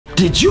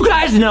Did you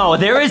guys know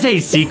there is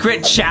a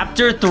secret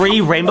Chapter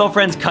 3 Rainbow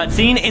Friends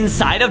cutscene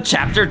inside of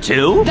Chapter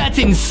 2? That's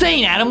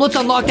insane, Adam. Let's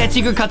unlock that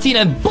secret cutscene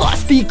and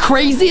bust the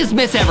craziest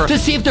miss ever to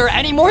see if there are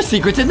any more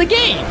secrets in the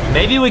game.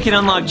 Maybe we can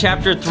unlock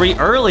Chapter 3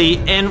 early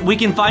and we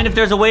can find if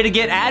there's a way to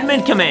get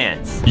admin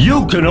commands.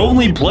 You can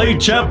only play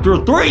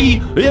Chapter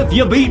 3 if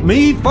you beat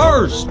me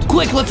first.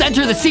 Quick, let's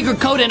enter the secret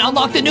code and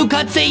unlock the new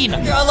cutscene.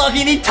 You're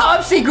unlocking the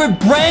top secret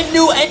brand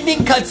new ending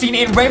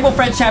cutscene in Rainbow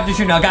Friends Chapter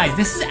 2. Now, guys,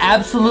 this is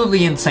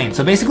absolutely insane.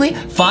 So basically,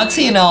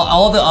 Foxy and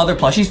all the other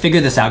plushies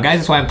figured this out, guys.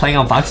 That's why I'm playing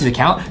on Foxy's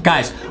account.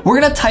 Guys, we're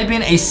gonna type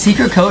in a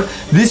secret code.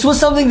 This was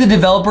something the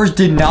developers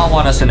did not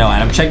want us to know,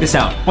 Adam. Check this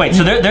out. Wait,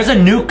 so there's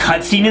a new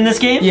cutscene in this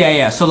game?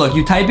 Yeah. So look,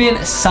 you type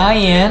in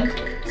cyan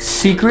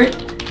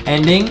secret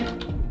ending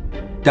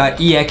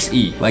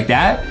 .exe like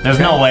that. There's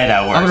no way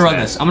that works. I'm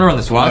gonna run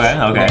this. Watch.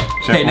 Okay.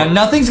 Sure. Okay, now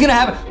nothing's gonna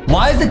happen.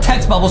 Why is the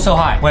text bubble so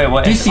high? Wait,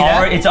 what? Do you see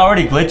that? It's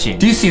already glitching.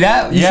 Do you see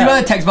that? You see why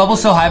the text bubble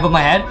so high above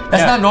my head?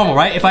 That's not normal,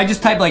 right? If I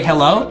just type like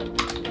hello.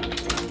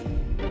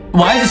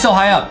 Why is it so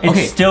high up?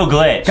 It's still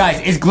glitched. Guys,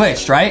 it's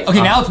glitched, right?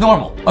 Okay, now it's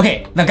normal.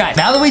 Okay, now guys,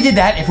 now that we did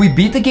that, if we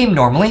beat the game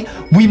normally,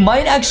 we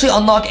might actually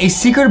unlock a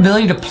secret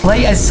ability to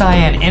play as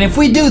Cyan. And if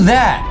we do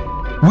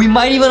that, we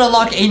might even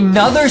unlock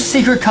another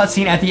secret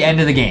cutscene at the end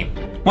of the game.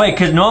 Wait,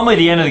 because normally at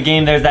the end of the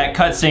game, there's that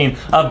cutscene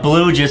of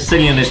Blue just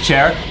sitting in his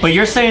chair, but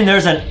you're saying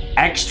there's an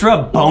extra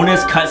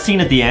bonus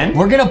cutscene at the end?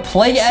 We're gonna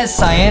play as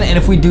Cyan, and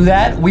if we do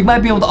that, we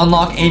might be able to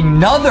unlock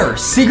another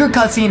secret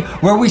cutscene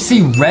where we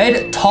see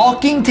Red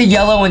talking to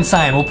Yellow and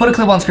Cyan. We'll put a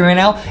clip on screen right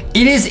now.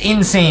 It is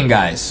insane,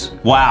 guys.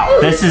 Wow,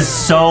 this is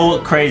so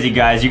crazy,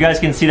 guys. You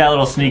guys can see that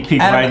little sneak peek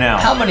Adam, right now.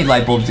 How many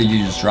light bulbs did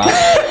you just drop?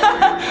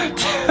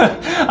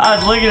 I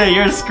was looking at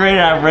your screen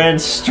and I ran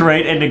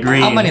straight into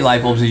green. How many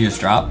light bulbs did you just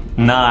drop?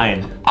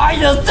 9. Are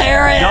you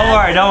serious?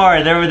 Don't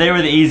worry. They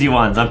were the easy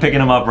ones. I'm picking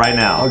them up right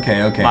now.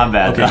 Okay. My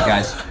bad. Okay,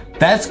 guys.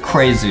 That's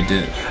crazy,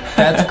 dude.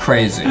 That's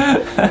crazy.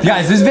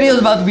 Guys, this video is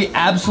about to be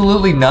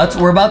absolutely nuts.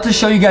 We're about to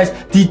show you guys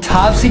the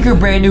top secret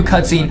brand new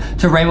cutscene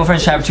to Rainbow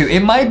Friends Chapter 2.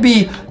 It might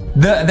be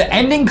the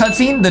ending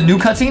cutscene, the new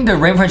cutscene to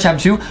Rainbow Friends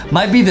Chapter 2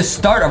 might be the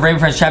start of Rainbow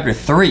Friends Chapter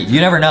 3.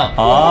 You never know.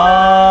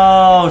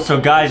 Oh, so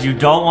guys, you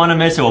don't want to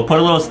miss it. We'll put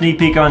a little sneak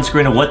peek on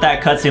screen of what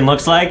that cutscene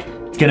looks like.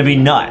 It's gonna be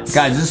nuts.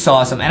 Guys, this is so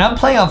awesome. And I'm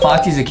playing on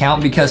Foxy's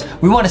account because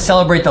we want to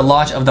celebrate the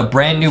launch of the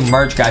brand new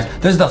merch, guys.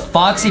 There's the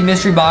Foxy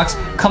mystery box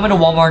coming to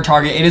Walmart and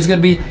Target. It is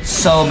gonna be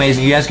so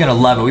amazing. You guys are gonna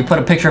love it. We put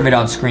a picture of it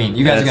on screen.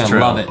 You guys are gonna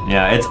love it.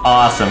 Yeah, it's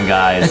awesome,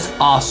 guys. It's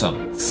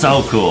awesome.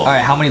 So cool. All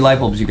right, how many light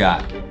bulbs you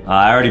got?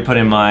 I already put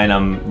in mine.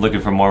 I'm looking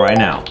for more right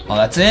now. Oh,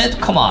 that's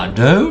it? Come on,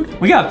 dude.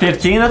 We got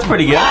 15. That's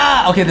pretty good.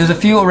 Ah, okay, there's a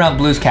few around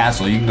Blue's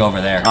Castle. You can go over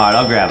there. All right,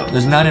 I'll grab them.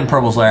 There's none in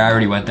Purple's lair. I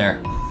already went there.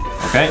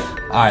 Okay.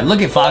 All right,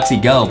 look at Foxy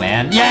go,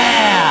 man.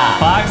 Yeah!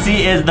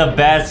 Foxy is the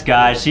best,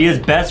 guys. She is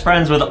best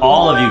friends with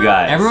all of you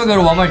guys. Everyone go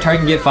to Walmart and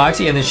Target and get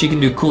Foxy, and then she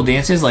can do cool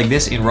dances like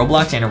this in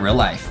Roblox and in real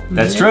life.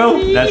 That's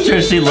true. That's true.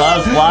 She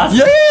loves flossing.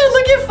 Yeah,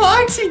 look at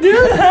Foxy,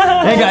 dude.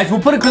 Hey, guys, we'll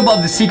put a clip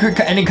of the secret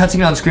ending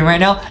cutscene on screen right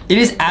now. It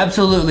is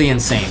absolutely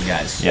insane,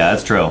 guys. Yeah,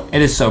 that's true.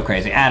 It is so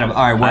crazy. Adam,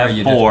 all right, where are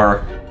you, dude?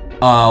 4.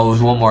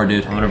 There's one more,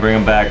 dude. I'm gonna bring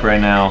him back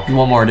right now.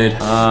 One more, dude.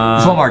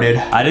 There's one more, dude.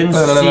 I didn't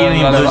see any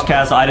in Blue's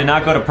Castle. I did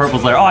not go to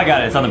Purple's lair. Oh, I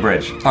got it. It's on the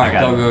bridge. All right,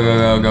 go.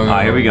 All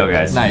right, here we go,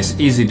 guys. Nice,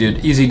 easy,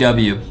 dude. Easy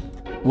W.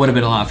 Would have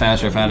been a lot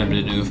faster if I hadn't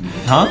been move.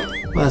 Huh?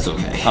 Well, that's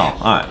okay. Oh,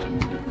 all right.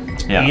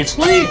 Yeah. It's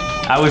late.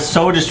 I was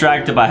so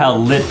distracted by how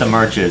lit the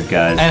merch is,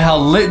 guys. And how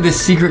lit this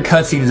secret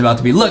cutscene is about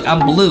to be. Look,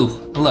 I'm blue.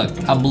 Look,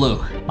 I'm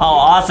blue. Oh,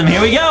 awesome.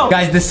 Here we go.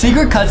 Guys, the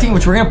secret cutscene,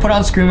 which we're going to put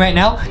on screen right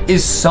now,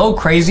 is so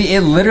crazy.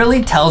 It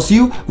literally tells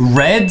you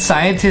Red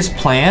Scientist's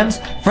plans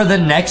for the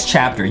next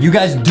chapter. You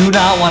guys do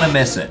not want to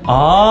miss it.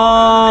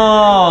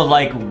 Oh,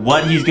 like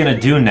what he's going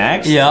to do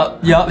next?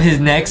 Yep,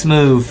 his next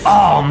move.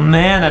 Oh,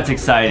 man, that's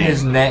exciting.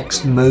 His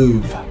next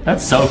move.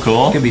 That's so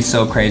cool. It's going to be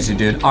so crazy,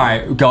 dude. All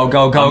right, go. I'm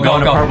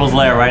going to Purple's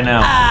lair right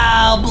now.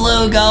 Ow,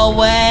 Blue, go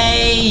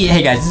away.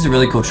 Hey, guys, this is a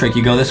really cool trick.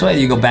 You go this way,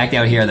 you go back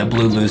down here, then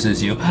Blue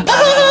loses you.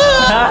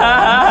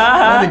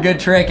 That's a good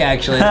trick,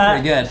 actually. It's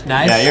pretty good.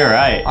 Nice. Yeah, you're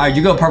right. All right,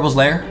 you go Purple's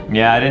lair?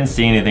 Yeah, I didn't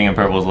see anything in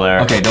Purple's lair.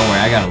 Okay, don't worry.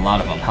 I got a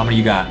lot of them. How many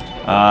you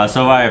got?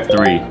 So I have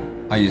 3.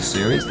 Are you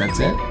serious? That's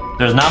it?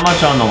 There's not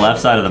much on the left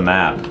side of the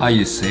map. Are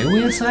you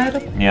serious,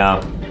 Adam? Yeah.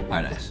 All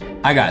right, nice.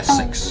 I got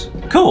 6.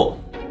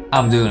 Cool.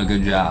 I'm doing a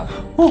good job.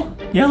 Oh,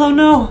 yellow,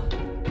 no.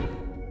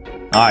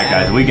 All right,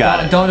 guys, we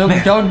got it.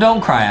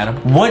 Don't cry, Adam.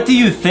 What do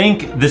you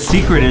think the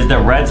secret is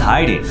that Red's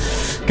hiding?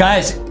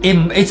 Guys,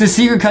 it's a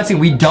secret cutscene.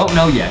 We don't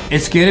know yet.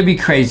 It's gonna be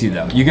crazy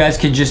though. You guys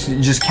can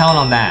just count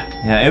on that.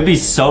 Yeah, it'd be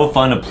so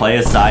fun to play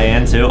as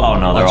Cyan too. Oh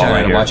no, they're all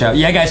right here. Watch out.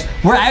 Yeah, guys,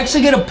 we're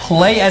actually gonna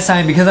play as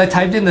Cyan because I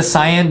typed in the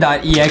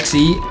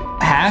cyan.exe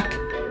hack.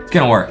 It's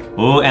gonna work.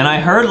 Ooh, and I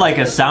heard like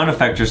a sound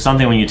effect or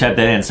something when you typed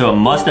that in, so it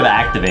must have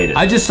activated.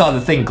 I just saw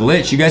the thing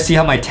glitch. You guys see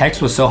how my text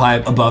was so high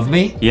above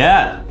me?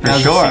 Yeah, for sure. That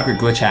was a secret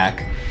glitch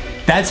hack.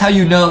 That's how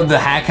you know the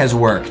hack has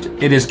worked.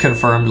 It is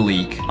confirmed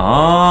leak.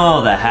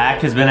 Oh, the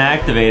hack has been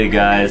activated,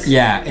 guys.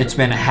 Yeah, it's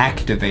been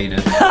hacktivated.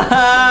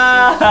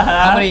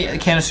 How many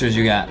canisters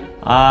you got?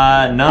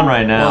 None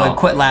right now. Well, then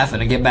quit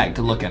laughing and get back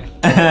to looking.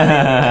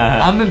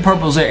 I'm in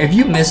Purple's Lair. If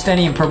you missed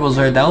any in Purple's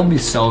Lair, that would be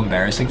so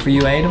embarrassing for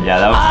you, Adam. Yeah,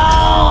 that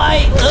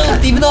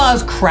was... Even though I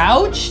was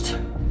crouched?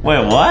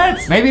 Wait,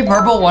 what? Maybe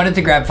Purple wanted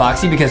to grab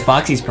Foxy because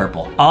Foxy's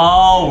purple.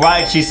 Oh,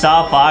 right. She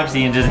saw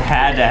Foxy and just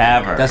had to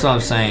have her. That's what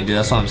I'm saying, dude.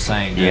 That's what I'm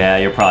saying, dude. Yeah,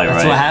 you're probably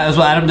right. That's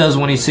what Adam does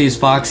when he sees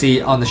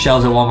Foxy on the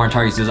shelves at Walmart and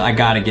Target. He says, I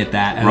gotta get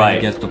that. And then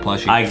he gets the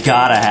plushie. I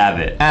gotta have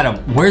it. Adam,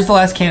 where's the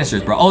last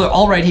canisters, bro? Oh, they're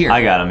all right here.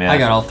 I got them, yeah. I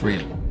got all 3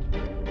 of them.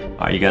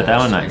 All right, you got that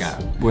one? Nice. I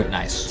got it.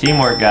 Nice.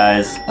 Teamwork,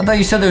 guys. I thought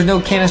you said there's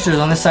no canisters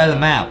on this side of the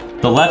map.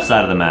 The left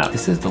side of the map.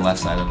 This is the left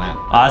side of the map.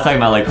 Oh, I was talking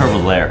about like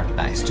Purple's Lair.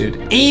 Nice,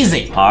 dude.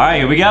 Easy. All right,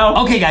 here we go.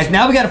 Okay, guys,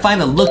 now we gotta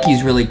find the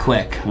lookies really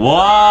quick.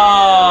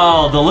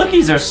 Whoa, the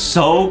lookies are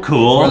so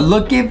cool. We're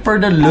looking for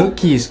the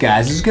lookies,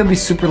 guys. This is gonna be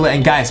super lit.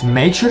 And guys,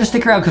 make sure to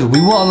stick around because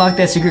we will unlock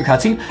that secret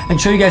cutscene and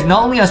show you guys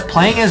not only us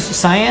playing as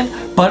Cyan,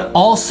 but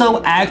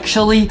also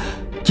actually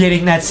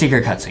getting that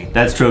secret cutscene.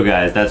 That's true,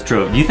 guys. That's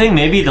true. Do you think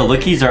maybe the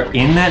lookies are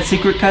in that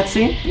secret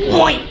cutscene?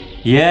 What?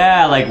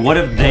 Yeah, like what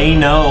if they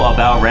know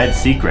about Red's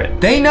secret?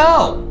 They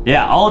know.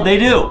 Yeah, oh, they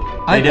do.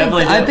 They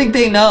definitely do. I think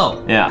they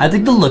know. Yeah. I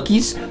think the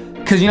lookies,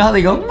 because you know how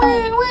they go,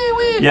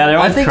 yeah, they're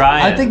always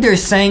crying. I think they're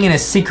saying in a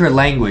secret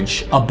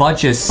language a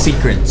bunch of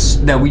secrets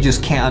that we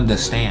just can't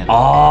understand.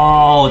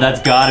 Oh,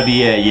 that's gotta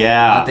be it,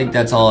 yeah. I think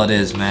that's all it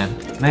is, man.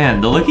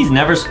 Man, the lookies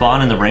never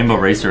spawn in the Rainbow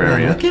Racer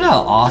area. Man, look at how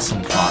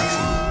awesome Foxy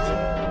is.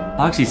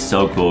 Foxy's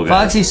so cool, guys.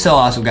 Foxy's so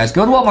awesome, guys.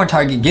 Go to Walmart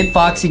Target, get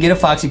Foxy, get a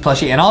Foxy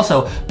plushie, and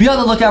also be on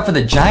the lookout for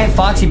the giant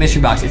Foxy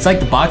mystery box. It's like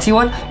the boxy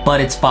one,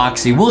 but it's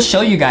Foxy. We'll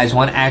show you guys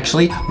one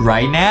actually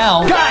right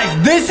now.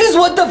 Guys, this is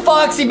what the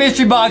Foxy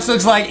mystery box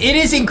looks like. It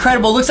is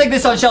incredible. It looks like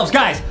this on shelves.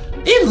 Guys,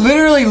 it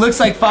literally looks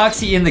like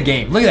Foxy in the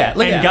game. Look at that.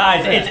 Look at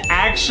that. And guys, it's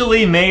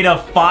actually made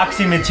of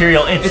Foxy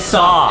material. It's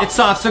soft. It's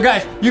soft. So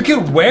guys, you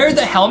can wear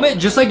the helmet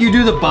just like you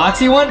do the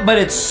boxy one, but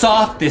it's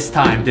soft this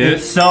time, dude.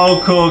 It's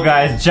so cool,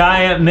 guys.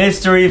 Giant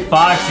mystery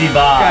Foxy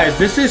box. Guys,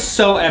 this is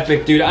so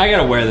epic, dude. I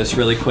gotta wear this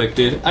really quick,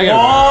 dude. I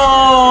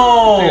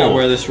gotta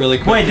wear this really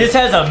quick. Wait, this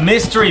has a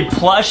mystery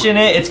plush in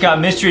it. It's got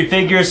mystery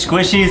figures,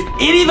 squishies.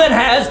 It even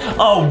has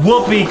a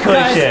whoopee cushion.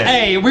 Guys,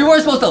 hey, we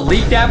weren't supposed to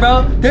leak that,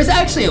 bro. There's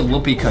actually a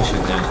whoopee cushion,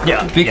 dude.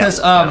 Yeah. Because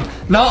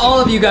not all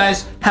of you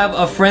guys have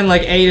a friend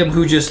like Adam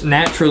who just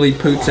naturally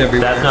poots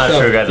everywhere. That's not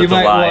true, guys. That's you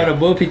might a lie. want a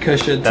whoopee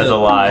cushion That's to a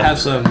lie. have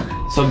some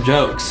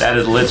jokes. That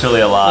is literally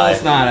a lie. No,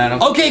 it's not,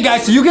 Adam. Okay,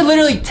 guys, so you can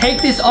literally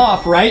take this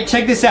off, right?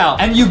 Check this out.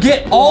 And you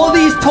get all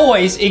these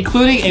toys,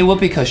 including a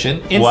whoopee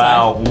cushion inside.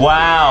 Wow,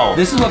 wow.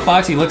 This is what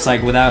Foxy looks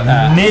like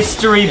without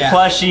mystery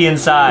plushie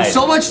inside. There's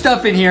so much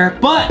stuff in here,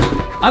 but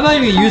I'm not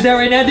even gonna use that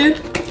right now,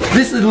 dude.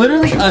 This is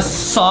literally a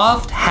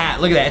soft hat.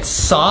 Look at that. It's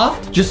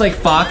soft, just like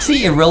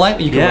Foxy in real life.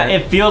 You can wear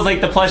it. It feels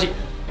like the plushie.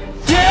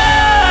 Dude,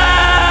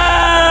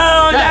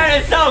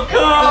 that is so cool.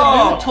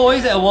 The new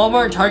toys at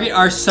Walmart and Target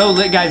are so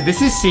lit, guys.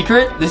 This is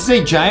secret. This is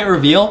a giant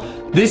reveal.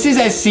 This is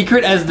as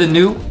secret as the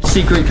new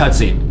secret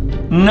cutscene.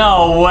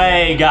 No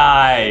way,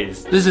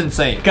 guys. This is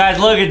insane. Guys,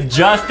 look, it's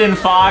Justin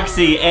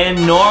Foxy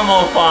and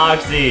normal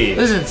Foxy.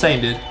 This is insane,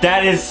 dude.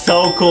 That is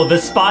so cool. The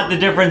spot the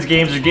difference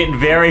games are getting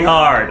very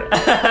hard.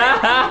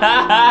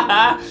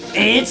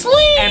 It's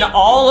lit. And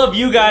all of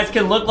you guys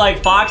can look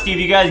like Foxy if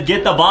you guys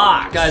get the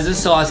box. Guys, this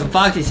is so awesome.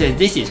 Foxy says,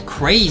 this is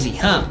crazy,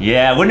 huh?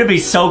 Yeah, wouldn't it be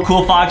so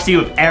cool, Foxy,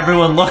 if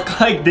everyone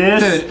looked like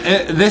this?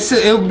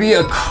 Dude, it would be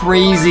a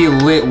crazy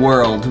lit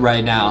world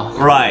right now.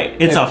 Right,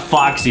 it's a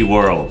Foxy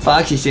world.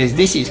 Foxy says,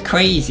 this is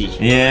crazy.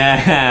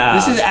 Yeah.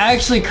 This is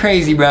actually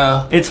crazy,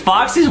 bro. It's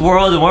Foxy's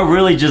world and we're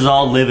really just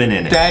all living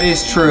in it. That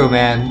is true,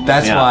 man.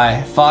 That's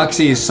why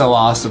Foxy is so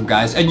awesome,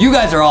 guys. And you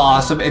guys are all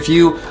awesome if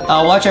you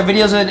watch our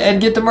videos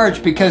and get the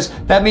merch, because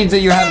that means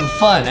that you're having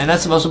fun, and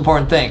that's the most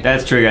important thing.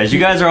 That's true, guys. You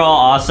guys are all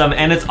awesome,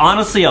 and it's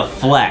honestly a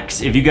flex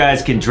if you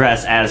guys can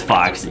dress as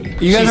Foxy.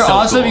 You guys are so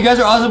awesome. Cool. You guys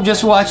are awesome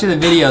just for watching the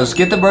videos.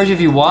 Get the merch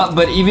if you want,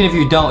 but even if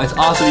you don't, it's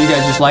awesome you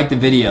guys just like the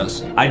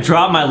videos. I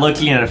dropped my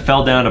lookie and it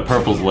fell down to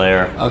Purple's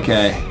lair.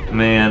 Okay.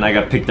 Man, I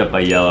got picked up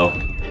by Yellow.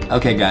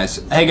 Okay,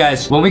 guys. Hey,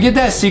 guys. When we get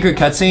that secret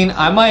cutscene,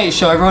 I might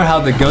show everyone how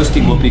the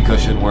ghosty whoopee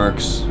cushion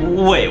works.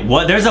 Wait,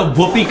 what? There's a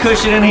whoopee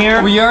cushion in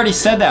here? We already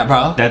said that,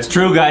 bro. That's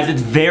true, guys.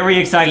 It's very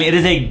exciting. It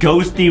is a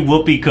ghosty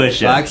whoopee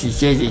cushion. Foxy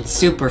says it's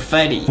super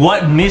funny.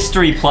 What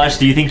mystery plush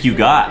do you think you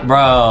got?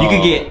 Bro. You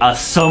could get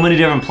so many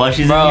different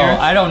plushies in here. Bro,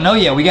 I don't know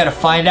yet. We gotta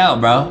find out,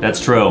 bro. That's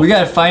true. We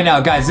gotta find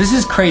out. Guys, this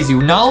is crazy.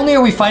 Not only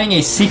are we finding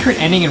a secret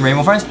ending in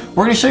Rainbow Friends,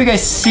 we're gonna show you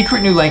guys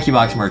secret new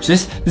LankyBox merch.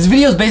 This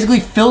video is basically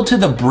filled to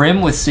the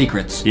brim with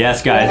secrets.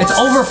 Yes, guys. It's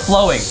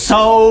overflowing.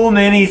 So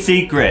many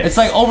secrets. It's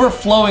like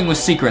overflowing with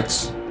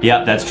secrets.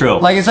 Yep, that's true.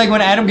 Like, it's like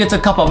when Adam gets a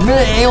cup of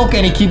milk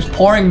and he keeps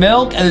pouring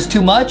milk and there's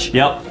too much.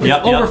 Yep.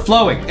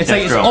 Overflowing. It's That's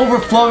like it's true.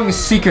 overflowing with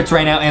secrets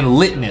right now and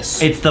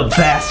litness. It's the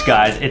best,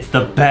 guys. It's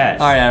the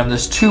best. All right, Adam,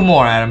 there's 2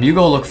 more, Adam. You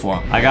go look for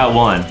them. I got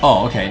one.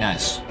 Oh, okay,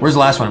 nice. Where's the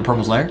last one? In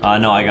Purple's lair?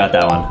 No, I got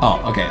that one.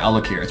 Oh, okay, I'll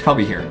look here. It's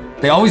probably here.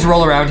 They always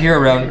roll around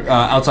here,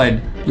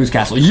 outside Blue's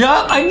castle.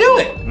 Yeah, I knew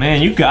it!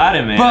 Man, you got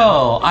it, man.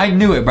 Bro, I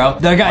knew it, bro.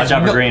 Now, guys,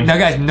 Watch out for green. Now,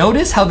 guys,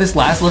 notice how this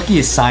last lookie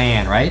is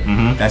cyan, right?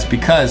 Mm-hmm. That's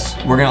because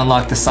we're gonna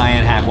unlock the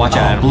cyan hat. Watch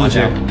out, Adam. Watch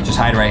out. Just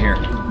hide right here.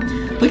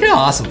 Look at how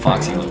awesome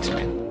Foxy looks,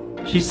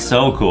 man. She's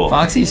so cool.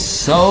 Foxy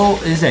is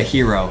a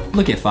hero.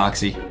 Look at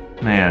Foxy.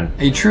 Man.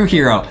 A true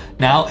hero.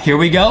 Now, here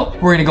we go.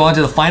 We're gonna go on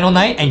to the final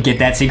night and get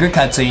that secret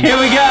cutscene. Here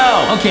we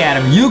go! Okay,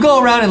 Adam, you go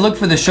around and look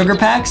for the sugar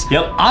packs.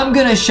 Yep. I'm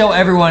gonna show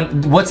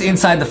everyone what's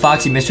inside the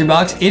Foxy mystery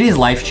box. It is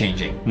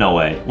life-changing. No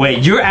way.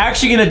 Wait, you're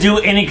actually gonna do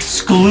an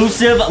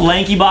exclusive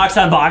LankyBox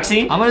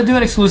unboxing? I'm gonna do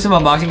an exclusive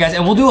unboxing, guys,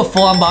 and we'll do a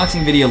full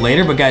unboxing video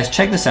later, but guys,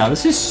 check this out.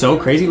 This is so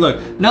crazy.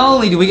 Look, not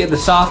only do we get the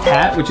soft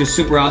hat, which is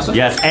super awesome.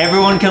 Yes,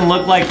 everyone can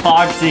look like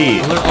Foxy.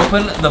 I'm gonna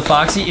open the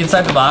Foxy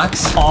inside the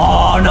box.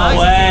 Oh, no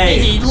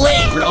way.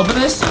 We're gonna open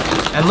this,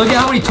 and look at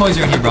how many toys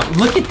are in here, bro.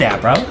 Look at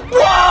that, bro.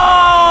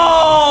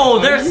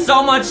 Whoa! There's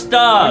so much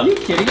stuff. Are you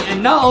kidding?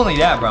 And not only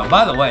that, bro,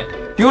 by the way,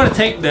 if you wanna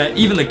take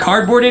even the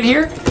cardboard in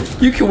here,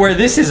 you can wear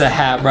this as a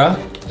hat, bro.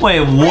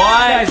 Wait, what?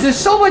 Guys, there's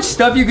so much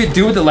stuff you could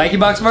do with the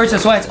LankyBox merch.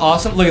 That's why it's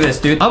awesome. Look at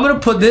this, dude. I'm gonna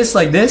put this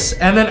like this,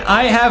 and then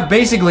I have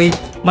basically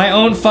my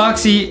own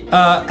Foxy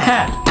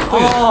hat.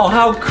 Oh,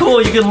 how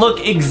cool. You can look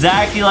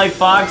exactly like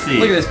Foxy.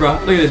 Look at this, bro.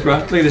 Look at this, bro.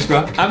 Look at this,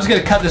 bro. I'm just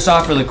gonna cut this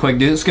off really quick,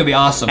 dude. It's gonna be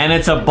awesome. And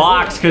it's a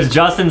box, because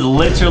Justin's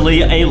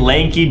literally a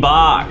lanky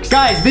box.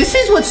 Guys, this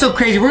is what's so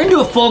crazy. We're gonna do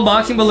a full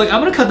unboxing, but look,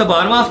 I'm gonna cut the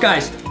bottom off,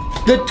 guys.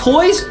 The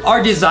toys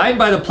are designed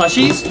by the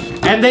plushies,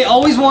 and they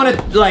always want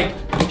to, like,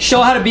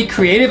 show how to be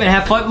creative and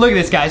have fun. Look at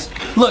this, guys.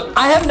 Look,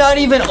 I have not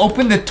even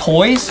opened the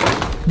toys.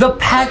 The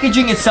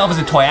packaging itself is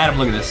a toy. Adam,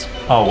 look at this.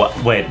 Oh,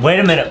 wait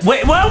a minute.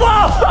 Wait, whoa!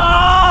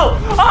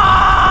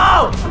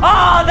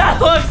 Oh, that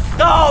looks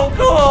so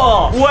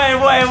cool. Wait.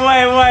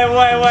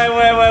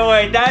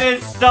 That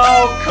is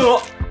so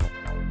cool.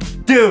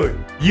 Dude,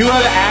 you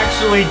have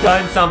actually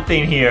done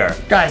something here.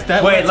 Guys,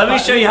 wait, let me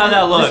show you how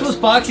that looks. This was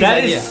Foxy's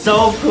idea. That is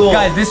so cool.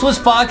 Guys, this was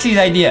Foxy's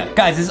idea.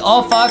 Guys, this is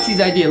all Foxy's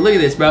idea. Look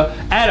at this, bro.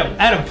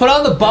 Adam, put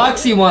on the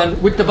boxy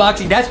one with the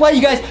boxy. That's why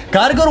you guys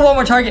gotta go to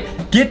Walmart, Target.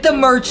 Get the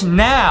merch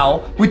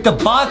now with the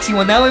boxy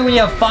one. That way when you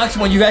have Foxy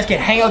one, you guys can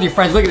hang out with your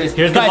friends. Look at this.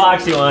 Here's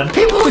guys, the boxy one.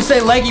 People who say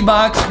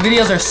LankyBox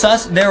videos are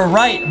sus, they're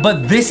right.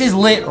 But this is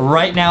lit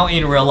right now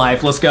in real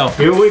life. Let's go.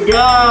 Here we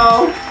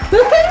go.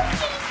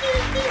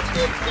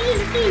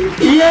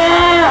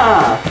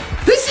 Yeah!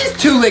 This is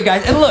too lit,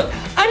 guys. And look,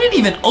 I didn't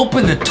even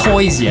open the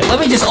toys yet. Let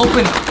me just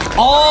open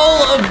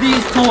all of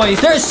these toys.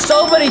 There's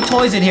so many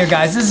toys in here,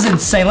 guys. This is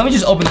insane. Let me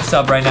just open this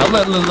up right now.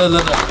 Look.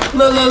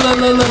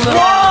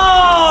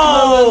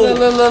 Whoa!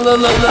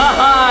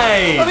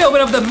 Nice. Let me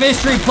open up the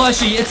mystery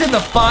plushie. It's in the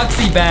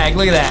Foxy bag.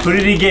 Look at that. Who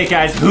did he get,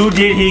 guys? Who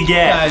did he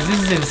get? Guys,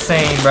 this is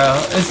insane, bro.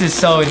 This is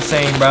so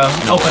insane, bro.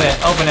 No. Open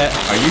it.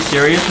 Are you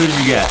serious? Who did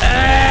you get?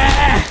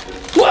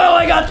 Whoa,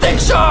 I got Thick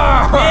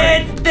Shark!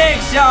 It's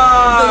Thick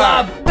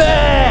Shark! It's a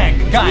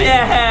bag! Guys,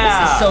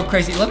 yeah! This is so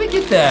crazy. Let me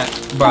get that.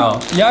 Bro,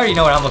 you already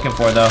know what I'm looking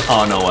for, though.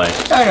 Oh, no way.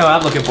 You already know what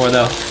I'm looking for,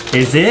 though.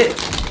 Is it?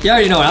 You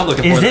already know what I'm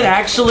looking for, Is it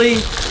actually?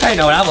 I already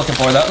know what I'm looking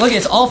for, though. Look,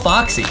 it's all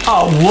Foxy.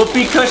 Oh,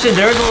 whoopee cushion.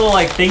 There's a little,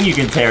 like, thing you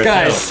can tear,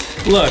 guys,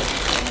 too. look.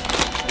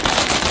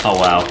 Oh,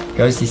 wow.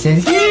 Ghosty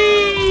says,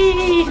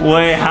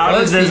 wait, how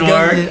does this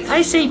work?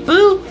 I say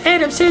boo,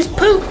 Adam says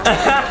poop.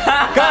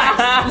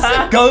 Guys, this is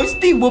a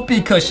Ghosty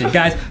whoopee cushion.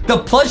 Guys, the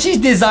plushies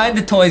designed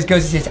the toys.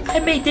 Ghosty says, I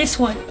made this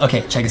one.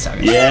 Okay, check this out,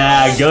 guys.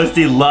 Yeah,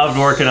 Ghosty loved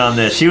working on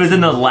this. She was in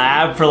the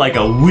lab for like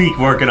a week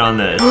working on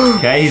this.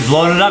 Okay, he's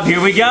blowing it up.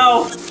 Here we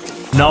go.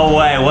 No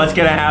way. What's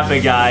gonna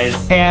happen, guys?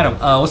 Hey, Adam,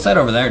 what's that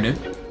over there, dude?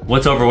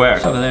 What's over where?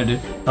 What's over there, dude?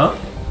 Huh?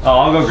 Oh,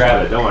 I'll go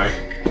grab it. Don't worry.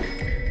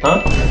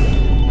 Huh?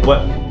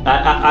 What?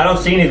 I don't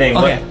see anything.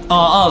 Okay. What?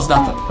 Oh, it's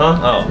nothing. Huh?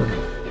 Oh.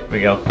 Here we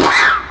go.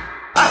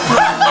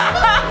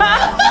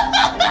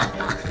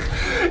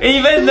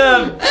 Even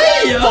the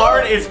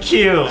part is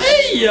cute.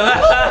 Hey,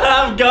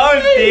 I'm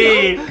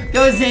Ghosty.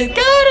 Ghosty,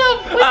 got him.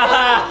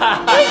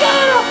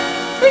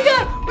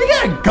 We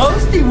got a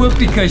Ghosty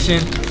whoopee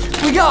cushion.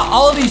 We got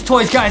all these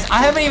toys. Guys, I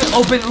haven't even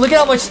opened. Look at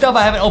how much stuff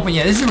I haven't opened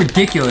yet. This is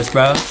ridiculous,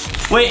 bro.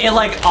 Wait, it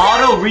like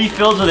auto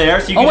refills with air,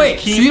 so you can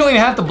just keep... so you don't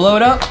even have to blow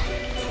it up?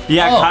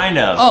 Yeah, kind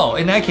of. Oh,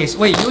 in that case,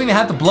 wait, you don't even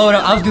have to blow it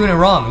up. I was doing it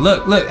wrong.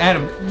 Look,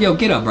 Adam, yo,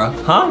 get up, bro.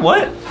 Huh?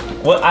 What?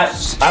 What? I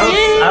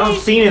don't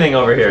see anything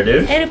over here,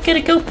 dude. Adam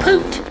gonna go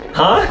poot.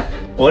 Huh?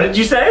 What did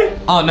you say?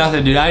 Oh,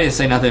 nothing, dude. I didn't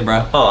say nothing,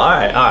 bro. Oh, all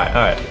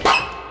right.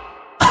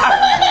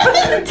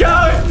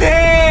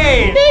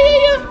 Ghosty!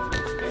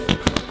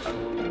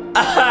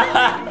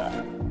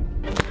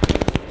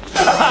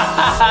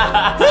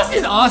 This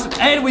is awesome.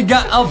 And we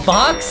got a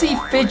Boxy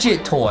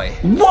fidget toy.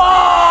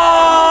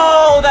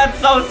 Whoa! That's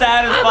so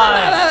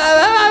satisfying.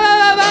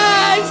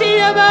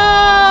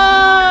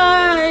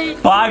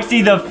 Foxy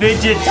Foxy the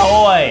fidget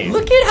toy.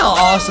 Look at how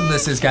awesome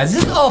this is, guys.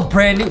 This is all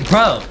brand new.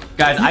 Bro.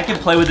 Guys, I can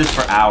play with this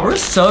for We're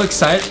hours. so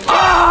excited.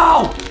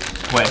 Oh!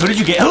 Wait, who did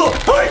you get? Who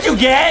did you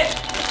get?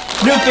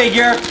 New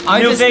figure. I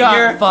new just figure.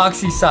 got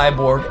Foxy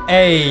Cyborg.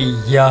 Hey,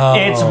 yo.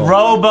 It's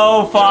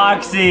Robo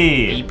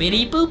Foxy.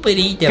 Beepity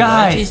boopity. The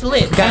Guys. lunch is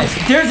lit. Guys,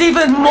 There's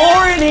even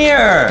more in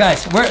here.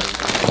 guys,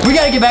 we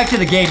gotta get back to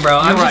the game,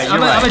 bro. You're right.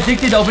 I'm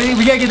addicted to opening.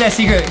 We gotta get that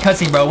secret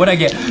cutscene, bro. What'd I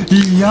get?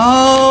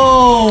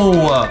 Yo!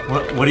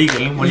 What are you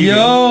getting? What are you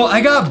Yo,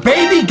 I got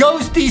Baby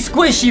Ghosty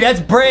Squishy.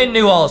 That's brand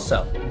new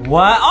also. getting?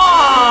 What?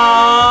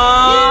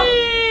 Aww. Yay.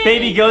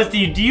 Baby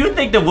Ghosty, do you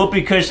think the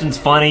whoopee cushion's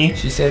funny?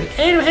 She said,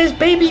 and has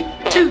baby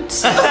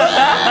toots.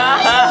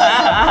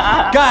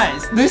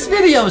 Guys, this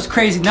video is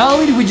crazy. Not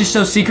only did we just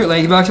show secret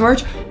LankyBox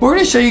merch, we're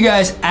gonna show you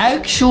guys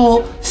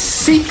actual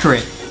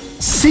secret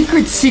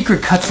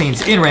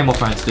cutscenes in Rainbow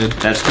Friends, dude.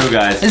 That's true,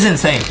 guys. This is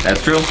insane.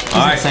 That's true.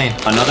 All right, insane.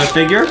 another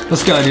figure.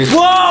 Let's go, dude.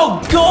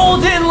 Whoa,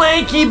 golden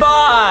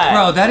LankyBot.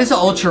 Bro, that is an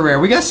ultra rare.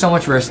 We got so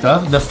much rare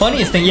stuff. The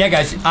funniest thing, yeah,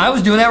 guys, I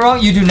was doing that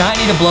wrong. You do not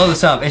need to blow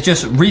this up. It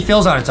just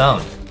refills on its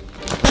own.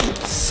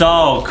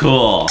 So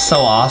cool. So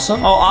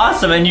awesome. Oh,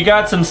 awesome. And you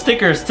got some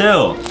stickers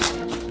too.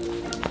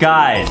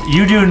 Guys,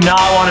 you do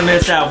not want to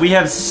miss out. We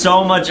have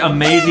so much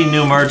amazing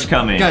new merch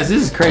coming. Guys,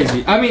 this is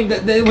crazy. I mean,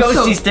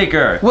 Ghosty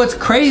sticker. What's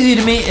crazy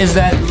to me is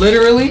that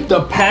literally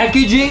the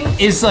packaging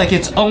is like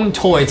its own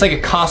toy. It's like a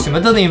costume.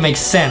 It doesn't even make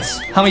sense.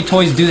 How many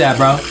toys do that,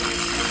 bro?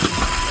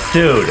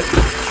 Dude,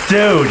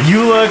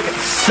 you look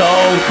so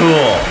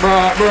cool.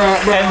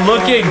 And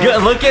look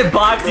at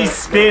Boxy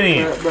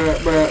spinning.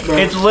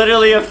 It's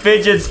literally a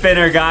fidget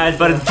spinner, guys,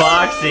 but it's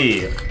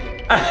Boxy.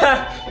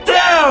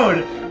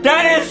 Dude,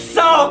 that is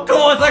so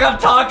cool. It's like I'm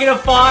talking to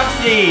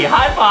Foxy.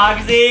 Hi,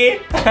 Foxy.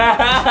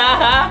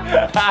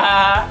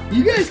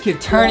 You guys can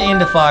turn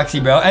into Foxy,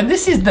 bro. And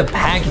this is the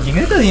packaging.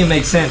 It doesn't even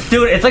make sense.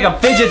 Dude, it's like a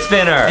fidget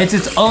spinner. It's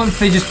its own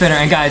fidget spinner.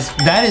 And guys,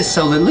 that is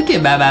so lit. Look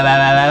at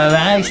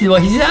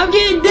I'm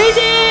getting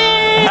dizzy.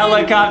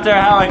 Helicopter.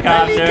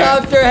 Helicopter.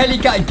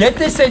 Get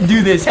this and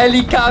do this.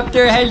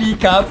 Helicopter. A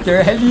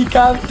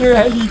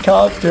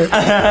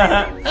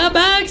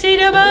Boxy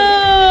the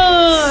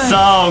boy.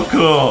 So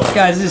cool.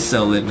 Guys, this is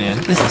so lit,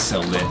 man. This is so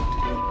lit.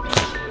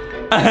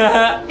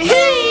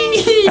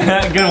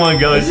 Good one,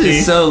 Ghosty. This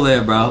is so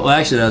lit, bro. Well,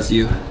 actually, that was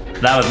you.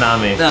 That was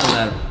not me. That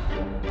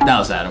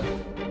was Adam.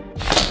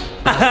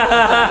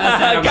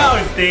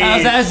 Ghosty.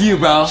 That's you,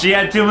 bro. She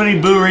had too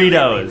many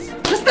burritos.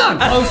 That's not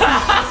Ghosty.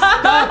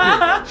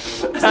 Stop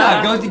it. That's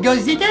not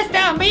Ghosty. That's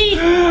not me.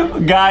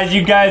 Guys,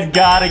 you guys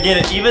gotta get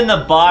it. Even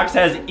the box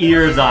has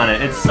ears on it.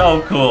 It's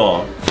so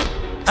cool.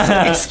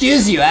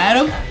 Excuse you,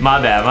 Adam. My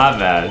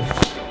bad.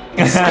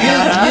 Excuse you,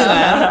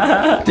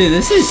 Adam. Dude,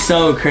 this is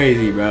so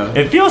crazy, bro.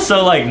 It feels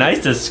so like nice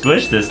to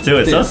squish this too.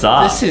 It's so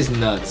soft. This is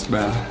nuts,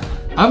 bro.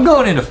 I'm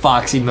going into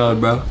Foxy mode,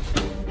 bro.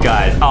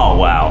 Guys, oh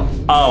wow,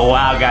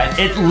 guys.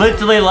 It's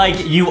literally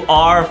like you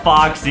are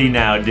Foxy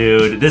now,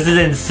 dude. This is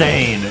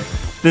insane.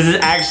 This is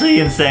actually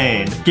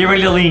insane. Get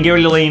ready to lean.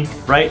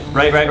 Right.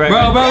 Bro. I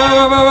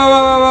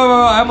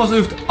almost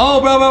oofed.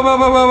 Oh, bro.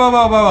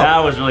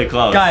 That was really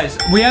close. Guys,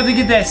 we have to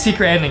get that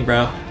secret ending,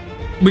 bro.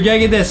 We gotta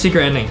get that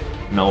secret ending.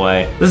 No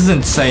way. This is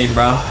insane,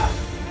 bro.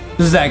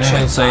 This is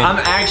actually insane. I'm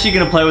actually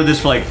gonna play with this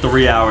for like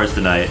 3 hours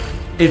tonight.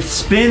 It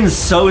spins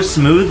so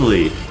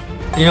smoothly.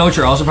 You know what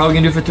you're also probably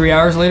gonna do for 3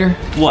 hours later?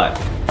 What?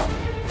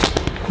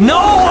 No,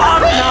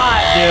 I'm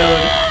not,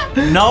 dude.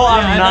 No,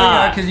 I'm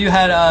not. Because you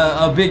had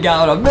a big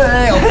gallon of milk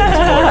this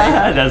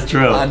morning. That's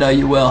true. I know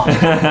you will.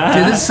 Dude,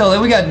 this is so lit.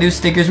 We got new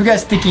stickers. We got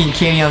sticky and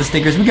candy on the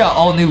stickers. We got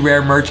all new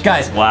rare merch.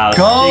 Guys, wow,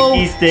 go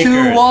sticky stickers.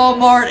 to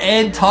Walmart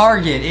and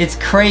Target. It's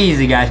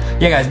crazy, guys.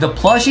 Yeah, guys, the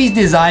plushies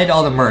designed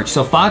all the merch.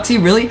 So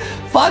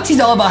Foxy's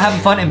all about having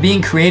fun and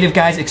being creative,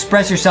 guys.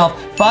 Express yourself.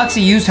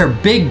 Foxy used her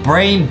big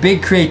brain,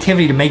 big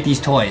creativity to make these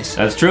toys.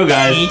 That's true,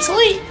 guys. It's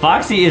lit.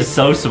 Foxy is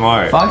so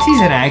smart.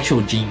 Foxy's an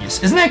actual genius.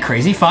 Isn't that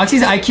crazy?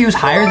 Foxy's IQ is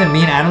higher than me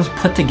and Adam's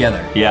put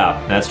together.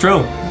 Yeah, that's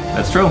true.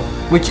 That's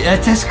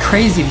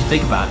crazy if you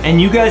think about it.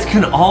 And you guys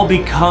can all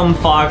become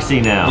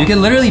Foxy now. You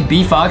can literally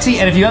be Foxy,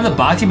 and if you have the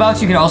Boxy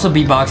box, you can also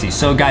be Boxy.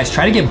 So guys,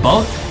 try to get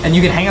both, and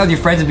you can hang out with your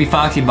friends and be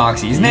Foxy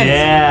Boxy. Isn't that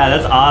Yeah,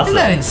 that's awesome.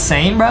 Isn't that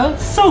insane, bro?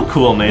 So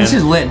cool, man. This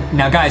is lit.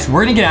 Now guys,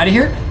 we're gonna get out of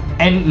here,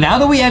 and now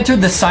that we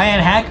entered the Cyan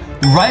hack,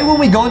 right when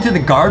we go into the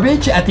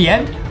garbage at the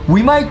end,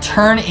 we might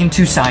turn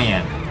into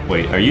Cyan.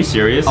 Wait, are you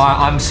serious?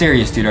 I'm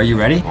serious, dude. Are you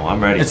ready? Oh,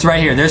 I'm ready. It's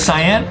right here. There's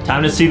Cyan.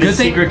 Time to see the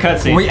secret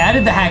cutscene. We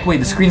added the hack. Wait,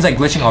 the screen's like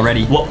glitching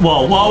already. Whoa.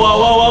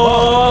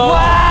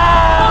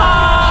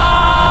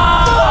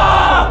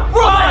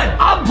 Run!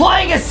 I'm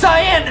playing as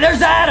Cyan.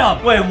 There's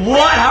Adam. Wait,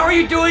 what? How are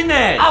you doing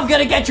that? I'm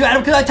gonna get you,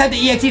 Adam, because I typed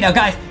the EXE. Now,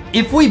 guys,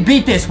 if we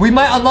beat this, we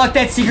might unlock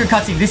that secret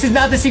cutscene. This is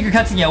not the secret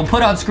cutscene yet. We'll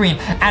put it on screen.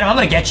 Adam, I'm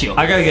gonna get you.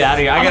 I gotta get out of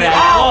here.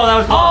 Oh, that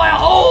was close.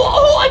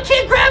 I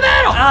can't grab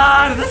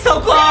Adam. This is so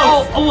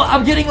close.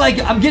 I'm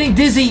getting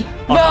dizzy.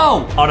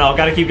 No. Oh no,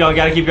 gotta keep going.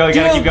 Dude,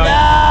 no.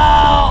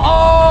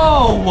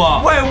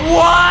 No! Wait,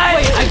 what?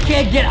 Wait, I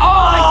can't get.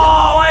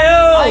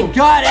 I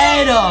got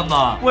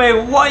Adam! Wait,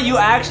 what? You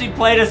actually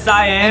played a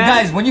Cyan? And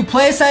guys, when you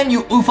play a Cyan,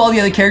 you oof all the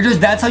other characters.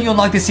 That's how you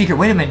unlock the secret.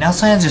 Wait a minute, now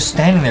Cyan's just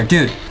standing there.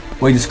 Dude,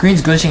 wait, the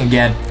screen's glitching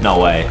again. No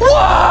way.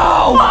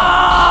 Whoa!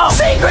 Whoa!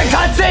 Secret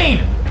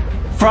cutscene!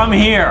 From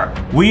here,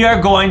 we are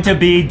going to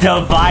be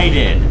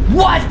divided.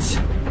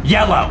 What?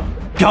 Yellow,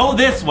 go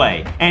this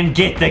way and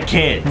get the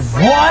kids.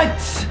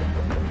 What?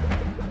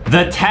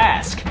 The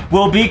task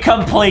will be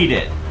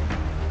completed.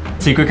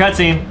 Secret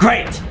cutscene.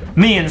 Great.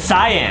 Me and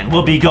Cyan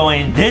will be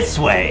going this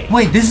way.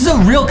 Wait, this is a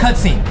real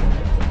cutscene.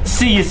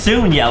 See you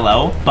soon,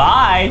 Yellow.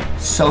 Bye.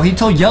 So he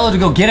told Yellow to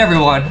go get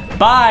everyone.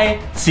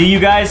 Bye. See you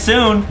guys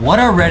soon. What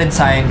are Red and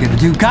Cyan gonna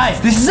do? Guys,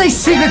 this is a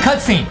secret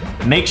cutscene.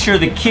 Make sure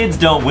the kids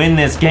don't win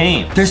this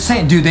game. They're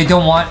saying, dude, they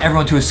don't want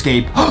everyone to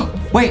escape.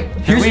 Wait,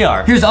 here we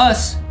are. Here's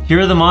us. Here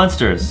are the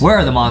monsters. Where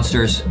are the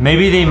monsters?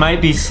 Maybe they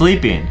might be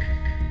sleeping.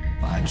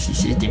 She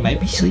said they might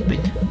be sleeping.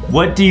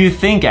 What do you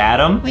think,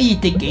 Adam? What do you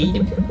think,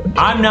 Adam?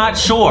 I'm not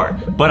sure,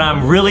 but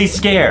I'm really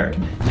scared.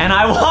 And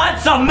I want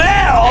some milk!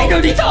 I go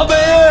need some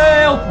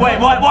milk! Wait,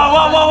 what?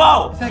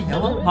 Whoa! Is that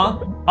Yellow? Huh?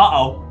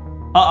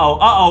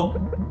 Uh-oh.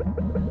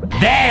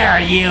 There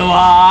you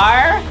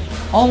are!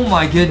 Oh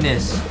my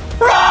goodness.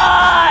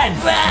 Run!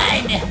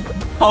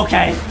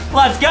 Okay,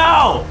 let's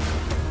go!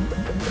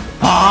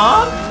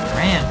 Huh?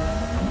 Ran.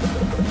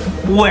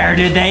 Where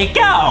did they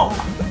go?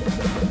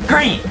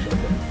 Green,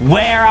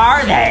 where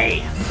are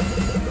they?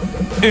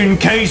 In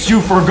case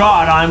you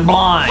forgot, I'm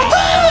blind.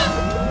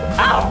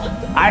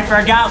 Oh, I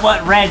forgot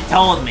what Red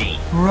told me.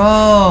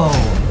 Bro.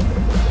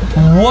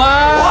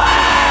 Wow.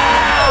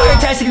 We're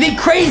testing the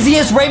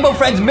craziest Rainbow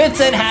Friends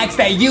myths and hacks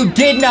that you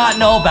did not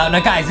know about. Now,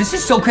 guys, this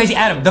is so crazy.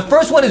 Adam, the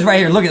first one is right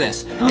here. Look at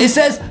this. It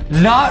says,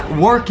 not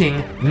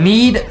working,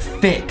 need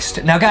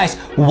fixed. Now, guys,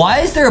 why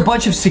is there a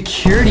bunch of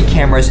security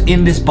cameras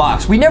in this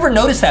box? We never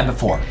noticed that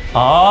before.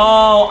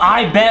 Oh,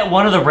 I bet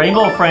one of the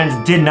Rainbow Friends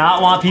did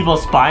not want people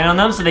spying on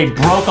them, so they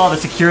broke all the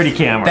security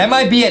cameras. That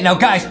might be it. Now,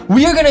 guys,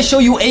 we are going to show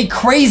you a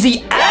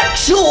crazy,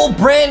 actual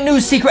brand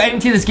new secret ending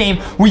to this game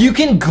where you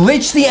can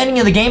glitch the ending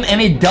of the game and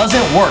it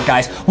doesn't work,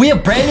 guys. We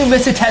have brand new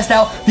myths to test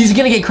out. These are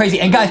going to get crazy.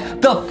 And, guys,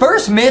 the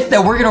first myth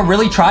that we're going to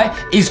really try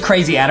is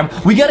crazy, Adam.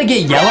 We got to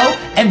get Yellow,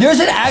 and there's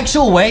an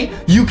actual way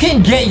you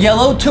can get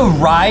Yellow to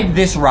ride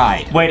this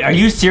ride. Wait, are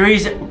you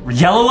serious?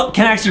 Yellow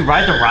can actually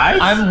ride the ride?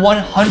 I'm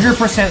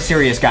 100%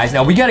 serious, guys.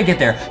 Now, we got to get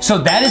there. So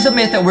that is a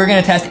myth that we're going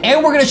to test,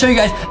 and we're going to show you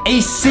guys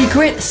a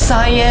secret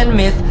Cyan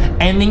myth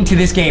ending to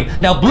this game.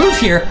 Now, Blue's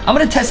here. I'm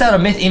going to test out a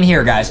myth in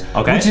here, guys.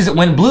 Okay. Which is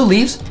when Blue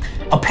leaves,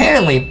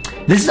 apparently,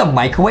 this is a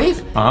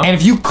microwave, and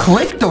if you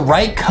click the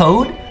right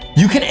code,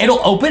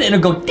 it'll open and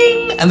it'll go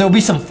ding, and there'll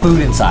be some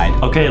food inside.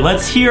 Okay,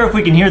 let's hear if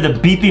we can hear the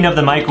beeping of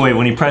the microwave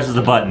when he presses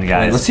the button,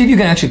 guys. Wait, let's see if you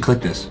can actually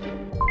click this.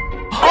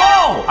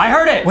 Oh, I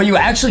heard it. Well, you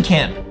actually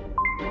can.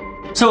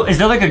 So is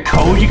there like a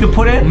code you could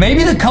put in?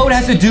 Maybe the code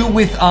has to do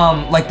with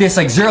like this,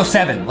 like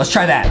 07. Let's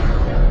try that.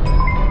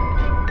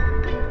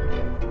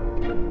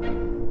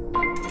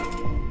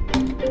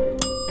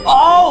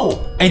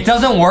 Oh! It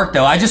doesn't work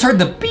though. I just heard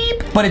the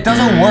beep, but it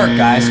doesn't work,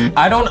 guys.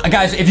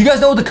 Guys, if you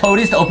guys know what the code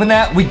is to open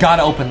that, we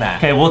gotta open that.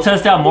 Okay, we'll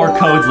test out more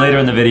codes later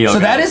in the video. So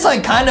that is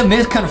like kind of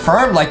myth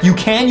confirmed. Like you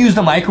can use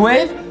the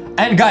microwave.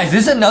 And guys,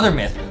 this is another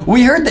myth.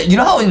 We heard that, you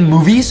know how in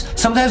movies,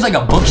 sometimes like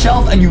a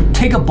bookshelf and you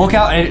take a book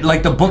out and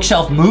like the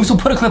bookshelf moves? We'll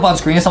put a clip on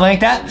screen or something like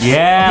that.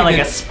 Yeah, okay, like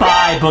dude. A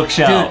spy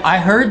bookshelf. Dude, I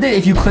heard that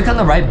if you click on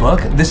the right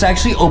book, this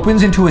actually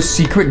opens into a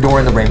secret door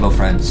in the Rainbow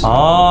Friends.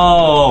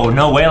 Oh,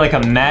 no way, like a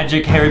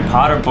magic Harry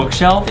Potter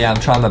bookshelf? Yeah, I'm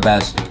trying my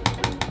best.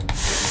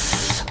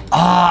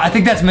 I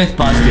think that's myth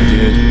busted,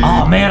 dude.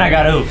 Oh man, I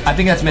got oofed. I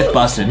think that's myth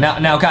busted.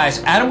 Now, guys,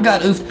 Adam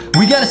got oofed.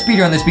 We got a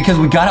speedrun this because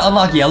we gotta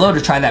unlock Yellow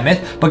to try that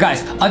myth. But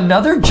guys,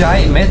 another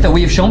giant myth that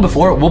we have shown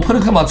before, we'll put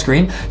a clip on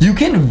screen. You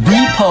can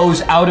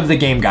V-pose out of the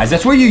game, guys.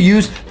 That's where you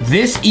use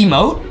this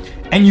emote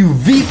and you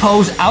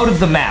V-pose out of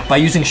the map by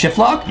using shift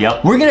lock.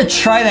 Yep. We're gonna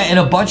try that in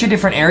a bunch of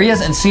different areas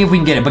and see if we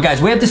can get it. But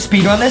guys, we have to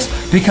speedrun this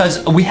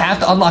because we have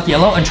to unlock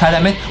Yellow and try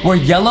that myth where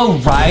Yellow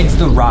rides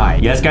the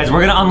ride. Yes, guys,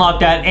 we're gonna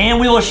unlock that, and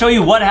we will show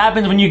you what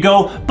happens when you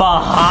go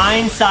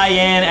behind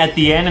Cyan at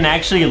the end and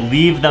actually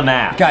leave the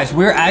map. Guys,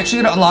 we're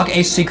actually gonna unlock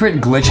a secret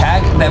glitch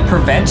hack that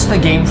prevents the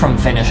game from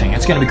finishing.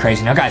 It's gonna be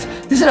crazy. Now, guys,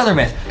 this is another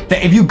myth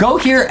that if you go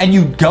here and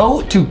you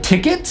go to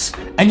tickets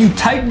and you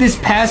type this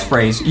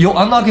passphrase, you'll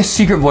unlock a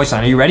secret voice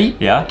line. Are you ready?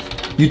 Yeah.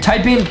 You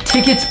type in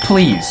tickets,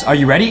 please. Are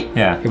you ready?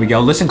 Yeah. Here we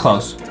go. Listen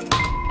close.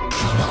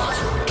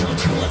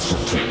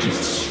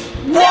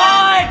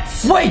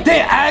 What? Wait,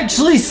 they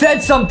actually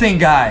said something,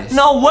 guys.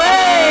 No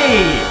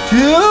way!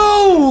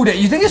 Dude,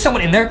 you think there's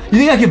someone in there? You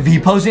think I can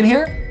V-pose in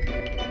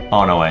here?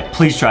 Oh, no way.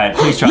 Please try it.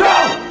 Please try it.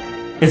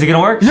 No! Is it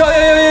gonna work?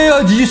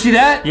 Yo. Did you see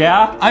that?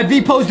 Yeah? I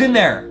V-posed in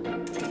there.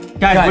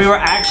 Guys, we were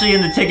actually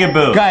in the ticket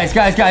booth. Guys,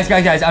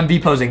 I'm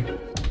V-posing.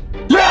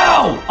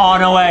 No! Oh,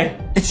 no way.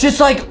 It's just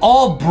like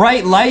all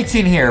bright lights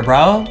in here,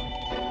 bro.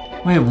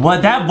 Wait,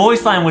 what? That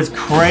voice line was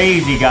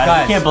crazy, guys.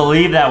 I can't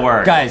believe that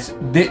worked. Guys,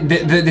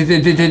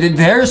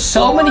 there's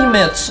so many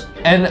myths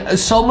and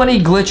so many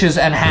glitches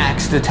and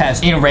hacks to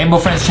test in Rainbow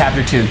Friends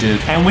Chapter 2,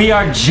 dude. And we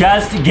are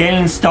just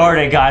getting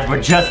started, guys.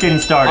 We're just getting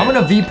started. I'm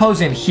gonna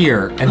V-pose in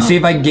here and see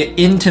if I can get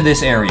into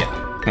this area.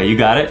 Okay, you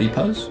got it.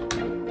 V-pose?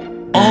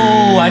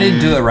 Oh, I didn't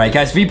do it right,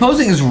 guys.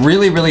 V-posing is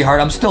really, really hard.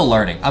 I'm still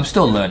learning.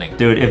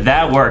 Dude, if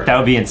that worked, that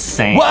would be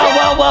insane.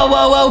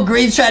 Whoa.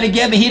 Green's trying to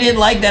get me. He didn't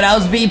like that I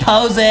was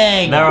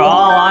V-posing. They're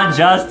all on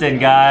Justin,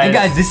 guys. Hey,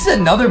 guys, this is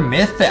another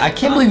myth that I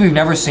can't believe we've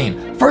never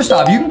seen. First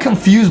off, you can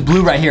confuse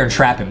Blue right here and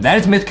trap him. That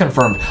is myth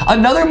confirmed.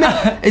 Another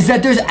myth is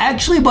that there's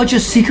actually a bunch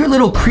of secret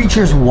little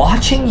creatures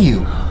watching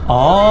you.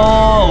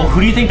 Oh,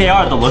 who do you think they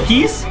are? The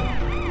lookies?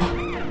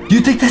 You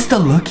think that's the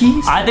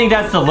lookies? I think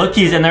that's the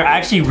lookies, and they're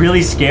actually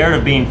really scared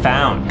of being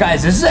found.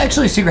 Guys, this is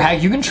actually a secret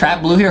hack. You can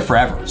trap Blue here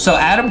forever. So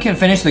Adam can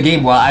finish the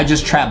game while I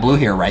just trap Blue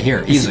here, right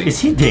here. Easy. Is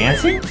he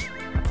dancing?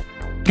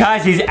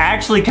 Guys, he's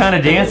actually kind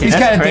of dancing. He's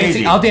kind of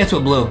dancing. I'll dance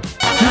with Blue.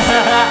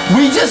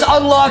 We just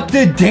unlocked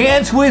the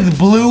Dance with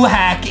Blue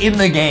hack in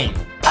the game.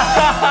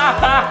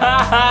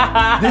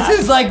 This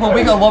is like when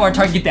we go to Walmart,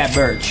 Target, get that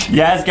merch.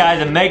 Yes,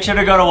 guys, and make sure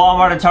to go to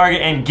Walmart and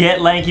Target and get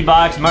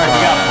LankyBox merch.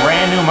 We got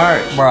brand new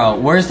merch. Bro,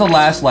 where's the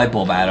last light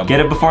bulb, Adam? Get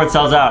it before it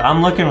sells out.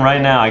 I'm looking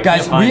right now.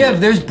 Guys,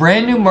 there's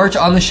brand new merch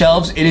on the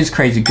shelves. It is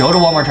crazy. Go to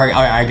Walmart, Target.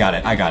 All right, I got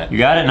it. You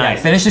got it? Nice.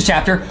 Yeah, finish this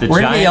chapter.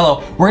 We're gonna get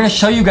yellow. We're gonna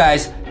show you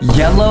guys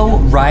yellow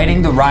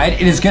riding the ride.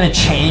 It is gonna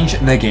change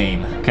the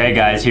game. Okay,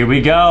 guys, here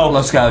we go.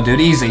 Let's go, dude.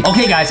 Easy.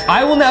 Okay, guys,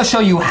 I will now show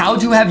you how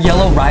to have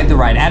yellow ride the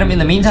ride. Adam, in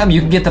the meantime, you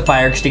can get the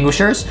fire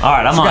extinguishers. All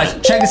right, I'm on. Guys,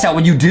 check this out.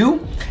 What you do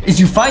is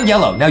you find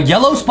yellow. Now,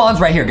 yellow spawns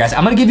right here, guys.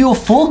 I'm gonna give you a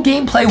full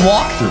gameplay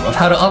walkthrough of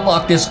how to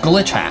unlock this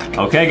glitch hack.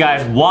 Okay,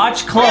 guys,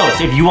 watch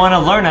close if you want to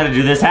learn how to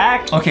do this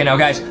hack. Okay, now,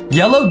 guys,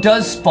 yellow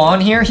does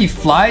spawn here. He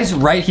flies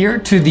right here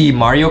to the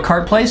Mario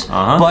Kart place,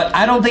 but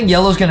I don't think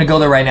yellow's gonna go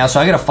there right now, so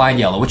I gotta find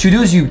yellow. What you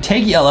do is you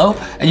take yellow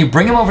and you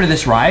bring him over to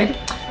this ride,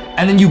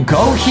 and then you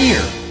go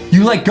here.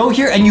 You go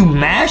here and you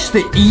mash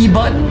the E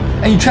button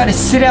and you try to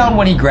sit down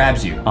when he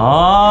grabs you.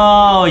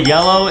 Oh,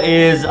 yellow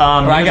is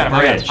I got him.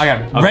 I got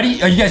him. Okay.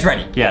 Ready? Are you guys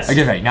ready? Yes. Are you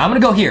guys ready? Now I'm gonna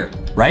go here,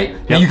 right?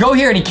 Yep. Now you go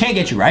here and he can't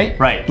get you, right?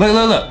 Right.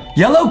 Look.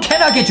 Yellow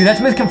cannot get you. That's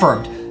myth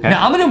confirmed. Okay.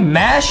 Now I'm gonna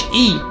mash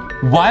E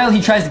while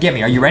he tries to get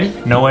me. Are you ready?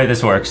 No way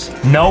this works.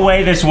 No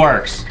way this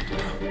works.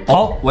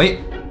 Oh, wait.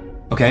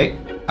 Okay.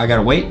 I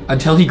gotta wait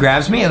until he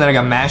grabs me and then I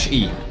gotta mash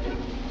E.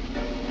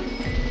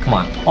 Come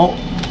on. Oh.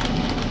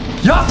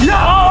 Yup!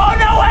 Oh,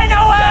 no way!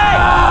 No!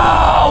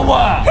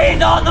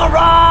 He's on the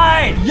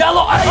ride!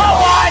 Yellow!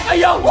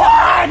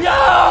 What?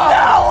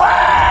 No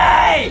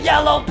way!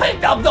 Yellow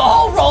picked up the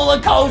whole roller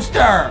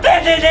coaster!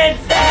 This is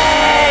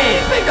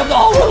insane! Picked up the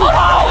whole roller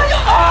coaster!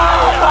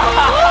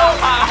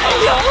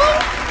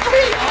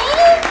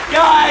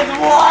 Guys,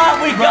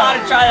 what? We gotta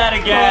try that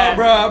again.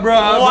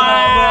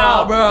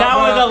 Wow. That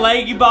was a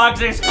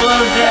LankyBox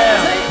exclusive.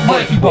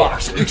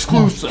 LankyBox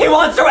exclusive. He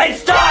wants to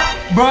race. Stop!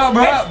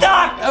 It's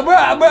stuck!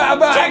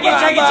 Check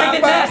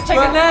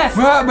the nest.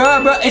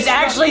 It's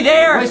actually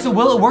there. Wait, so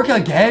will it work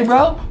again,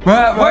 bro?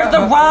 Where's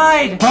the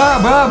ride? The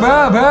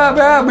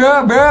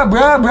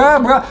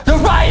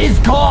ride is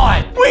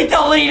gone. We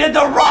deleted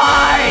the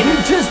ride. You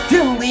just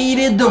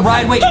deleted the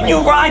ride. Wait, can you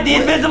ride the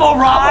invisible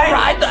ride?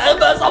 Ride the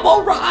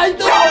invisible ride.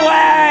 No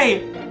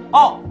way.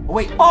 Oh,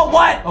 wait. Oh,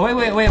 what? Oh,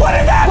 wait. What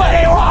is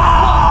happening?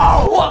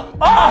 Whoa!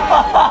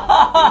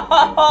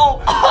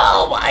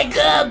 Oh my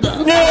god.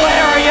 New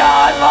area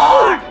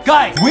unlocked.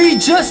 Guys, we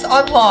just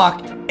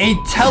unlocked a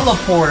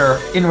teleporter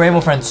in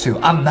Rainbow Friends 2.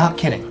 I'm not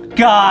kidding.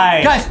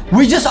 Guys,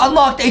 we just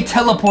unlocked a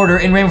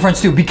teleporter in Rainbow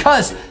Friends 2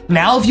 because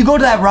now if you go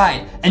to that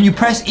ride and you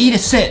press E to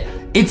sit,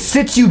 it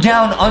sits you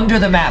down under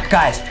the map.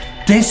 Guys,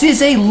 this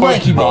is a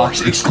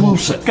LankyBox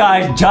exclusive.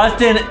 Guys,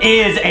 Justin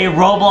is a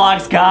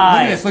Roblox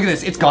guy. Look at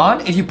this. It's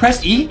gone. If you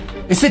press E,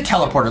 it's a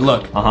teleporter.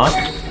 Look.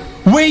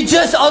 We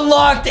just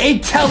unlocked a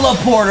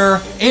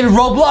teleporter in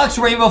Roblox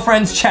Rainbow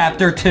Friends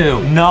Chapter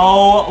 2.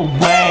 No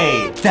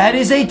way. That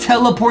is a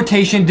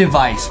teleportation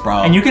device,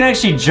 bro. And you can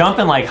actually jump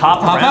and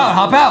hop around.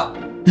 Hop out.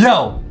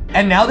 Yo,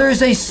 and now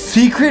there's a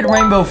secret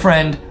rainbow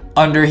friend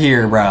under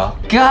here, bro.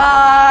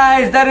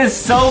 Guys, that is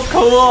so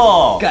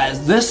cool.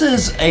 Guys, this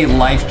is a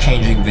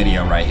life-changing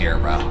video right here,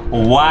 bro.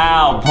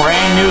 Wow,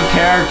 brand new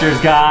characters,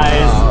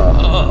 guys.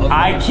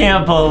 I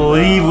can't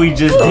believe we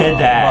just did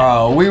that.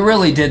 Bro, we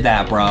really did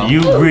that, bro.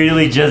 You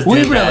really just did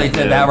that. We really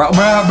did that, bro.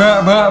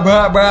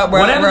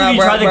 What if you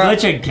try the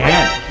glitch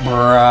again?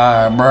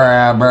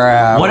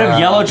 What if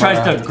yellow tries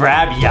to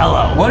grab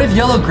yellow? What if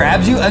yellow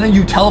grabs you and then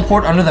you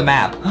teleport under the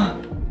map?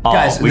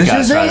 Guys, this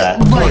is a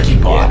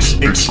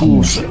LankyBox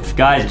exclusive.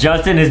 Guys,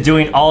 Justin is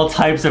doing all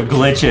types of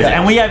glitches,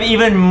 and we have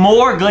even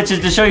more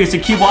glitches to show you, so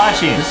keep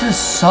watching. This is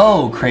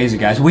so crazy,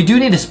 guys. We do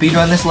need to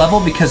speedrun this level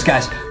because,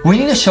 guys, we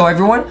need to show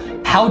everyone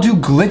how to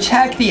glitch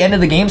hack the end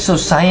of the game so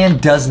Cyan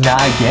does not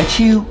get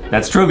you.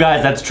 That's true,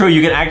 guys. That's true.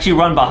 You can actually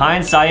run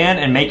behind Cyan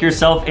and make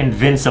yourself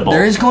invincible.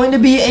 There is going to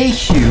be a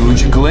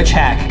huge glitch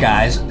hack,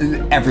 guys.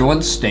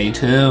 Everyone stay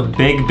tuned.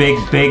 Big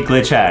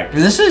glitch hack.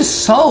 This is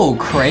so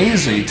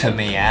crazy to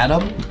me,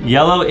 Adam.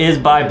 Yellow is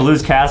by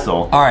Blue's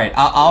castle. All right,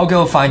 I'll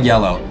go find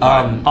yellow.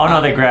 Oh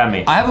no, they grabbed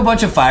me. I have a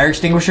bunch of fire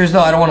extinguishers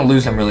though. I don't want to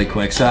lose them really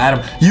quick. So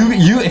Adam,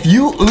 if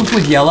you oop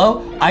with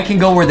yellow, I can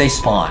go where they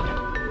spawn.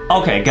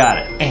 Okay, got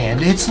it.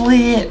 And it's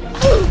lit.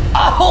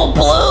 Oh,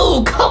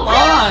 Blue, come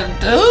on,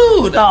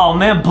 dude. Oh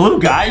man, Blue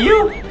got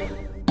you?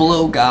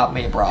 Blue got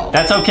me, bro.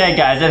 That's okay,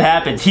 guys. It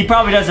happens. He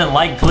probably doesn't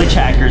like glitch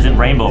hackers in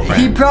Rainbow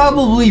Friends. He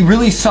probably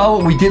really saw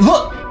what we did.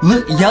 Look,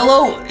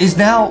 yellow is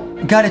now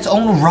got its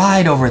own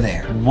ride over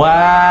there.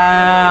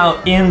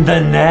 Wow, in the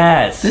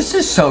nest. This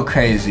is so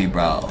crazy,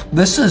 bro.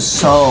 This is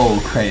so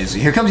crazy.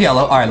 Here comes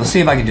yellow. All right, let's see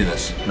if I can do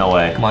this. No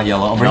way. Come on,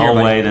 yellow. Over here, buddy. buddy.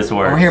 No way this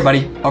works. Over here,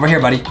 buddy. Over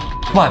here, buddy.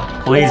 Come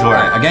on. Please work.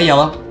 All right, I got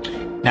yellow.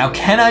 Now,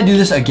 can I do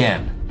this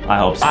again? I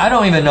hope so. I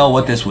don't even know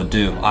what this would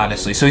do,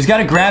 honestly. So he's got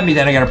to grab me,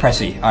 then I got to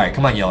press E. All right,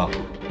 come on, yellow.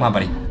 Come on,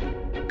 buddy.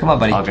 Come on,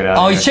 buddy. I'll get out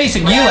Oh, of he's here.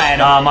 chasing you,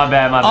 Adam. Oh, my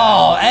bad, my bad.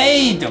 Oh,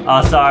 Aid.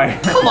 Oh, sorry.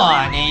 Come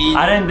on, Aid.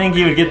 I didn't think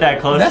he would get that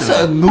close That's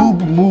to a me.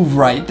 noob move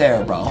right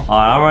there, bro. Oh,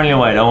 I'm running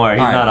away. Don't worry.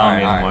 He's not on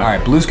me anymore. All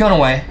right, Blue's gone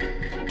away.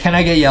 Can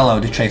I get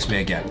yellow to chase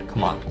me again?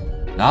 Come on.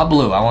 Not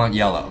blue. I want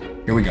yellow.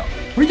 Here we go.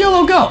 Where'd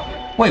yellow go?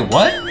 Wait,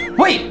 what?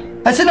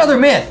 Wait, that's another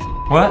myth.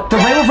 What? The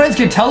Rainbow Friends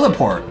can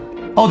teleport.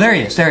 Oh, there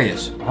he is. There he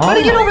is. How'd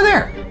he get over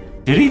there?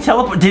 Did he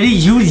teleport? Did he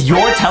use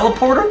your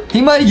teleporter?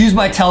 He might have used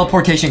my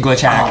teleportation glitch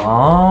hack.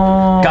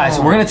 Oh. Guys,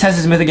 we're gonna test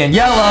this myth again.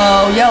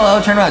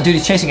 Yellow, turn around. Dude,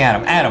 he's chasing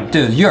Adam. Adam,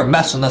 dude, you're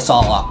messing this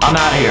all up. I'm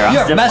out of here. I'm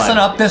You're messing ziplining.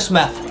 up this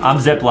myth. I'm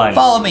ziplining.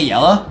 Follow me,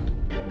 yellow.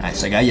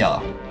 Nice, I got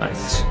yellow.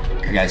 Nice.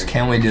 Hey guys,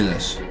 can we do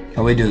this?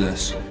 Can we do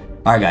this?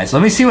 All right, guys,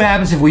 let me see what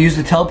happens if we use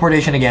the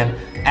teleportation again.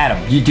 Adam,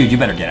 you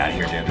better get out of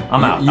here, dude.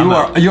 I'm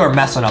out. You are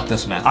messing up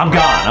this myth. I'm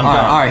gone. I'm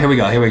gone. All right, here we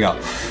go. All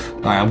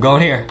right, I'm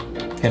going here.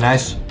 Okay,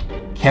 nice.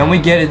 Can we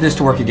get this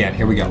to work again?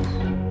 Here we go.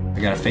 I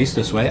gotta face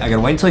this way. I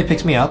gotta wait until he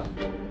picks me up.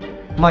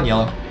 Come on,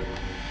 yellow.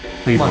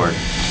 Please Come on. work.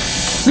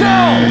 No!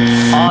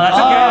 Oh, that's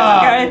okay.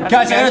 That's okay. That's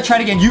Guys, okay. I gotta try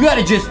it again. You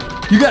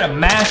gotta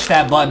mash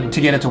that button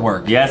to get it to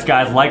work. Yes,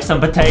 guys, like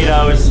some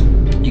potatoes.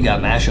 You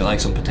gotta mash it like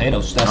some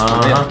potatoes. That's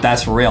for real.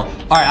 That's for real.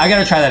 All right, I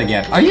gotta try that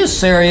again. Are you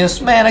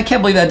serious? Man, I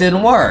can't believe that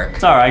didn't work.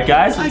 It's all right,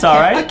 guys. It's all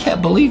I right.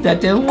 can't believe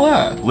that didn't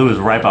work. Blue is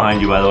right behind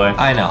you, by the way.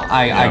 I know.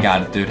 I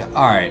got it, dude.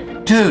 All right.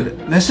 Dude,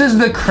 this is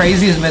the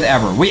craziest myth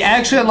ever. We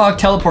actually unlocked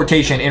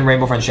teleportation in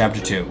Rainbow Friends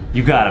Chapter 2.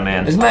 You got it,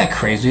 man. Isn't that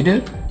crazy,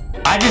 dude?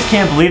 I just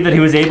can't believe that he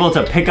was able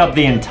to pick up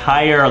the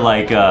entire,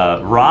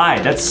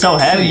 ride. That's so So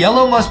heavy.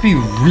 yellow must be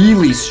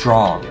really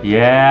strong.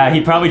 Yeah,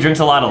 he probably drinks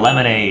a lot of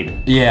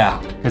lemonade Yeah.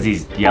 because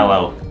he's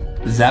yellow.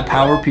 Does that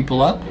power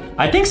people up?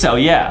 I think so,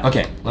 yeah.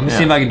 Okay, let me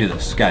see if I can do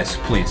this. Guys,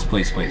 please.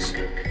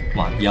 Come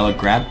on, yellow,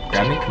 grab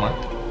me.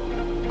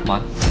 Come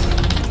on.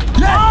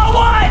 Oh,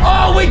 what?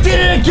 Oh, we did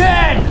it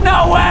again!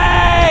 No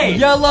way!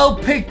 Yellow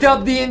picked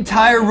up the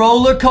entire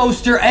roller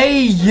coaster.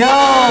 Hey, yo!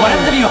 What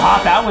happens if you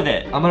hop out with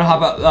it? I'm gonna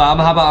hop out. I'm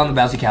gonna hop out on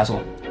the bouncy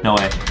castle. No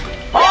way.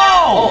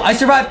 Oh, I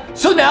survived.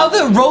 So now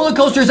the roller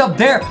coaster is up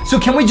there. So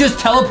can we just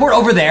teleport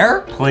over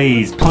there?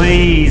 Please.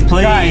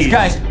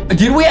 Guys,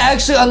 did we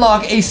actually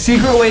unlock a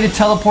secret way to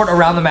teleport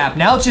around the map?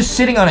 Now it's just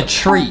sitting on a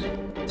tree.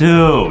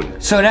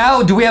 Dude. So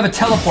now, do we have a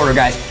teleporter,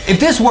 guys? If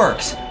this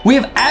works, we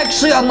have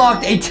actually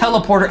unlocked a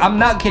teleporter. I'm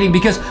not kidding,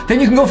 because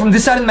then you can go from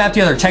this side of the map to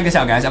the other. Check this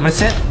out, guys. I'm gonna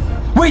sit.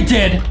 We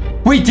did.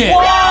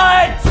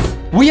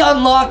 What? We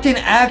unlocked an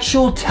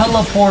actual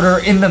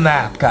teleporter in the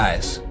map,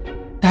 guys.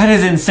 That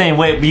is insane.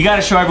 Wait, you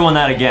gotta show everyone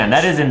that again.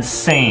 That is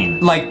insane.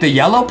 Like the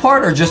yellow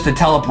part or just the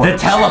teleporter? The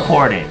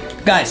teleporting.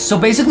 Guys, so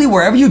basically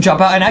wherever you jump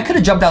out, and I could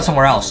have jumped out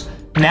somewhere else.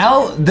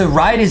 Now the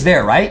ride is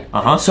there, right?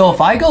 Uh-huh. So if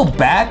I go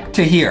back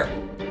to here,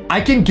 I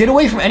can get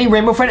away from any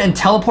Rainbow Friend and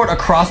teleport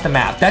across the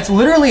map. That's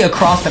literally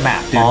across the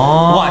map, dude.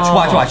 Oh.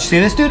 Watch. See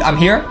this, dude? I'm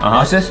here.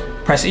 Watch this.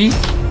 Press E.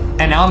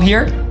 And now I'm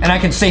here, and I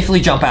can safely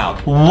jump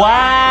out.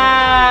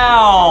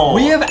 Wow.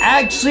 We have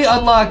actually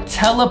unlocked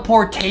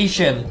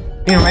teleportation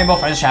in Rainbow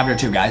Friends Chapter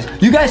 2, guys.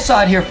 You guys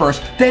saw it here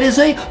first. That is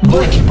a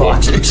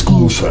LankyBox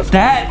exclusive.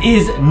 That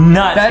is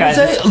nuts, guys.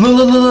 That is a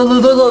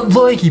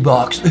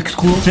LankyBox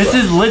exclusive. This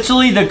is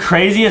literally the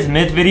craziest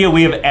myth video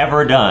we have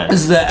ever done.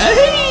 This is the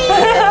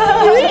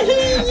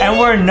And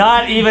we're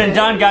not even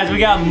done, guys. We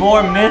got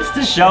more myths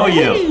to show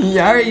you. You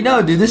already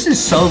know, dude. This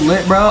is so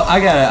lit, bro. I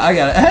gotta.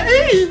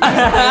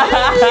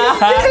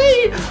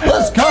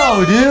 Let's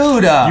go,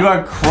 dude. You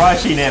are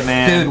crushing it,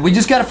 man. Dude, we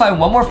just gotta find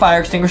one more fire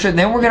extinguisher,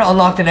 then we're gonna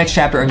unlock the next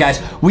chapter. And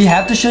guys, we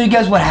have to show you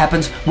guys what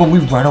happens when we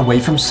run away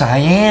from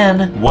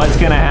Cyan. What's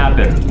gonna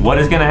happen? What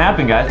is gonna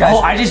happen, guys? Guys- Oh,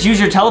 I just used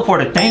your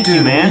teleporter. Thank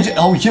you, man.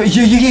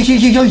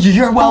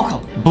 You're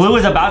welcome. Blue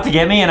was about to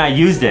get me, and I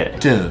used it.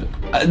 Dude,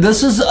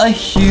 this is a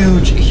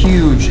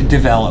huge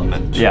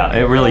development. Yeah,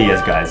 it really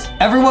is, guys.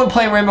 Everyone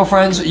playing Rainbow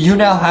Friends, you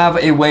now have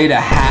a way to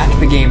hack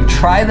the game.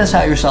 Try this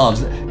out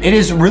yourselves. It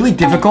is really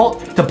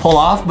difficult to pull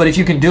off, but if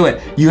you can do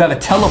it, you have a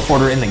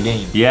teleporter in the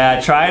game.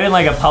 Yeah, try it in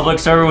like a public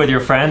server with your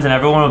friends, and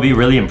everyone will be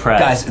really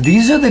impressed. Guys,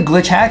 these are the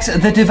glitch hacks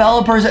the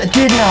developers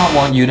did not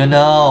want you to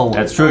know.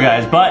 That's true,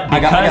 guys. But I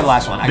because got the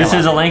last one. this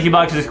is a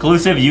LankyBox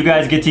exclusive, you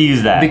guys get to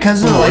use that.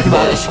 Because of the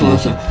LankyBox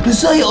exclusive.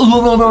 This is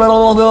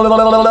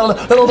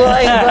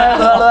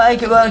like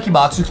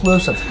LankyBox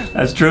exclusive.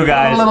 That's true,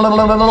 guys.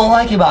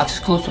 LankyBox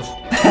exclusive.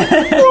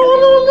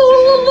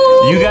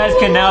 You guys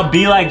can now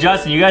be like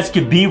Justin. You guys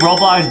could be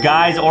Roblox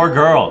guys or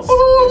girls.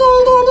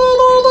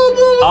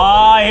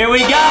 Oh, here we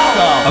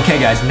go. Okay,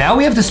 guys, now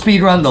we have to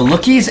speed run the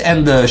lookies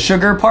and the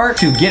sugar part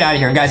to get out of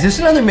here. And guys, this is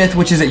another myth,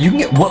 which is that you can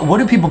get, what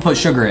do people put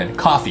sugar in?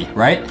 Coffee,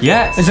 right?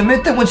 Yes. It's a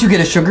myth that once you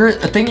get a sugar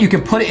thing, you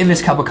can put it in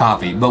this cup of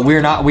coffee, but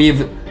we're not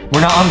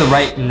on the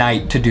right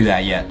night to do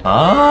that yet.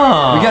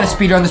 Oh. We gotta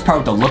speed run this part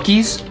with the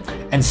lookies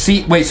and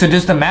see, wait, so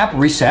does the map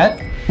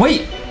reset?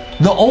 Wait,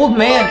 the old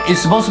man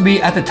is supposed to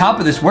be at the top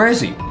of this. Where is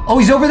he? Oh,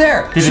 he's over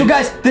there. So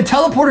guys, the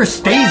teleporter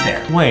stays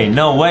there. Wait,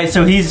 no way.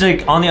 So he's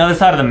like on the other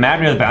side of the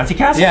map near the bouncy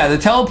castle? Yeah, the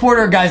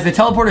teleporter, guys, the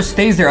teleporter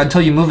stays there until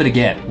you move it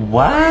again.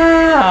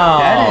 Wow.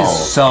 That is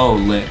so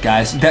lit,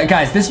 guys.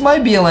 Guys, this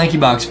might be a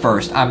LankyBox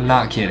first. I'm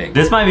not kidding.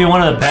 This might be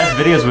one of the best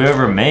videos we've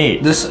ever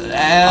made. This,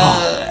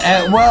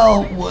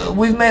 well,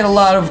 we've made a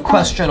lot of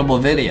questionable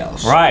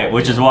videos. Right,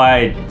 which is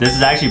why this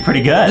is actually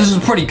pretty good. This is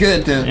pretty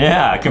good, dude.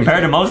 Yeah,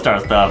 compared to most of our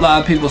stuff. A lot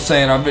of people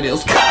saying our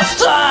videos kind of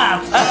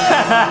suck.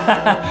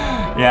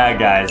 Yeah,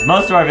 guys,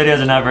 most of our videos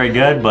are not very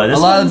good, but this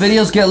a lot of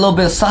videos get a little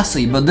bit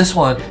sussy, but this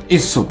one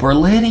is super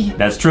litty.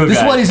 That's true, This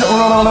guys. one is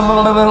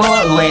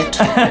lit.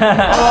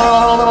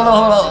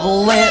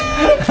 Lit.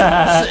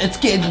 It's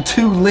getting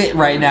too lit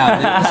right now,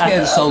 dude. It's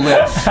getting so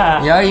lit.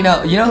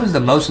 You know who's the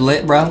most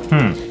lit, bro?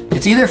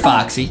 It's either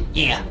Foxy,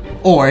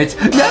 or it's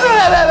Hey,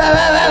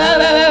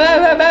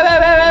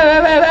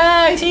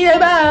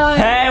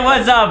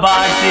 what's up,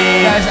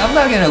 Boxy? Guys, I'm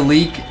not gonna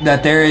leak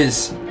that there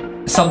is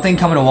something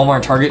coming to Walmart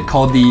and Target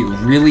called the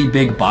really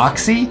big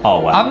Boxy.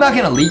 Oh, wow. I'm not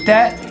gonna leak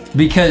that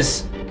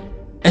because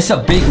it's a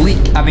big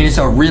leak. I mean, it's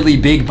a really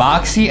big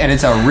Boxy and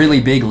it's a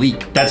really big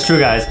leak. That's true,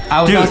 guys.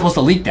 I was not supposed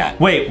to leak that.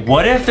 Wait,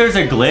 what if there's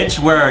a glitch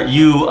where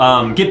you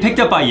get picked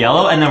up by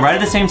Yellow and then right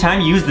at the same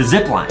time you use the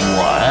zip line?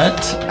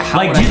 What?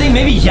 Like, do you think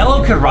maybe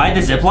Yellow could ride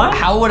the zip line?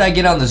 How would I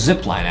get on the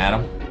zip line,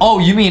 Adam? Oh,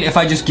 you mean if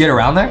I just get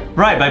around there?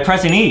 Right, by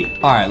pressing E.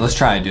 All right, let's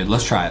try it, dude.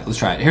 Let's try it. Let's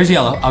try it. Here's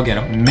Yellow. I'll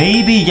get him.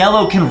 Maybe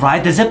Yellow can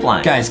ride the zip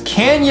line. Guys,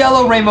 can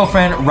Yellow Rainbow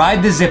Friend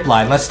ride the zip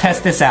line? Let's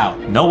test this out.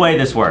 No way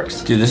this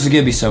works. Dude, this is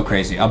gonna be so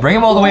crazy. I'll bring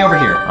him all the way over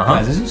here.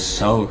 Guys, this is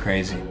so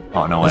crazy.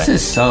 Oh, no way. This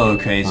is so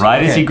crazy.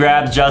 Right as he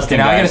grabs Justin,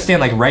 now I gotta guys.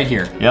 stand like right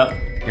here.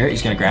 Yep. Here,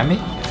 he's gonna grab me.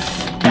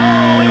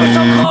 Oh, it was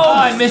so close. Oh,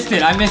 I missed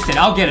it.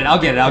 I'll get it.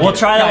 We'll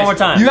try that one more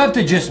time. You have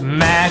to just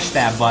mash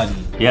that button.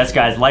 Yes,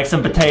 guys, like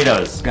some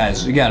potatoes.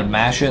 Guys, you gotta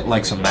mash it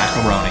like some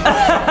macaroni.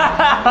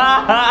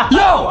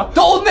 Yo,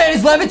 the old man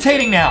is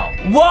levitating now.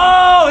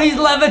 Whoa, he's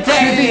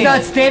levitating. He's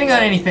not standing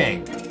on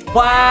anything.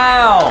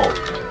 Wow.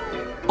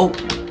 Oh,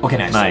 okay,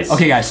 nice. Nice.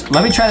 Okay, guys,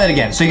 let me try that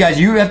again. So you guys,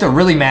 you have to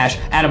really mash.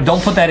 Adam,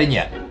 don't put that in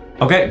yet.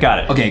 Okay, got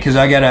it. Okay, because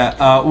I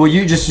gotta, will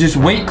you just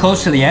wait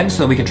close to the end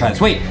so that we can try this.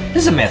 Wait,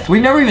 this is a myth.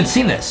 We've never even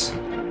seen this.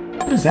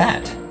 What is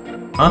that?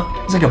 Huh?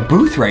 It's like a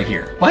booth right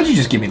here. Why'd you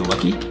just give me the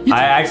lookie?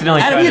 I accidentally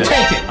Adam, tried you it.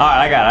 take it. All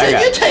right, I got it.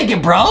 Dude, you take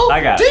it, bro.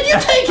 I got it. Dude, you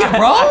take it,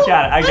 bro. I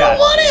got it. I don't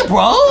want it,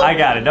 bro. I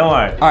got it. Don't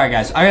worry. All right,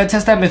 guys. I gotta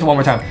test that myth one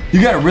more time. You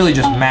gotta really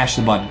just mash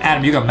the button.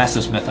 Adam, you gotta mess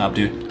this myth up,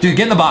 dude. Dude,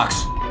 get in the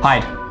box.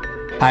 Hide.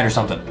 Hide or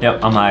something.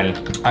 Yep, I'm hiding.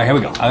 All right, here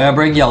we go. I gotta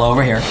bring Yellow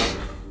over here.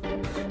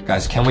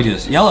 Guys, can we do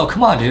this? Yellow,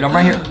 come on, dude. I'm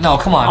right here. No,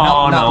 come on.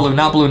 Oh, not no. blue,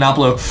 not blue, not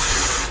blue.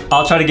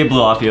 I'll try to get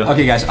blue off you.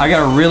 Okay, guys. I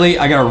gotta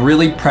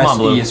really press Come on,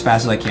 Blue. E as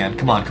fast as I can.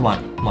 Come on, come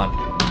on, come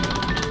on.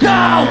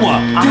 No!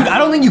 Dude, I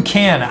don't think you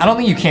can. I don't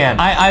think you can.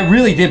 I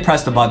really did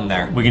press the button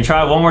there. We can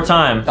try it one more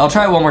time. I'll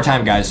try it one more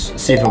time, guys.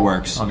 See if it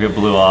works. I'll get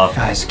blue off.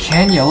 Guys,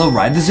 can Yellow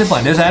ride the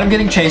zipline? There's Adam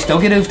getting chased.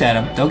 Don't get oofed,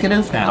 Adam. Don't get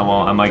oofed I now.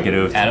 won't. I might get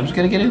oofed. Adam's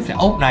gonna get oofed.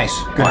 Oh, nice.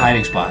 Good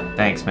hiding spot.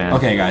 Thanks, man.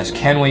 Okay, guys,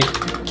 can we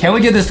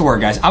get this to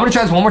work, guys? I'm gonna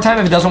try this one more time.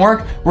 If it doesn't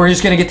work, we're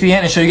just gonna get to the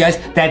end and show you guys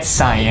that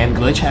cyan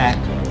glitch hack.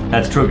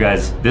 That's true,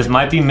 guys. This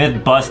might be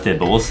myth busted,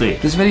 but we'll see.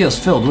 This video is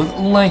filled with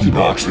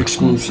LankyBox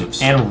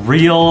exclusives. And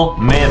real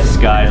myths,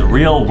 guys.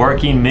 Real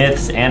working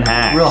myths and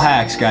hacks. Real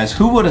hacks, guys.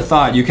 Who would have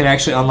thought you can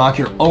actually unlock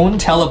your own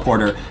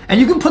teleporter, and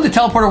you can put the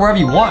teleporter wherever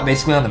you want,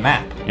 basically on the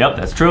map. Yep,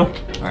 that's true.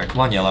 All right, come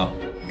on, Yellow.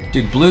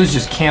 Dude, Blue's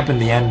just camping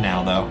the end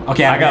now, though.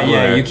 Okay, I got Blue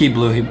yeah, here. you keep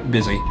Blue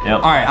busy.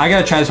 Yep. All right, I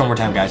gotta try this one more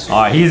time, guys.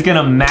 All right, he's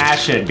gonna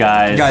mash it,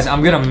 guys. Guys,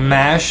 I'm gonna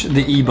mash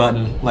the E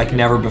button like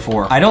never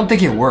before. I don't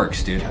think it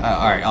works, dude. All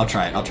right, I'll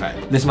try it. I'll try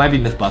it. This might be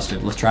myth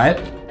busted. Let's try it.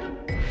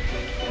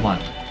 Come on.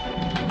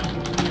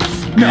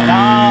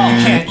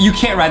 No, you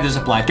can't ride the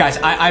zip line, guys.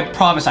 I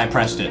promise I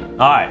pressed it. All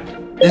right.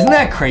 Isn't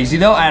that crazy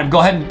though? Adam, go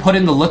ahead and put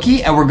in the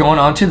lookie, and we're going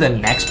on to the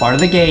next part of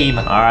the game.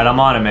 All right, I'm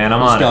on it, man. I'm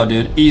Let's on go, it.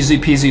 dude. Easy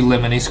peasy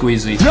lemony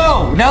squeezy.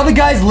 No! Now the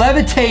guy's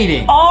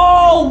levitating.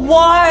 Oh,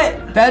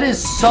 what? That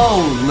is so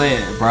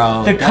lit,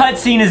 bro. The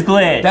cutscene is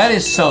glitched. That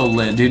is so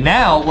lit, dude.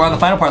 Now we're on the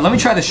final part. Let me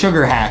try the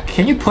sugar hack.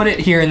 Can you put it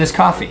here in this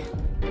coffee?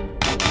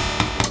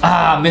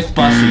 Ah, myth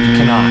busted. You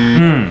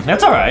cannot.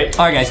 That's all right.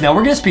 All right, guys. Now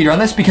we're gonna speedrun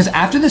this because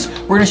after this,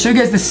 we're gonna show you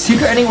guys the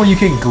secret ending where you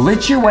can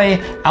glitch your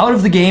way out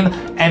of the game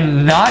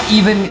and not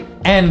even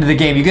end the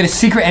game. You get a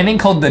secret ending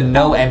called the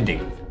no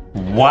ending.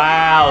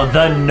 Wow,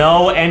 the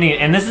no ending.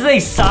 And this is a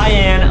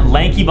Cyan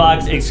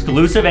LankyBox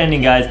exclusive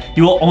ending, guys.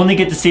 You will only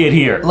get to see it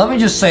here. Let me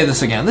just say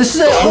this again. This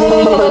is a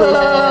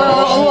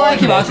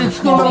LankyBox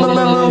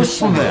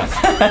exclusive.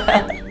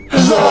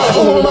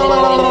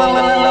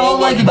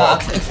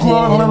 LankyBox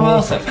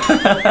exclusive.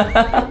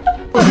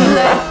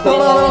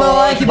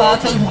 LankyBox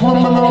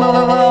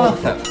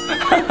exclusive.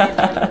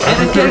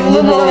 And it's getting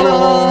lit.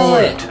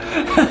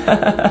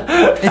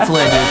 It's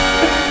lit, dude.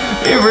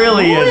 It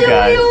really is,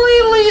 guys.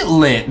 Really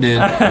lit,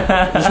 dude.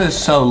 This is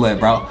so lit,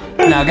 bro.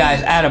 Now,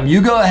 guys, Adam,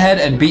 you go ahead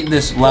and beat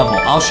this level.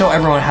 I'll show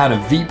everyone how to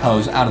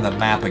V-pose out of the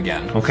map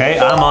again. Okay,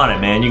 I'm on it,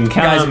 man. You can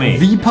count on me.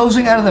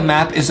 V-posing out of the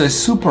map is a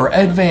super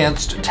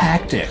advanced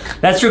tactic.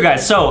 That's true,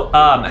 guys. So,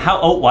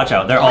 oh, watch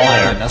out. They're all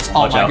there.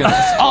 Oh my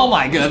goodness. Oh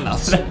my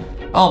goodness.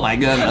 Oh my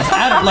goodness.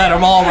 Adam let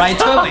them all right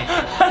to me.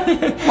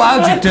 Why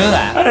would you do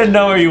that? I didn't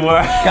know where you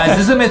were. Guys,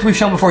 this is a myth we've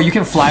shown before. You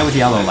can fly with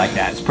yellow like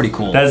that. It's pretty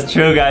cool. That's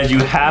true, guys. You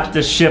have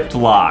to shift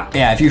lock.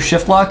 Yeah, if you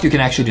shift lock, you can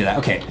actually do that.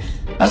 Okay.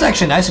 That's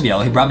actually nice of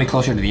Yellow. He brought me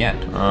closer to the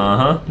end.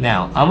 Uh-huh.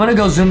 Now, I'm going to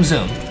go zoom.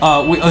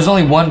 There's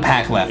only one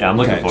pack left. Yeah, I'm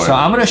looking for it. So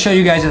I'm going to show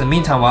you guys in the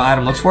meantime while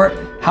Adam looks for it,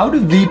 how to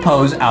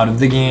V-pose out of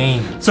the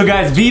game. So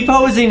guys,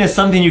 V-posing is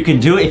something you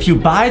can do if you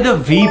buy the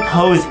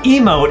V-pose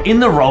emote in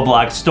the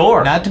Roblox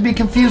store. Not to be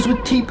confused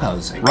with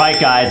T-posing. Right,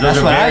 guys. Those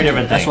are very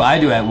different things. That's what I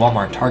do at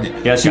Walmart and Target.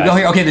 Yes, so you guys. go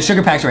here. Okay, the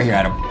sugar pack's right here,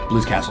 Adam.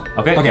 Blue's Castle.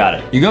 Okay, got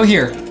it. You go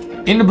here,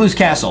 into Blue's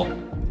Castle,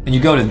 and you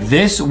go to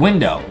this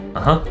window.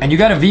 And you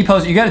gotta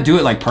V-pose. You gotta do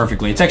it like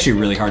perfectly. It's actually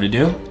really hard to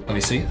do. Let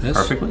me see this.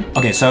 Perfectly?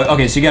 Okay, so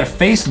you gotta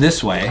face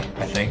this way,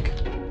 I think.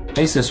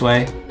 Face this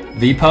way,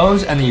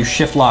 V-pose, and then you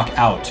shift lock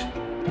out.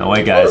 No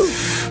way, guys.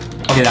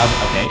 Okay,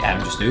 okay,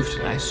 Adam just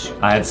oofed. Nice.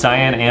 I had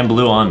cyan and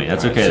blue on me.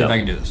 That's okay, See though. if I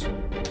can do this.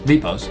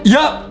 V-pose.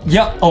 Yup.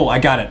 Oh, I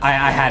got it.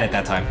 I had it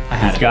that time. I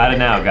had He's got it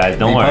now, guys.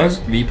 Don't worry.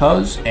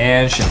 V-pose,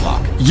 and shift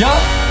lock.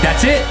 Yup.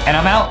 That's it, and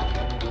I'm out.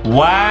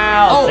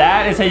 Wow,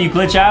 that is how you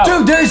glitch out.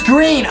 Dude, there's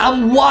green.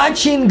 I'm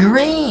watching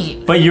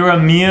green. But you're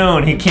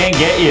immune. He can't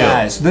get you.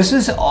 Guys, this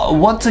is,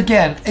 once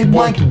again, a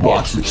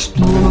LankyBox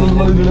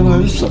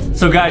exclusive.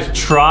 So guys,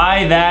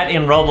 try that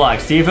in Roblox.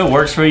 See if it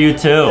works for you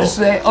too. This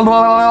is a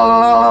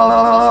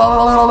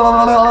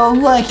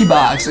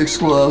LankyBox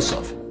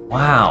exclusive.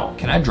 Wow.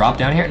 Can I drop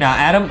down here? Now,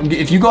 Adam,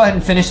 if you go ahead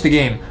and finish the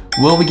game,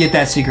 will we get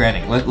that secret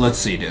ending? Let's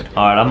see, dude.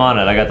 All right, I'm on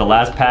it. I got the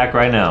last pack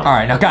right now. All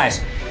right, now guys,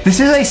 this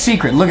is a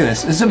secret. Look at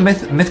this. This is a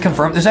myth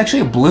confirmed. There's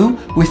actually a blue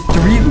with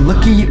 3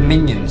 looky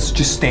minions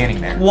just standing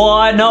there.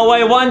 What? No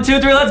way. 1,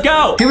 2, 3, let's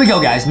go. Here we go,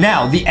 guys.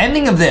 Now, the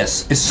ending of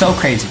this is so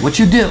crazy. What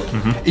you do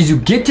is you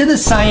get to the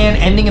cyan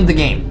ending of the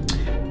game,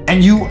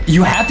 and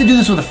you have to do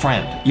this with a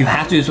friend. You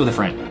have to do this with a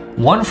friend.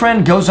 One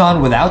friend goes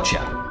on without you.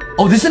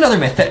 Oh, this is another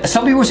myth. That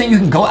some people were saying you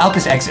can go out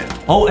this exit.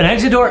 Oh, an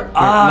exit door?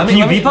 Can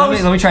you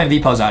V-pose? Let me try and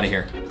V-pose out of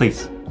here.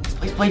 Please.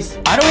 Please.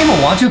 I don't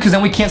even want to because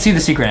then we can't see the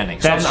secret ending.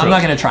 So That's I'm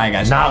not going to try,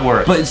 guys. Not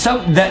worth. But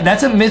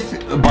that's a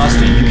myth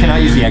busted. You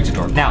cannot use the exit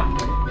door. Now,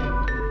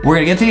 we're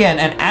going to get to the end,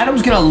 and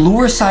Adam's going to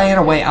lure Cyan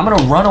away. I'm going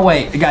to run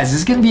away. Guys, this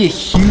is going to be a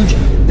huge...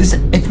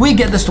 If we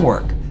get this to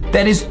work,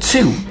 that is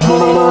 2.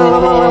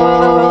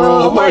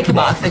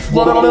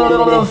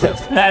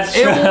 That's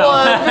true. In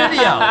one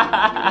video.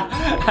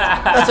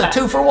 That's a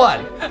 2 for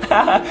 1.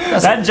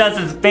 That's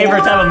Justin's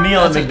favorite type of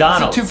meal at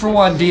McDonald's. That's a 2 for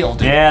 1 deal,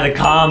 dude. Yeah, the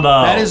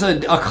combo. That is a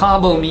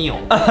combo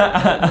meal. You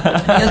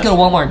guys go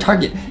to Walmart and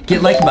Target,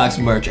 get LankyBox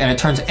merch, and it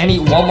turns any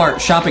Walmart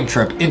shopping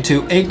trip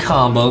into a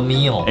combo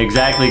meal.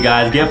 Exactly,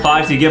 guys. Get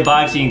Foxy, get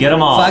Boxy, and get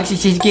them all. Foxy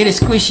says get a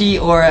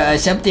squishy or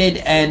something,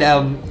 and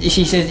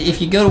she says if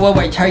you go to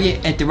Walmart and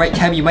Target at the right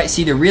time, you might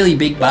see the really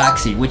big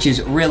Boxy, which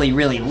is really,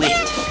 really lit.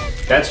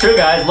 That's true,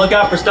 guys. Look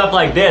out for stuff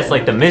like this,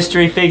 like the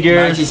mystery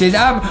figures. She says,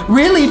 I'm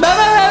really...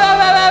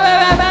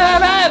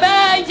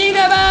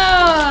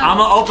 I'm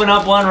gonna open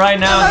up one right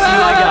now and see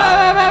what I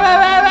got.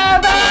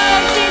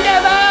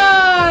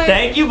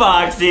 Thank you,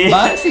 Boxy.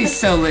 Boxy's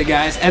so lit,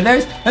 guys. And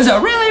there's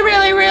a really,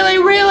 really, really,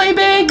 really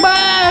big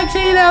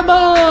Boxy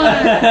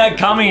boy.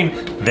 Coming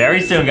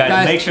very soon,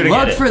 guys. Make sure to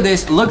get it.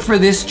 Look for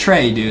this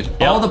tray, dude.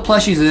 Yep. All the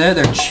plushies are there.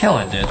 They're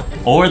chilling, dude.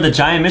 Or the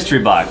giant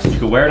mystery box. You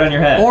could wear it on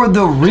your head. Or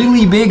the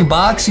really big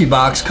Boxy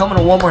box coming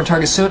to Walmart and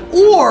Target soon.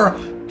 Or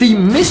the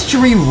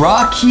mystery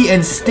rocky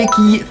and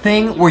sticky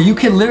thing where you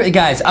can literally,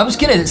 guys, I'm just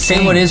gonna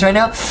say what it is right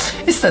now.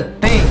 It's the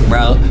thing,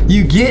 bro.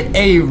 You get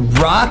a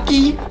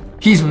rocky,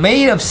 he's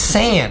made of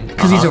sand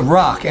because he's a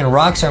rock and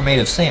rocks are made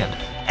of sand.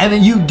 And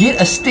then you get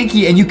a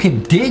sticky and you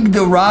can dig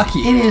the rocky.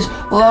 It is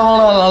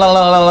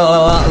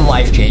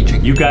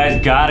life-changing. You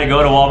guys gotta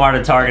go to Walmart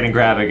and Target and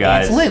grab it,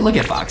 guys. It's lit. Look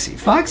at Foxy.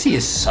 Foxy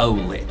is so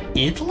lit.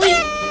 It's lit.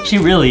 She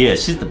really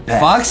is. She's the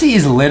best. Foxy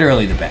is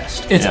literally the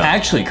best. It's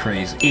actually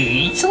crazy.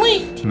 It's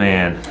lit.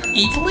 Man.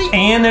 It's lit.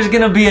 And there's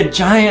gonna be a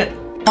giant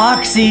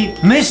Foxy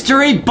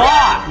mystery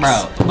box.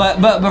 Bro,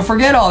 but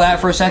forget all that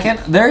for a second.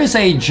 There is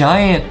a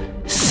giant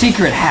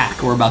secret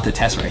hack we're about to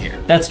test right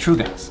here. That's true,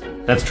 guys.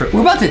 That's true.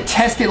 We're about to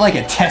test it like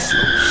a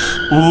Tesla.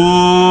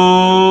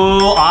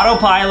 Ooh,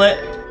 autopilot.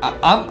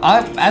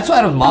 That's what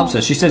Adam's mom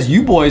says. She says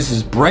you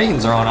boys'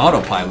 brains are on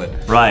autopilot.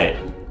 Right.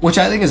 Which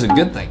I think is a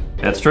good thing.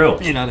 That's true.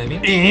 You know what I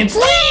mean? It's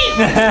lit!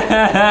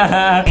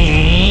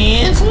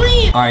 It's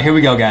lit! All right, here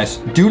we go, guys.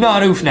 Do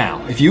not oof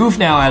now. If you oof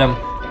now, Adam,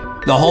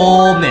 the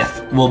whole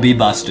myth will be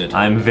busted.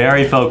 I'm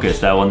very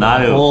focused. I will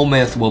not oof. The whole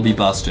myth will be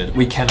busted.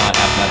 We cannot have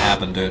that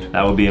happen, dude.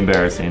 That would be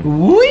embarrassing.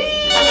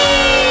 Whee!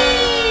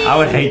 I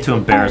would hate to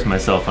embarrass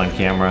myself on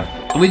camera.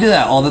 We do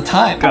that all the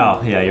time.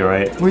 Oh, yeah, you're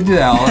right. We do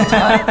that all the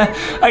time.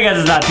 I guess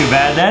it's not too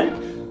bad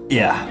then.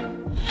 Yeah.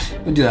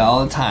 We do that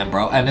all the time,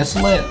 bro, and it's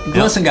lit. Yep.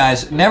 Listen,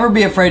 guys, never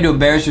be afraid to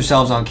embarrass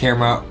yourselves on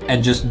camera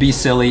and just be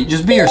silly.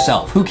 Just be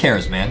yourself. Who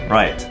cares, man?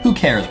 Right. Who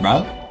cares,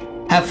 bro?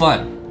 Have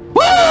fun.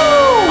 Woo!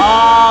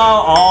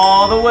 Oh,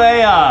 all the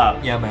way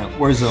up. Yeah, man.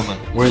 We're zooming.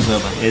 We're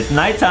zooming. It's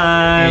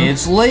nighttime.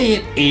 It's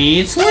lit.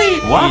 It's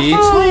lit.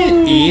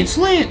 Wahoo! It's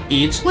lit.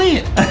 It's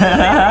lit. It's lit.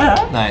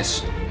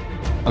 Nice.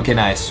 Okay,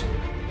 nice.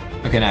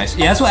 Okay, nice.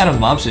 Yeah, that's what Adam's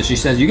mom says. She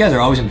says, you guys are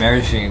always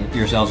embarrassing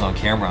yourselves on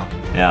camera.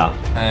 Yeah.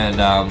 And,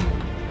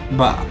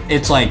 but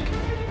it's like,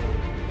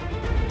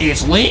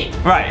 it's lit.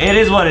 Right, it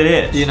is what it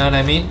is. You know what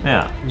I mean?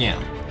 Yeah.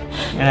 Yeah.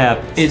 It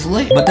happens. It's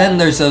lit. But then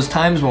there's those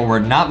times when we're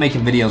not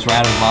making videos where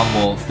Adam's mom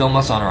will film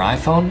us on her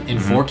iPhone in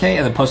 4K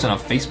and then post it on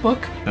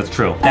Facebook. That's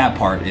true. That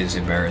part is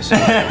embarrassing.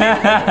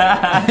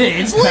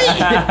 It's lit,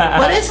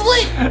 but it's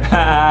lit.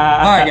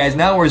 All right, guys,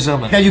 now we're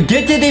zooming. Now you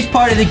get to this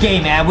part of the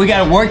game, man. We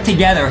gotta work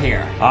together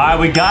here. All right,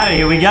 we got it.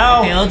 Here we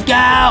go. Okay, let's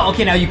go.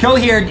 Okay, now you go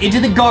here into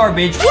the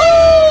garbage.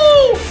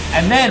 Woo!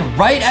 And then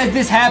right as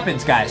this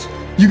happens, guys,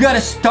 you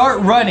gotta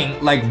start running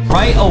like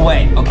right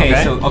away. Okay,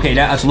 so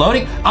now it's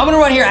loading. I'm gonna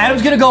run here.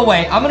 Adam's gonna go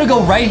away. I'm gonna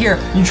go right here.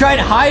 You try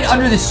to hide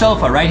under the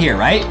sofa right here,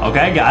 right?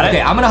 Okay, got it.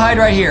 Okay, I'm gonna hide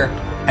right here.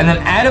 And then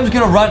Adam's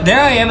gonna run. There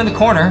I am in the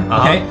corner.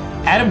 Okay.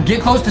 Adam,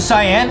 get close to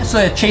Cyan so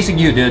they're chasing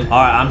you, dude. All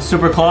right, I'm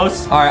super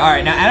close. All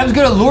right. Now Adam's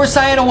gonna lure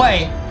Cyan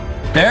away.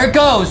 There it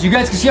goes. You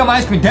guys can see on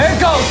my screen. There it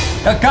goes.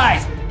 Now,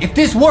 guys, if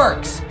this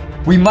works,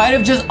 we might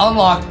have just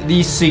unlocked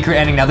the secret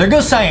ending. Now, there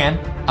goes Cyan.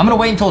 I'm gonna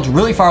wait until it's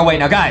really far away.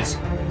 Now, guys,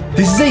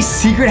 this is a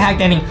secret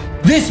hacked ending.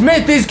 This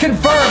myth is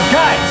confirmed,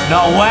 guys.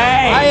 No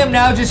way. I am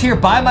now just here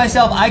by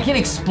myself. I can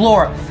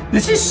explore.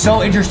 This is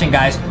so interesting,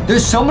 guys.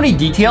 There's so many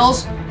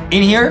details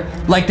in here.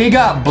 Like, they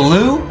got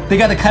blue, they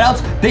got the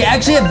cutouts. They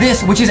actually have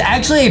this, which is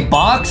actually a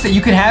box that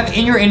you can have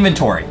in your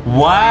inventory.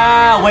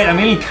 Wow. Wait, I'm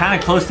getting kind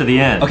of close to the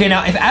end. Okay,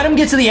 now, if Adam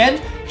gets to the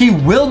end, he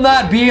will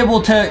not be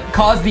able to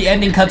cause the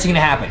ending cutscene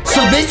to happen.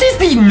 So this is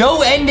the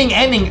no ending.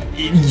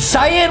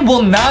 Cyan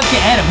will not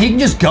get Adam. He can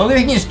just go there,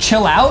 he can just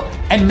chill out,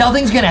 and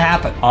nothing's gonna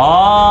happen.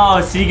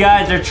 Oh, see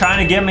guys, they're trying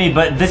to get me,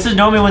 but this is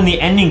normally when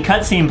the ending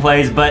cutscene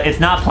plays, but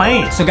it's not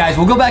playing. So guys,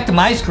 we'll go back to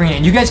my screen,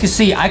 and you guys can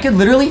see, I could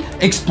literally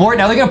explore it.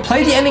 Now they're gonna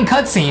play the ending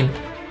cutscene,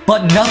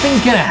 but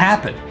nothing's gonna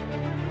happen.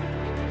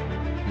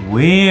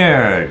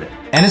 Weird.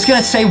 And it's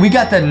gonna say we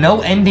got the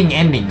no ending,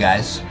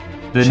 guys.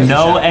 The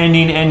no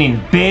ending,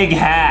 big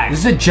hack. This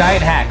is a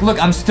giant hack. Look,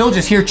 I'm still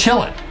just here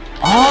chilling.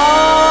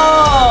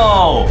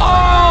 Oh!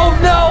 Oh,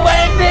 no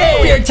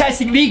ending! We are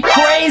testing the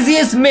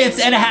craziest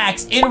myths and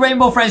hacks in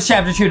Rainbow Friends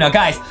Chapter 2. Now,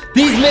 guys,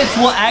 these myths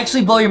will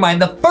actually blow your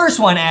mind. The first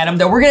one, Adam,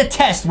 that we're gonna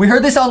test, we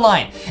heard this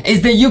online,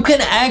 is that you can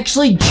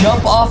actually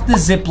jump off the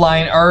zip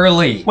line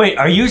early. Wait,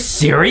 are you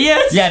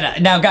serious? Yeah,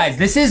 now, guys,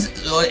 this is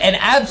an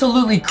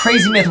absolutely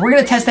crazy myth. We're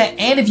gonna test that,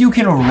 and if you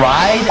can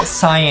ride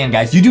Cyan,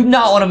 guys. You do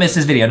not wanna miss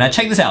this video. Now,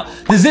 check this out.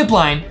 The zip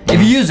line, if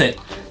you use it,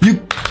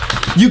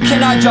 you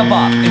cannot jump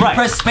off. If you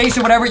press space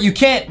or whatever, you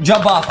can't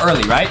jump off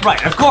early, right?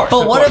 Right, of course.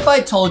 But what if I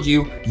told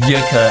you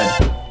you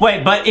could?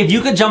 Wait, but if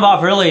you could jump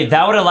off early,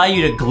 that would allow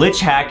you to glitch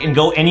hack and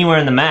go anywhere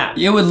in the map.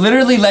 It would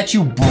literally let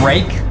you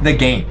break the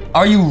game.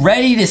 Are you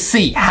ready to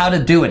see how to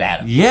do it,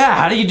 Adam? Yeah,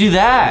 how do you do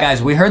that?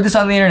 Guys, we heard this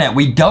on the internet.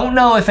 We don't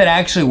know if it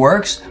actually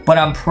works, but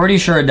I'm pretty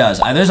sure it does.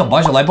 There's a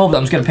bunch of light bulbs.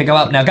 I'm just gonna pick them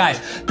up. Now, guys,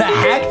 the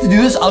hack to do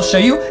this, I'll show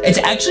you. It's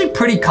actually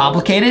pretty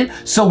complicated,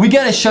 so we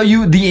gotta show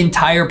you the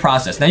entire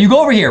process. Now, you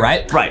go over here,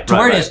 right? Right, to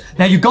where it is.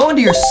 Now, you go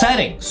into your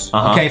settings,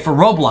 okay, for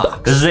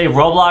Roblox. This is a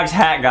Roblox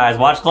hack, guys.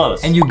 Watch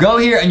close. And you go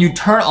here and you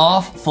turn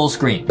off full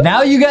screen.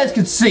 Now you guys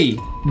can see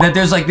that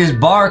there's like this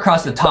bar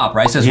across the top,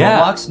 right? It says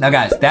Roblox. Now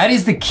guys, that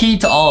is the key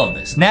to all of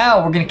this.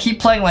 Now we're gonna keep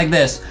playing like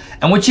this.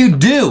 And what you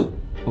do,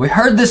 we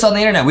heard this on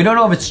the internet. We don't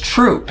know if it's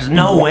true. There's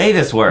no way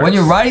this works. When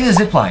you're riding the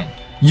zip line,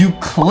 you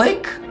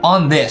click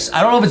on this.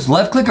 I don't know if it's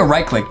left click or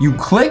right click. You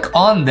click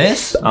on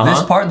this,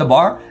 this part of the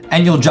bar,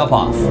 and you'll jump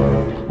off.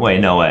 Wait,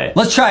 no way.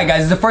 Let's try it,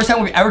 guys. It's the first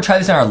time we've ever tried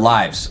this in our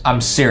lives.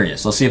 I'm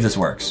serious. Let's see if this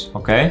works.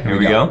 Okay, here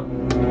we go.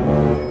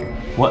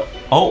 What?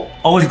 Oh,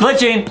 it's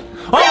glitching.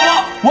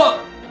 Oh,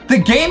 whoa! The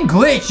game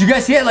glitched. You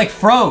guys see it? Like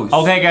froze.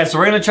 Okay, guys, so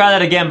we're gonna try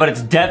that again, but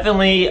it's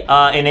definitely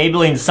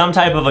enabling some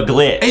type of a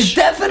glitch. It's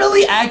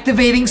definitely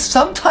activating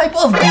some type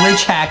of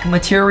glitch hack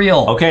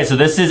material. Okay, so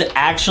this is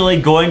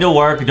actually going to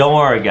work. Don't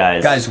worry,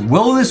 guys. Guys,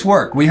 will this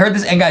work? We heard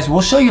this, and guys,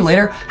 we'll show you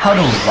later how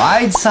to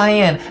ride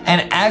Cyan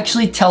and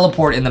actually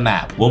teleport in the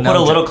map. We'll put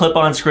a little clip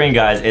on screen,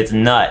 guys. It's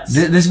nuts.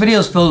 This video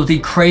is filled with the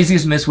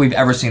craziest myths we've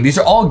ever seen. These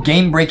are all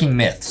game-breaking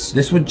myths.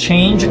 This would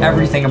change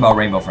everything about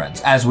Rainbow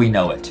Friends as we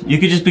know it. You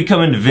could just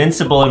become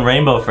invincible in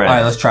Rainbow Friends. All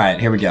right, let's try it.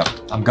 Here we go.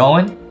 I'm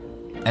going,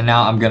 and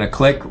now I'm gonna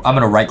click. I'm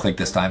gonna right-click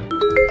this time.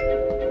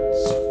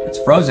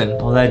 frozen.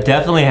 Well, that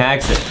definitely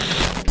hacks it.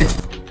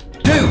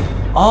 Dude.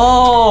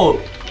 Oh,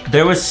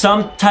 there was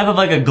some type of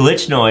like a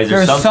glitch noise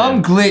or something. There's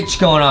some glitch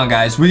going on,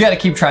 guys. We gotta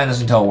keep trying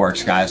this until it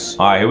works, guys.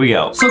 All right, here we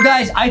go. So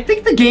guys, I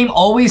think the game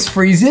always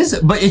freezes,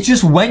 but it's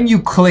just when you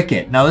click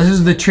it. Now this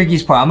is the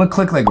trickiest part. I'm gonna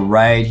click like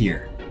right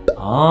here.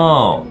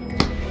 Oh.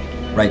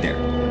 Right there.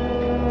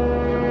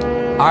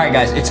 All right,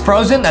 guys, it's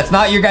frozen. That's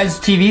not your guys'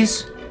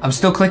 TVs. I'm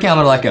still clicking, I'm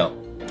gonna let go.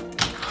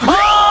 Oh!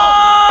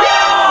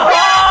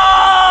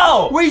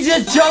 We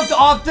just jumped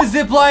off the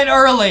zip line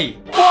early.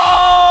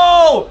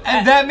 Whoa!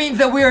 And that means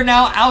that we are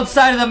now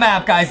outside of the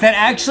map, guys. That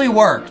actually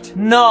worked.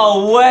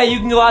 No way, you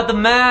can go out the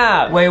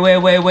map. Wait.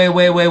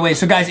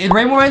 So guys, in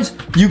Rainbow Friends,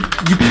 you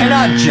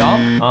cannot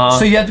jump.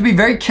 So you have to be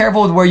very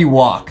careful with where you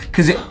walk.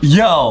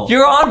 Yo.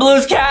 You're on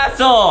Blue's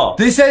Castle.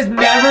 This has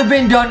never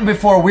been done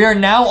before. We are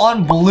now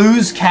on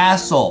Blue's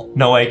Castle.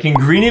 No way, can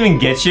Green even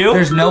get you?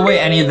 There's no way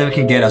any of them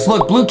can get us.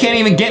 Look, Blue can't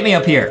even get me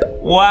up here.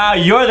 Wow,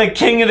 you're the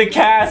king of the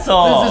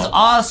castle. This is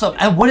awesome.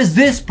 And what is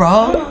this,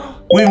 bro?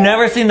 We've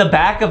never seen the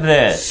back of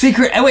this.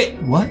 Secret, wait,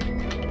 what?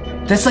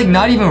 That's like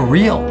not even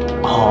real.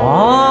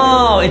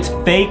 Oh, it's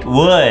fake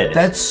wood.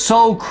 That's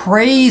so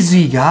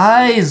crazy,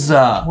 guys.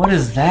 What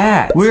is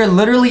that? We're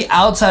literally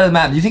outside of the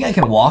map. Do you think I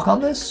can walk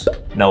on this?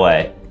 No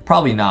way.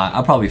 Probably not.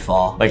 I'll probably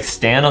fall. Like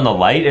stand on the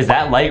light? Is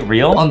that light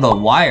real? On the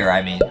wire,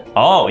 I mean.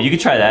 Oh, you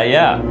could try that,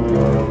 yeah.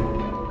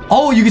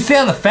 Oh, you can stay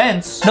on the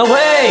fence. No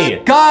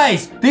way!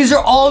 Guys, these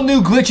are all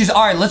new glitches.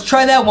 All right, let's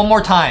try that one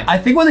more time. I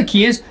think what the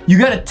key is, you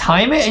gotta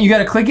time it and you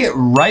gotta click it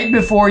right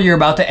before you're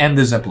about to end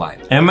the zip line.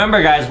 And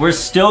remember guys, we're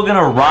still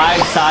gonna ride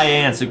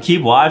Cyan, so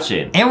keep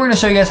watching. And we're gonna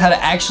show you guys how to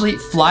actually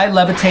fly,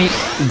 levitate,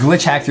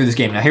 glitch hack through this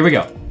game. Now here we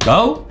go.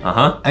 Go.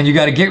 And you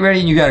gotta get ready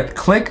and you gotta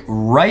click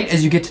right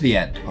as you get to the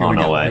end. Here we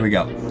go. Here we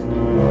go.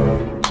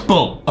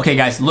 Boom. Okay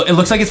guys, it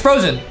looks like it's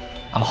frozen.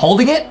 I'm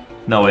holding it.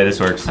 No way this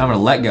works. I'm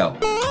gonna let go.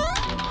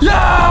 Yo!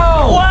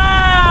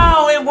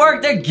 Wow, it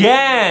worked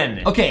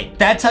again. Okay,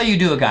 that's how you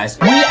do it, guys.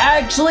 We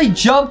actually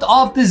jumped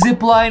off the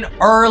zip line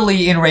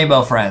early in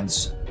Rainbow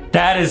Friends.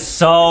 That is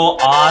so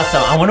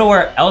awesome. I wonder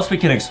where else we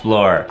can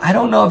explore. I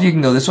don't know if you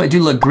can go this way.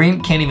 Dude, look,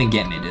 Green can't even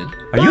get me, dude.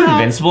 Are you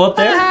invincible up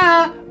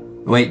there?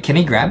 Wait, can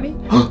he grab me?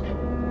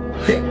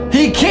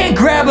 He can't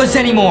grab us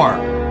anymore.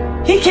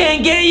 He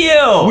can't get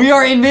you. We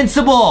are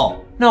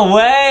invincible. No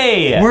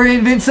way. We're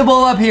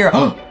invincible up here.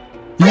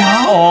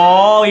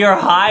 Oh, you're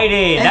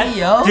hiding. Hey,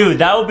 yo. Dude,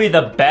 that would be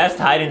the best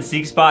hide and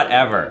seek spot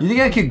ever. You think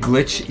I could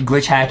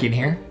glitch hack in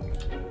here?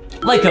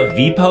 Like a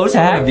V-pose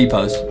hack? A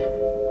V-pose.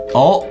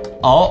 Oh.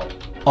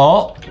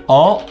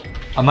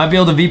 I might be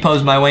able to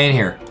V-pose my way in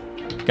here.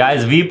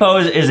 Guys,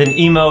 V-pose is an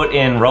emote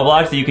in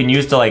Roblox that you can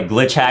use to like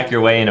glitch hack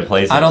your way into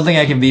places. I don't think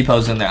I can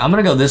V-pose in there. I'm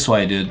gonna go this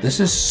way, dude. This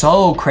is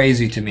so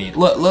crazy to me.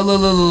 Look.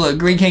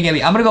 Green can't get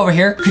me. I'm gonna go over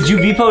here. Could you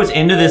V-pose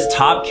into this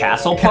top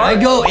castle part? Can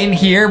I go in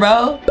here,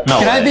 bro? No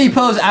Can way. I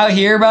V-pose out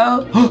here,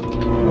 bro?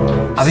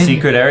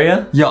 Secret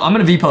area? Yo, I'm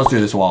gonna V-pose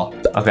through this wall.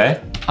 Okay.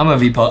 I'm gonna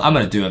V-pose. I'm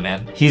gonna do it,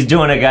 man. He's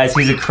doing it, guys.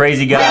 He's a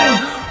crazy guy.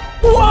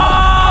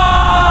 Whoa!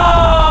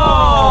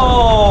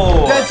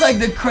 That's like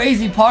the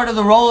crazy part of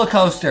the roller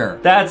coaster.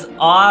 That's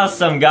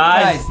awesome,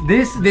 guys.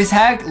 Guys, this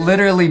hack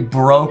literally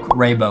broke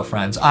Rainbow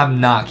Friends. I'm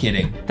not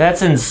kidding.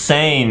 That's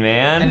insane,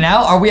 man. And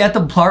now, are we at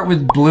the part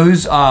with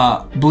Blue's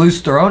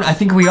throne? I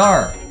think we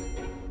are.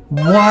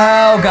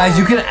 Wow, guys,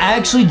 you can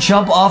actually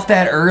jump off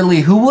that early.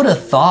 Who would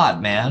have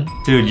thought, man?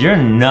 Dude, you're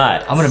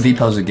nuts. I'm gonna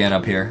V-pose again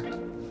up here.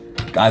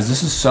 Guys,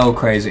 this is so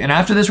crazy. And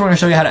after this, we're gonna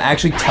show you how to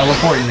actually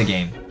teleport in the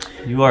game.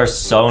 You are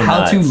so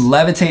nuts. How to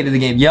levitate in the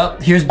game.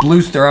 Yup, here's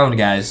Blue's throne,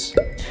 guys.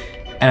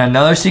 And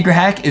another secret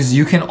hack is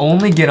you can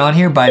only get on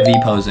here by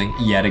V-posing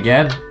yet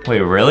again.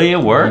 Wait, really? It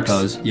works?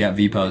 V-pose, yeah,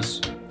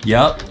 V-pose.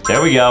 Yup.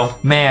 There we go.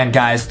 Man,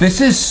 guys,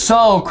 this is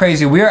so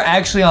crazy. We are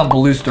actually on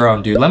Blue's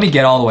throne, dude. Let me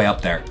get all the way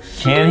up there.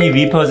 Can he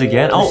V-pose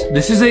again? Oh,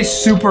 This is a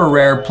super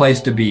rare place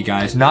to be,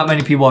 guys. Not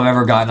many people have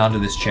ever gotten onto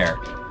this chair.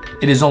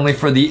 It is only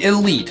for the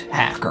elite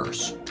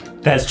hackers.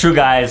 that's true,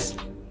 guys.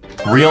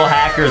 Real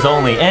hackers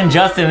only. And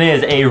Justin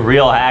is a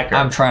real hacker.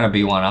 I'm trying to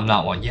be one. I'm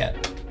not one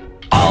yet.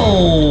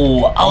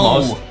 Oh,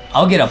 almost.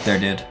 I'll get up there,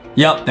 dude.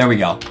 Yep, there we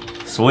go.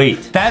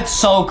 Sweet. That's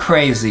so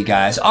crazy,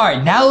 guys. All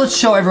right, now let's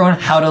show everyone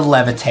how to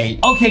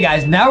levitate. Okay,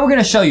 guys, now we're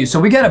gonna show you.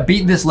 So we gotta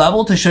beat this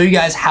level to show you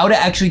guys how to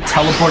actually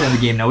teleport in the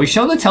game. Now, we've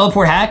shown the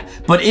teleport hack,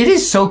 but it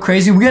is so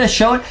crazy. We gotta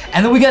show it,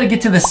 and then we gotta get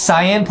to the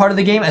Cyan part of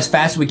the game as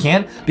fast as we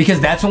can, because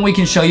that's when we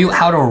can show you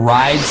how to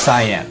ride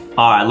Cyan.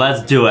 All right,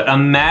 let's do it.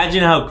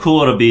 Imagine how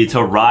cool it'll be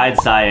to ride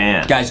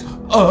Cyan. Guys,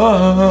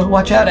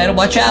 watch out, Adam,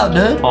 watch out,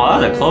 dude.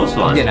 Oh, that was a close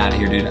one. I'm getting out of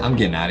here, dude. I'm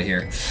getting out of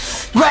here.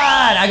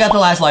 Ride! I got the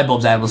last light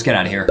bulbs, Adam. Let's get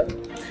out of here.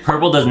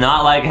 Purple does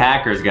not like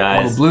hackers,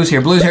 guys. Oh, Blue's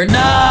here, Blue's here.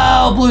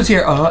 No, Blue's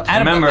here.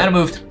 Adam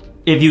moved.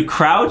 If you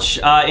crouch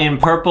in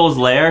Purple's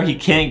lair, he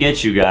can't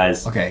get you,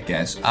 guys. Okay,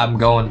 guys, I'm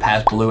going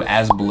past Blue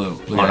as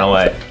Blue. Oh, no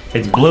way.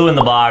 It's Blue in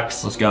the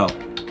box. Let's go.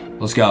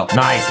 Let's go.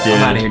 Nice, dude.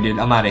 I'm out of here, dude.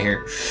 I'm out of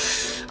here.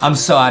 I'm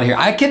so out of here.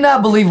 I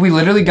cannot believe we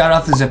literally got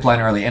off the zip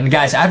line early. And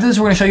guys, after this,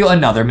 we're gonna show you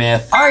another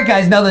myth. All right,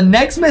 guys, now the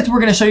next myth we're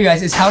gonna show you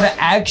guys is how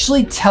to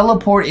actually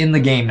teleport in the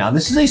game. Now,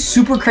 this is a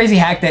super crazy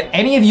hack that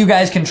any of you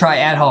guys can try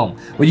at home.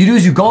 What you do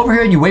is you go over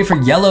here and you wait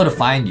for yellow to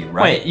find you,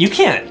 right? Wait, you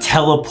can't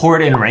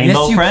teleport in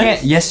Rainbow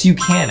Friends? Yes, you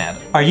can,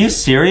 Adam. Are you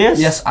serious?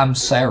 Yes, I'm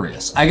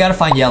serious. I gotta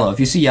find yellow. If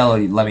you see yellow,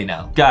 let me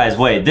know. Guys,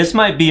 wait, this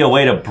might be a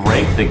way to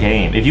break the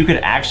game. If you could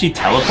actually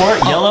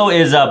teleport, yellow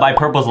is by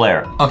purple's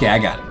lair. Okay, I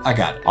got it. I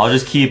got it. I'll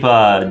just keep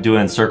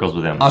doing circles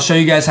with him. I'll show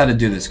you guys how to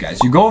do this, guys.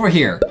 You go over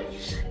here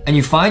and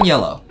you find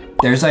yellow.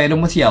 There's the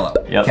item with yellow.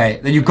 Yep.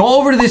 Okay, then you go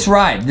over to this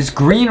ride, this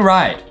green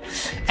ride.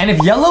 And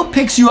if yellow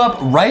picks you up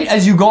right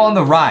as you go on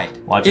the ride,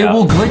 it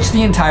will glitch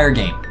the entire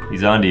game.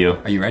 He's onto you.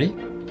 Are you ready?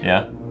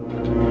 Yeah.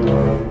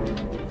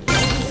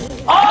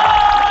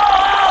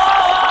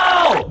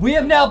 Oh! We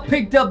have now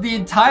picked up the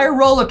entire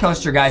roller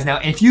coaster, guys. Now,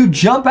 if you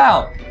jump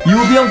out, you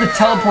will be able to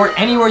teleport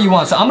anywhere you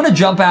want. So I'm gonna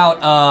jump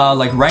out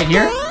like right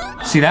here.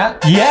 See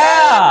that?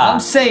 Yeah!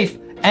 I'm safe.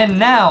 And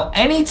now,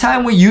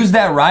 anytime we use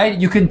that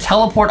ride, you can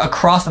teleport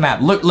across the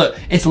map. Look, look,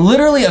 it's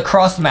literally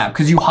across the map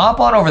because you hop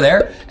on over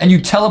there and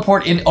you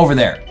teleport in over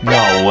there.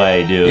 No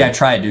way, dude. Yeah,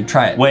 try it, dude,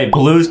 try it. Wait,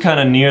 blue's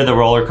kind of near the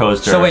roller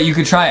coaster. So wait, you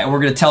can try it. We're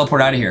gonna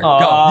teleport out of here.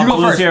 Go, you go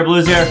blue's first. here,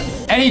 blue's here.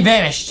 And he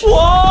vanished.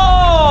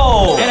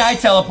 Whoa! And I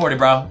teleported,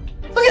 bro.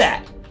 Look at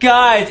that.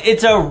 Guys,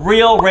 it's a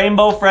real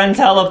Rainbow Friend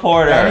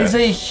teleporter. That is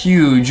a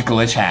huge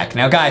glitch hack.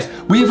 Now, guys,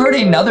 we've heard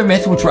another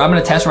myth, which I'm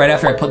gonna test right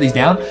after I put these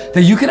down,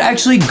 that you can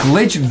actually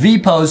glitch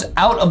V-pose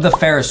out of the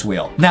Ferris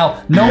wheel.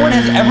 Now, no one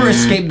has ever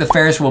escaped the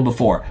Ferris wheel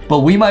before,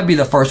 but we might be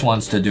the first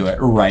ones to do it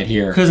right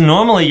here. Because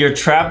normally you're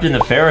trapped in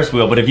the Ferris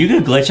wheel, but if you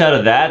could glitch out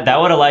of that, that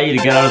would allow you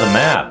to get out of the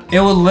map. It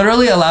will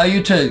literally allow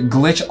you to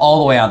glitch all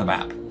the way out of the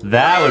map.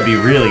 That would be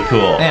really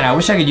cool. Man, I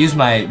wish I could use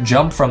my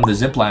jump from the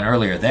zip line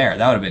earlier there.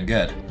 That would have been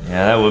good.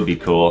 Yeah, that would be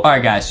cool. All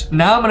right, guys.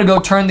 Now I'm gonna go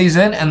turn these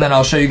in, and then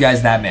I'll show you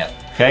guys that myth.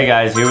 Okay,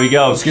 guys, here we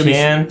go. It's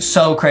gonna be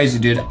so crazy,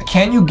 dude.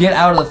 Can you get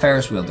out of the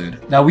Ferris wheel,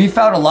 dude? Now, we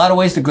found a lot of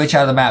ways to glitch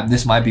out of the map.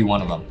 This might be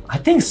one of them. I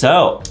think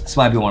so. This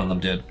might be one of them,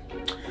 dude.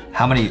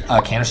 How many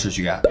canisters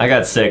you got? I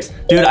got 6.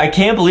 Dude, I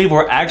can't believe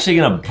we're actually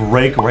gonna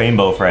break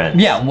Rainbow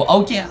Friends. Yeah, well,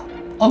 oh yeah.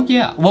 Oh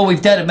yeah. Well,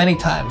 we've done it many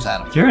times,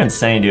 Adam. You're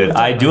insane, dude.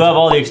 I do have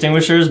all the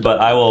extinguishers,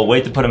 but I will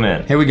wait to put them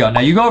in. Here we go.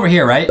 Now, you go over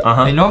here, right?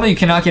 Uh-huh. And normally you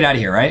cannot get out of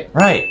here, right?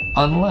 Right.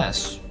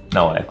 Unless...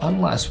 No way.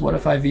 Unless, what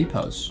if I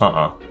V-pose?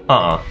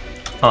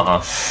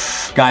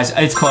 Guys,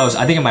 it's close.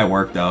 I think it might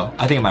work, though.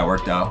 Here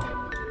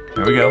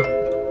we go.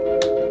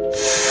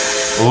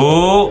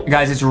 Ooh.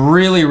 Guys, it's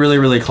really, really,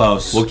 really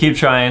close. We'll keep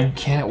trying.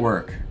 Can it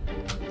work?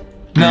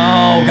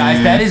 No,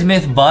 guys, that is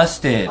myth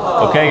busted.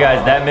 Okay,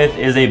 guys, that myth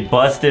is a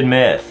busted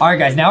myth. All right,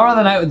 guys, now we're on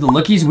the night with the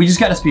lookies. We just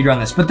got to speedrun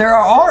this. But there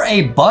are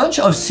a bunch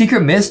of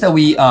secret myths that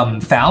we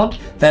found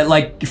that,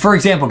 like, for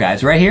example,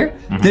 guys, right here,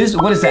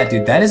 what is that,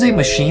 dude? That is a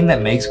machine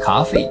that makes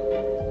coffee.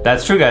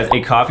 That's true, guys,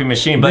 a coffee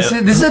machine. But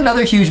this is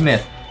another huge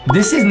myth.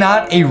 This is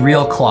not a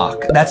real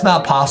clock. That's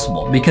not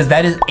possible because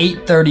that is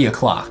 8:30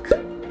 o'clock.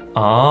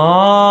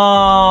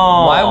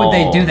 Oh. Why would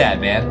they do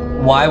that,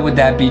 man? Why would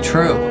that be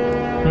true?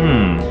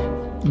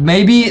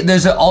 Maybe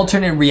there's an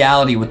alternate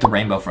reality with the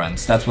Rainbow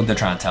Friends. That's what they're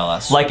trying to tell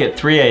us. Like at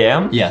 3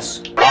 a.m.?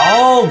 Yes.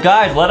 Oh,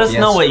 guys, let us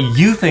know what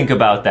you think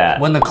about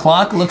that. When the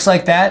clock looks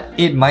like that,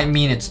 it might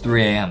mean it's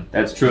 3 a.m.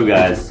 That's true,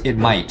 guys. It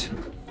might.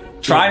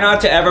 Try not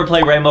to ever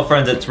play Rainbow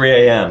Friends at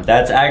 3 a.m.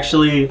 That's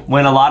actually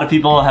when a lot of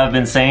people have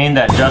been saying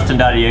that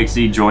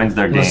Justin.exe joins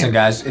their game. Listen,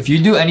 guys, if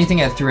you do anything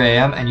at 3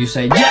 a.m. and you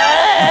say,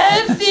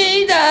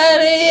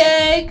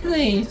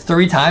 Justin.exe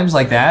 3 times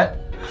like that,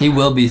 he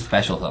will be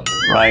special something.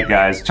 Right,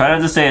 guys. Try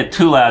not to say it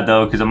too loud,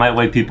 though, because it might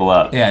wake people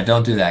up. Yeah,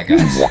 don't do that,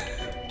 guys.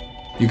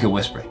 You can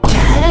whisper.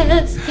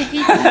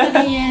 You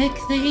have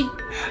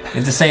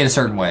to say it a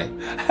certain way.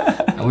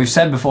 And we've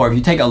said before, if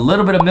you take a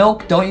little bit of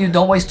milk,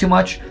 don't waste too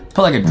much.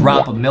 Put like a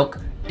drop of milk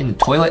in the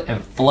toilet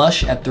and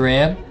flush at 3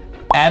 a.m.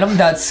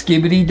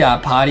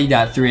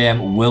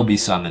 Adam.skibbity.potty.3am will be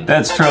summoned.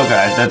 That's true,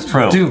 guys. That's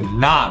true. Do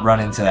not run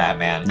into that,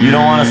 man. You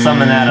don't want to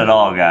summon that at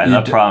all, guys.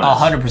 I promise.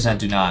 100%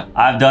 do not.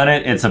 I've done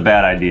it. It's a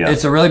bad idea.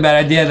 It's a really bad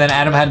idea. Then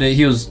Adam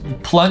he was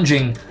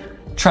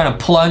trying to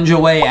plunge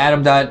away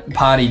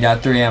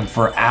Adam.potty.3am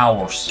for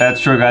hours.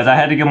 That's true, guys. I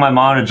had to get my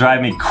mom to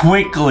drive me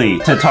quickly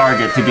to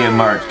Target to get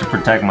merch to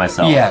protect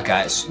myself. Yeah,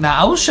 guys. Now,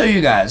 I will show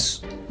you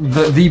guys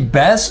the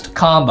best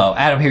combo.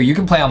 Adam, here, you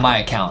can play on my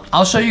account.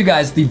 I'll show you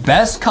guys the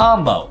best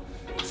combo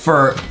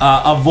for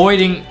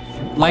avoiding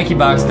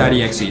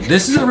LankyBox.exe.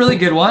 This is a really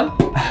good one.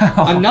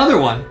 Another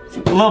one. A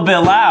little bit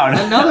loud.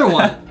 Another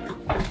one.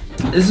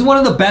 This is one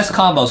of the best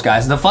combos,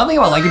 guys. The fun thing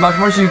about LankyBox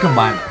World is you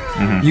combine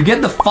them. You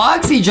get the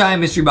Foxy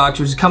Giant Mystery Box,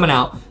 which is coming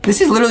out.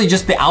 This is literally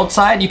just the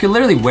outside. You can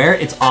literally wear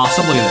it. It's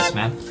awesome. Look at this,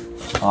 man.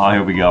 Oh,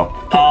 here we go.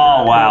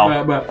 Oh, wow.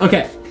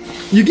 Okay,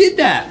 you get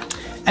that.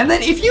 And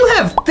then if you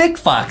have Thick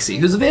Foxy,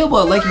 who's available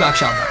at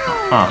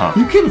LankyBoxShop.com,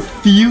 you can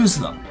fuse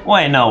them.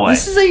 Wait, no way.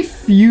 This is a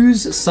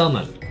fuse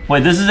summon.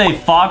 Wait, this is a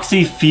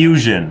Foxy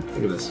fusion.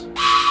 Look at this.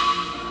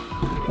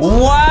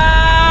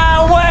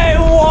 Wow, wait,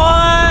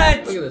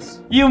 what? Look at this.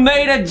 You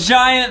made a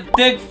giant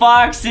thick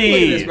Foxy.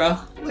 Look at this, bro.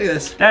 Look at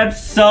this.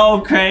 That's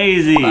so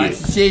crazy.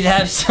 She'd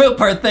have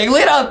super thick. Look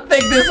at how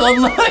thick this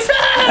one looks.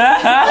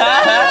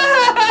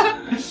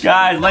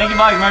 Guys,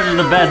 LankyBox merch is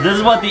the best. This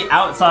is what the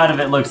outside of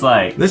it looks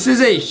like. This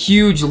is a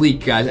huge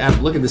leak, guys.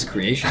 Look at this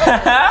creation. Look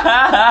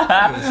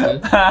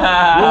at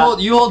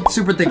this, you hold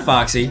super thick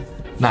Foxy.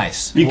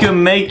 Nice. You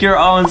can make your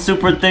own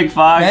super thick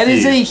Foxy. That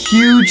is a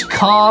huge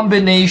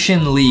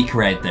combination leak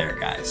right there,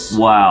 guys.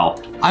 Wow.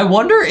 I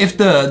wonder if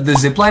the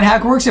zipline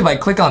hack works if I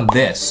click on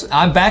this.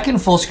 I'm back in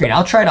full screen.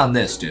 I'll try it on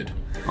this, dude.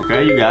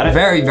 Okay, you got it.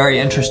 Very, very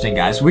interesting,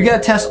 guys. We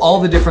gotta test all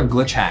the different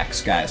glitch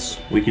hacks, guys.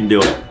 We can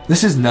do it.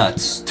 This is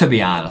nuts, to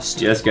be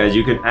honest. Yes, guys,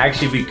 you can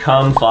actually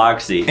become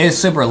Foxy. It's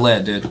super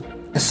lit, dude.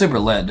 It's super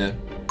lit, dude.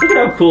 Look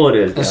at how cool it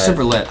is, guys. It's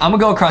super lit. I'm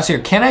gonna go across here.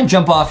 Can I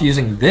jump off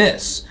using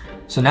this?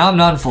 So now I'm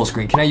not in full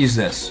screen. Can I use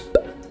this?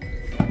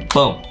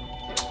 Boom.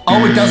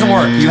 Oh, it doesn't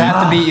work. You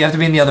have to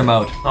be in the other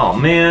mode. Oh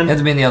man. You have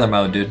to be in the other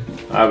mode, dude.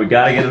 All right, we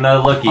gotta get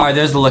another lookie. All right,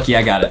 there's the lookie.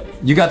 I got it.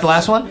 You got the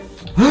last one?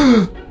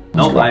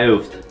 Nope, I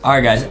oofed. All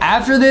right, guys.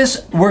 After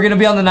this, we're gonna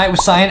be on the night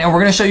with Cyan, and we're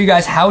gonna show you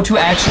guys how to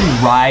actually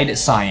ride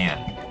Cyan.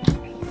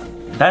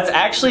 That's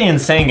actually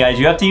insane, guys.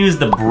 You have to use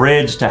the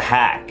bridge to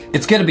hack.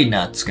 It's gonna be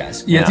nuts,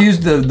 guys. You have to use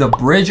the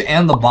bridge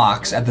and the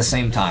box at the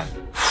same time.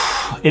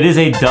 It is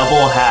a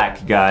double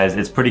hack, guys.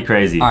 It's pretty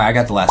crazy. All right, I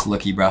got the last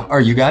lookie, bro. Oh,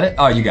 you got it?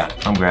 Oh, you got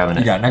it. I'm grabbing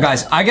it. You got it. Now,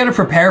 guys, I gotta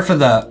prepare for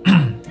the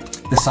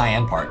the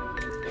Cyan part.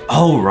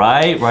 Oh,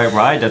 right.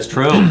 That's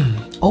true.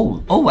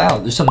 Oh, wow,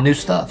 there's some new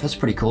stuff. That's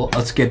pretty cool.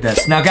 Let's get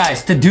this. Now,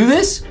 guys, to do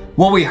this,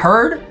 what we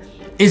heard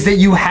is that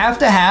you have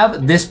to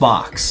have this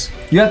box.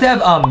 You have to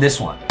have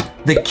this one.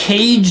 The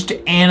caged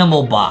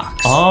animal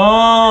box.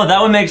 Oh, that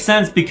would make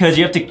sense because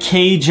you have to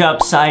cage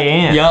up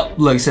Cyan. Yep,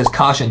 look, it says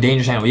caution,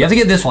 dangerous animal. You have to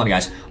get this one,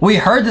 guys. We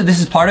heard that this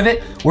is part of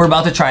it. We're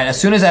about to try it. As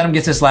soon as Adam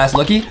gets this last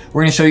lookie,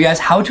 we're gonna show you guys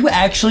how to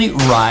actually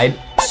ride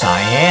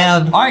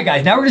Cyan. All right,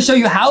 guys, now we're gonna show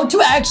you how to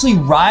actually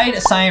ride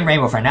Cyan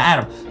Rainbow Friend. Now,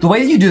 Adam, the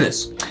way that you do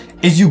this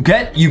is you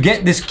get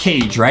this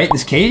cage, right?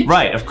 This cage?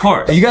 Right, of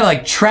course. And you gotta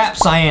like trap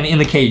Cyan in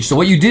the cage. So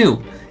what you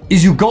do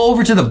is you go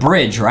over to the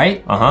bridge,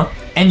 right? Uh-huh.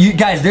 And you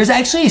guys, there's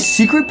actually a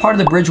secret part of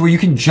the bridge where you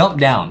can jump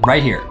down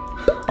right here.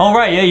 Oh,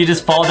 right, yeah, you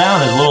just fall down.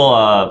 There's a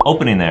little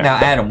opening there. Now,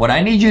 Adam, what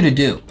I need you to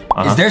do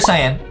is there's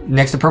Cyan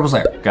next to Purple's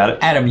lair. Got it.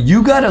 Adam,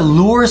 you gotta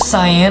lure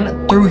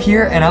Cyan through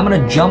here, and I'm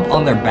gonna jump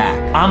on their back.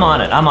 I'm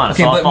on it.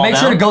 Okay, so but make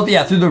sure to go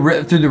through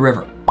the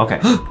river. Okay.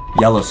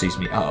 Yellow sees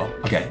me. Uh-oh.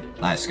 Okay,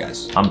 nice,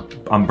 guys.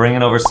 I'm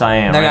bringing over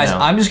Cyan Now, guys,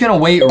 I'm just gonna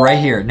wait right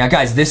here. Now,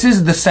 guys, this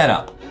is the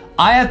setup.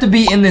 I have to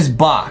be in this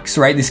box,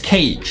 right? This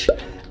cage.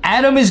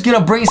 Adam is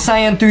gonna bring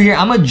Cyan through here.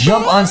 I'm gonna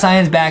jump on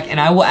Cyan's back, and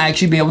I will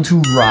actually be able to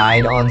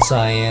ride on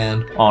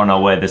Cyan. Oh, no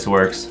way, this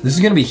works. This is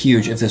gonna be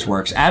huge if this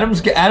works.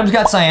 Adam's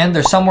got Cyan.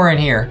 They're somewhere in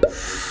here.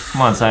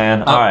 Come on,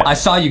 Cyan. All right. I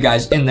saw you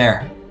guys in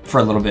there for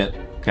a little bit.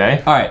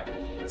 Okay. All right.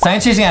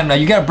 Cyan's chasing Adam now.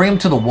 You gotta bring him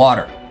to the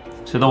water.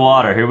 To the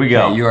water. Here we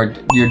go. Okay,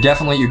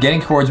 you're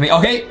getting towards me.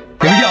 Okay.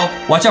 Here we go.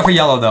 Watch out for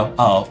yellow though.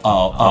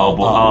 Oh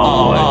boy.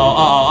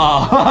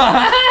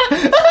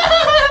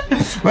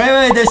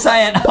 Wait, there's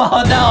Cyan.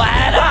 Oh no,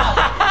 Adam!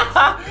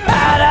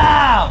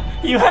 Adam!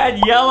 You had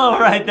yellow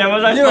right there.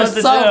 What was I supposed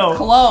to do? You're so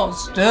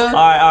close, dude. All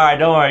right.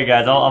 Don't worry,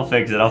 guys. I'll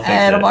fix it.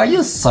 Adam, are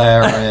you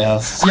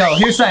serious? Yo,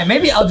 here's Cyan.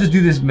 Maybe I'll just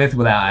do this myth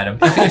without Adam.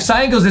 If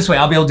Cyan goes this way,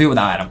 I'll be able to do it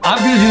without Adam. I'm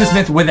gonna do this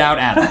myth without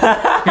Adam.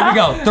 Here we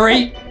go.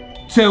 3,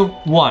 2,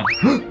 1.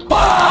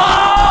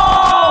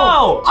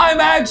 Oh! I'm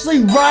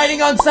actually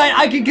riding on Cyan.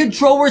 I can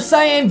control where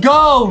Cyan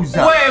goes.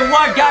 Wait,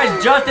 what,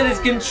 guys? Justin is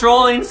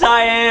controlling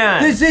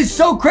Cyan. This is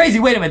so crazy.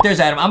 Wait a minute. There's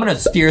Adam. I'm gonna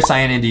steer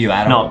Cyan into you,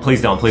 Adam. No,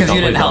 please don't. Please don't. Because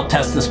you didn't help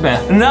test the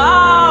Smith. No,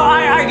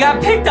 I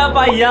got picked up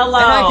by yellow.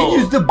 And I can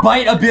use the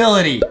bite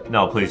ability.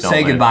 No, please don't.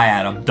 Say goodbye,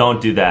 Adam.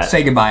 Don't do that.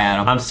 Say goodbye,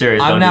 Adam. I'm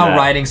serious. I'm now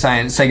riding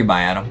Cyan. Say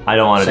goodbye, Adam. I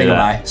don't want to do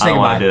that. Say goodbye. I don't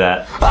want to do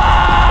that.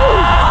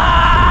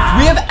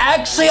 We have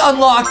actually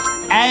unlocked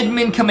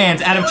admin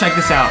commands. Adam, check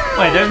this out.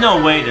 Wait, there's no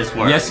way this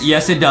works.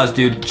 Yes, it does,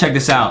 dude. Check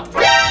this out.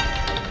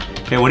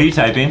 Okay, what are you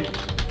typing?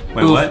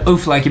 Wait, what?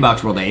 Oof,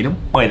 LankyBox World ate him.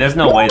 Wait, there's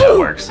no way that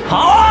works.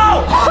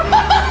 Oh!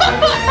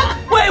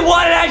 Wait,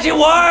 what? It actually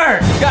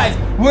works! Guys,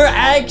 we're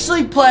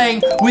actually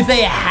playing with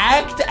a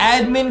hacked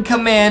admin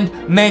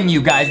command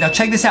menu, guys. Now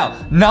check this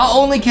out. Not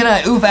only can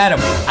I oof Adam,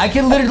 I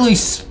can literally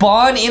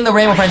spawn in the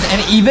Rainbow Friends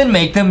and even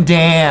make them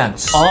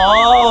dance.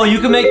 Oh, you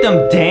can make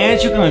them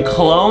dance? You can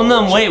clone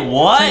them? Wait,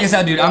 what? Check this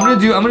out, dude. I'm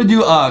gonna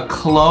do a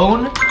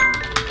clone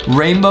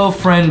Rainbow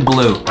Friend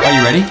Blue. Are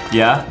you ready?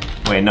 Yeah.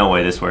 Wait, no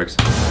way this works.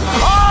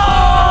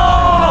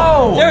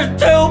 Oh! There's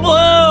 2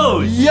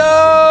 blues!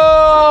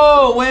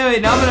 Yo!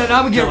 Wait, now I'm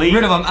gonna get Delete.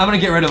 rid of them. I'm gonna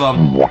get rid of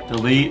them.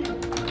 Delete.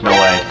 No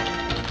way.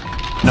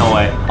 No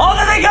way. Oh,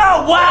 there they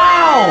go!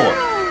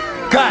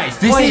 Wow! Guys,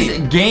 this is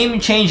game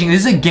changing.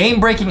 This is a game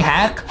breaking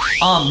hack.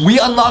 We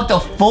unlocked a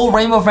full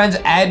Rainbow Friends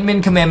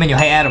admin command menu.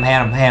 Hey, Adam, don't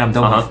move. Adam,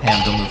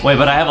 don't move. Wait,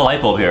 but I have a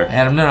light bulb here.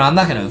 Adam, no, I'm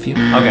not gonna oof you.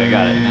 Okay,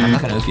 got it. No, I'm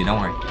not gonna oof you, don't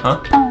worry.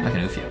 Huh? I'm not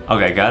gonna oof you.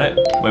 Okay, got it.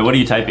 Wait, what are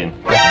you typing?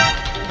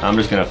 I'm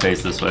just gonna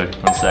face this way.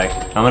 1 sec.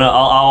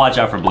 I'll watch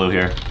out for blue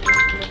here.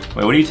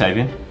 Wait, what are you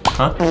typing? Huh?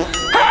 Huh?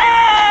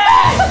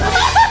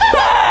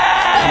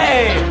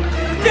 Hey!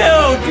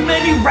 Dude, you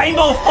made me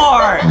rainbow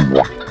fart!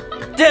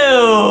 Dude!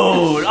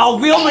 Oh,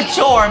 real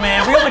mature,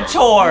 man. Real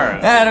mature.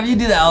 Adam, you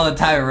do that all the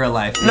time in real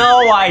life. Dude.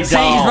 No, I don't.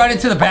 Say he's running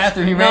to the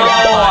bathroom. He ran No, to the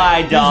potty.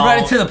 I don't. He's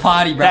running to the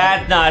potty, bro.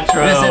 That's not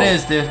true. Yes, it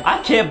is, dude.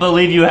 I can't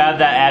believe you have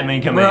that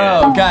admin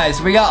command. Bro, guys,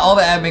 we got all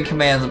the admin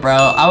commands, bro.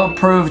 I'm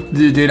approved,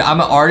 dude.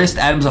 I'm an artist.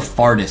 Adam's a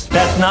fartist.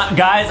 That's not,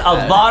 guys,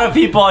 a lot of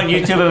people on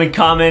YouTube have been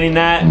commenting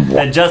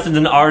that Justin's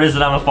an artist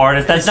and I'm a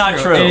fartist. That's not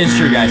true. It is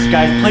true, guys.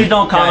 Guys, please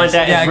don't comment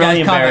that. Yeah, it's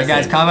really guys, embarrassing.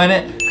 guys, comment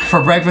it.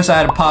 For breakfast, I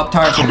had a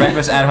Pop-Tart. For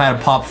breakfast, Adam had a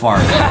Pop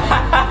Fart.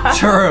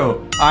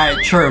 True. All right,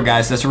 true,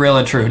 guys. That's real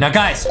and true. Now,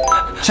 guys,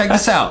 check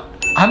this out.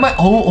 I might.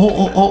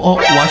 Oh!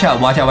 Watch out!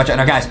 Now,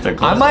 guys,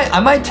 I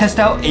might test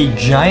out a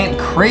giant,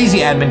 crazy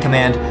admin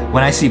command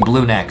when I see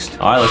blue next.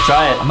 All right, let's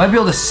try it. I might be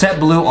able to set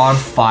blue on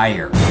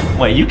fire.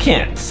 Wait, you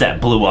can't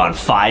set blue on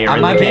fire. I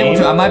might be able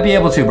to. I might be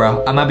able to,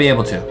 bro. I might be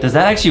able to. Does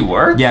that actually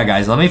work? Yeah,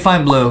 guys. Let me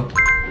find blue.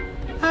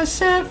 I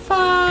set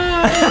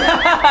fire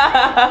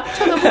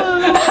to the blue.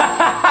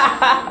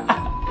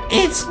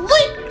 It's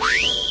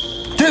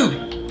lit,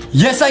 dude.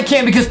 Yes, I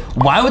can, because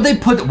why would they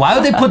put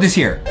this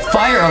here?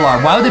 Fire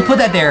alarm. Why would they put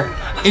that there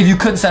if you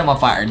couldn't set them on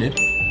fire, dude?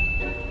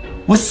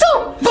 What's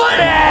so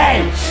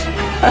funny?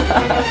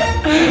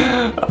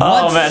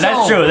 Oh man,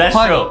 that's true. That's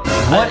true.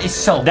 What is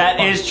so? That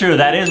is true.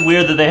 That is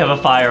weird that they have a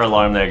fire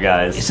alarm there,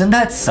 guys. Isn't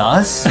that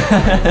sus?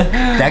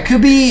 That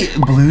could be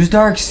Blue's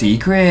dark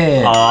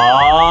secret.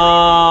 Oh,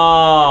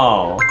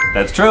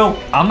 that's true.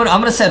 I'm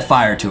gonna set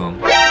fire to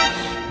him.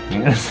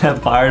 You're gonna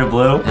set fire to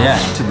blue? Yeah,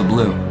 to the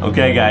blue.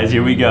 Okay, guys,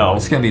 here we go.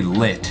 It's gonna be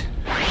lit.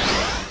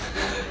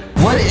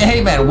 What? Hey,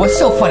 man, what's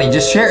so funny?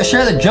 Just share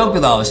the joke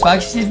with all of us.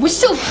 Foxy, what's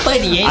so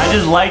funny? I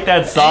just like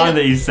that song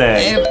that you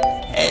sang.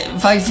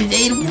 Foxy,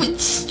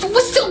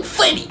 what's so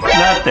funny?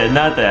 Nothing.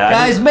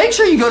 Guys, make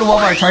sure you go to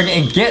Walmart, Target,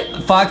 and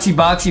get Foxy,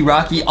 Boxy,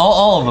 Rocky,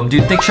 all of them,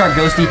 dude. Thick Shark,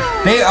 Ghosty.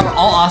 They are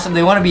all awesome.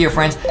 They want to be your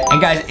friends.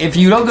 And guys, if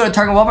you don't go to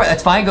Target, Walmart,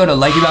 that's fine. Go to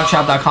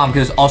LankyBoxShop.com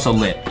because it's also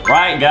lit.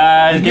 Right,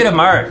 guys, get a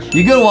merch.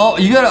 You go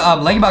to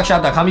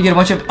LankyBoxShop.com. You get a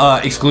bunch of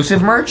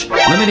exclusive merch,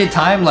 limited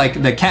time,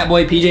 like the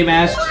Catboy PJ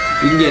mask.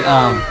 You can get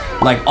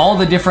like all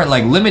the different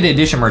like limited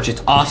edition merch.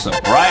 It's awesome.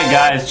 Right,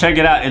 guys, check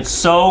it out. It's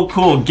so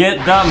cool. Get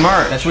the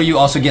merch. That's where you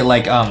also get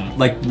like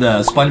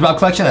the SpongeBob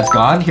collection that's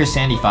gone. Here's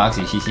Sandy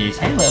Foxy. She says,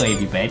 "Hello,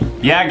 everybody."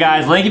 Yeah,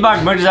 guys,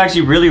 LankyBox merch is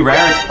actually really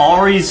rare. It's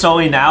already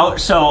selling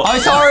out. So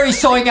it's already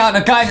selling out.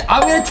 Now, guys,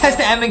 I'm gonna test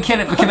the admin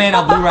command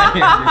on blue right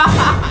here.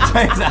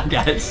 Check this out,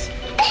 guys.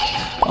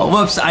 Oh,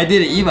 whoops! I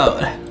did an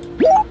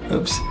emote.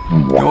 Oops.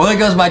 Well, there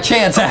goes my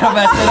chance. I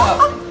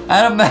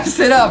done messed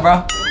it up,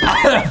 bro.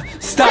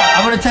 Stop.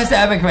 I'm gonna test the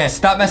admin command.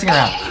 Stop messing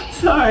around.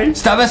 Sorry.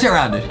 Stop messing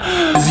around, dude.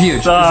 This is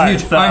huge. Sorry,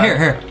 this is huge. All right,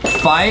 here.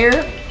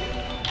 Fire,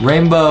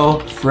 rainbow,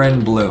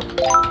 friend, blue.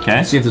 Okay.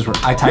 Let's see if this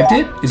works. I typed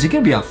it. Is he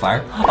gonna be on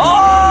fire?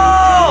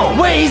 Oh!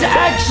 Wait, he's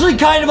actually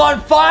kind of on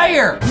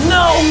fire.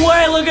 No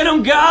way! Look at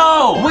him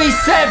go! We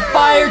set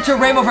fire to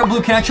rainbow, friend,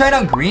 blue. Can I try it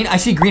on green? I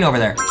see green over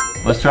there.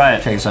 Let's try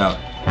it. Check this out.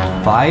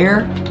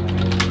 Fire,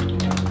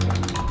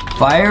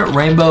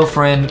 rainbow,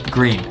 friend,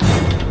 green.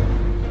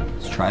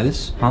 Let's try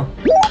this. Huh?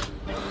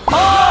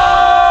 Oh!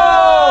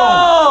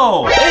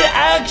 It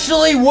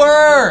actually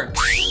works!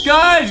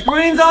 Guys,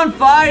 green's on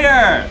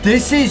fire!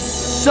 This is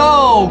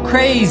so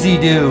crazy,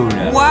 dude.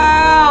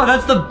 Wow,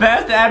 that's the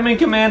best admin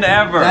command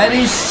ever. That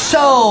is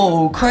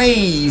so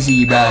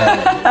crazy, bro.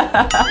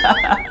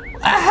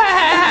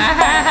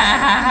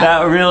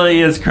 That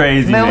really is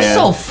crazy, man. Man, it was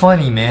so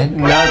funny, man.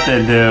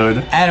 Nothing,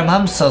 dude. Adam,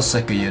 I'm so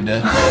sick of you,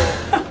 dude.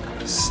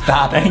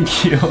 Stop it.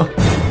 Thank you.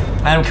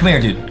 Adam, come here,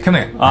 dude. Come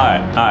here. All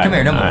right. Come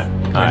here, don't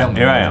move. Don't move.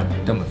 Here I am.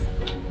 Don't move.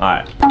 All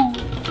right.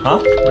 Huh?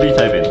 What are you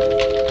typing?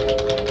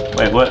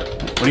 Wait, what?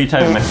 What are you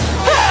typing, man?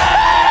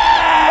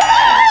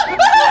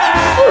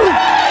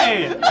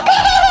 Hey!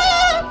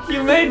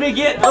 You made me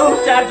get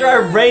oofed after I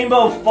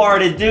rainbow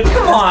farted, dude.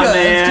 Come on,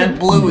 man.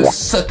 Blue is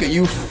sucker,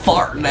 you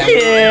fart now. Ew.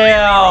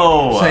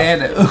 So I had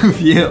to oof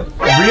you.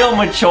 Real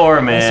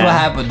mature, man. That's what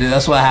happened, dude.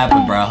 That's what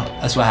happened, bro.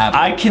 That's what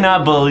happened. I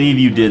cannot believe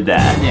you did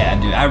that. Yeah,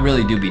 dude. I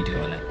really do be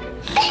doing it.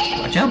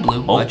 Watch out,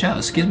 Blue. Oh. Watch out.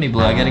 Excuse me,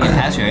 Blue. I gotta get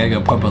past you. I gotta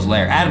go Popo's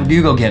lair. Adam,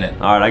 you go get it.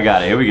 All right, I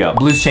got it. Here we go.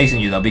 Blue's chasing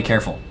you, though. Be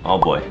careful. Oh,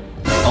 boy.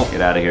 Oh, Get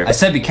out of here. I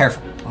said be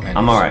careful. Okay,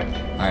 I'm all right.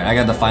 All right, I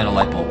got the final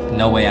light bulb.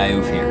 No way I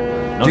oof here.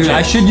 No Dude,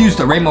 chance. I should use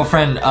the Rainbow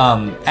Friend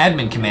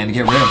admin command to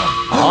get rid of him.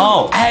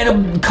 Oh.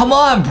 Adam, come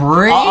on,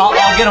 Bree. I'll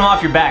get him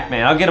off your back,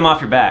 man. I'll get him off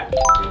your back.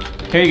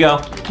 Here you go.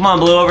 Come on,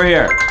 Blue, over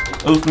here.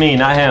 Oof me,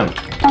 not him.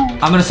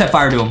 I'm gonna set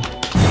fire to him.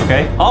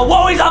 Okay. Oh,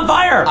 whoa, he's on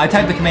fire! I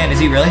typed the command. Is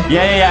he really?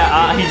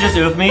 Yeah. He just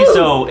oofed me,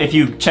 so if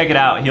you check it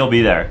out, he'll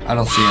be there. I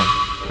don't see him.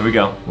 Here we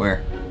go.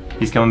 Where?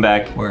 He's coming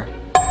back. Where?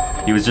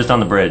 He was just on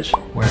the bridge.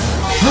 Where?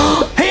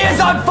 He is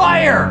on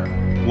fire!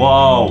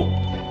 Whoa.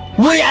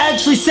 We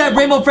actually set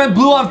Rainbow Friend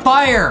Blue on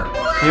fire!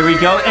 Here we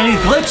go, and he's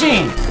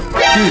glitching!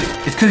 Dude,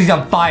 it's because he's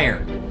on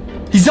fire.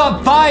 He's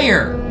on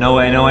fire! No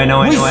way.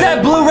 We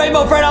set Blue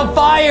Rainbow Friend on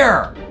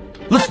fire!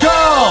 Let's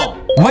go!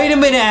 Wait a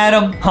minute,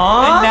 Adam.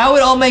 Huh? And now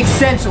it all makes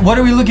sense. What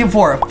are we looking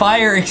for?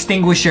 Fire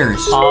extinguishers.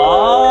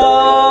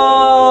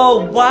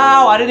 Oh,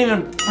 wow. I didn't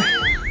even...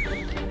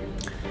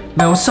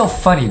 Man, what's so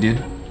funny,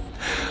 dude?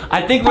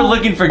 I think we're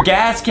looking for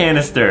gas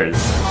canisters.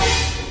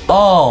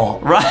 Oh.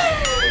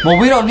 Right. Well,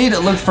 we don't need to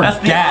look for That's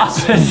the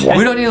gas. opposite.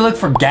 We don't need to look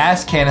for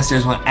gas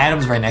canisters when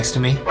Adam's right next to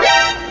me.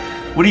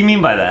 What do you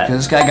mean by that?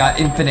 Because this guy got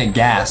infinite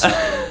gas.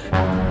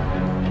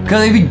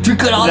 Because he be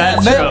drinking all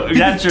That's that, true.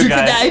 That's true,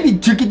 guys. He be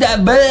drinking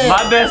that, man.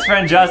 My best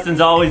friend Justin's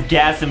always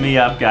gassing me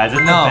up, guys. It's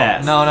the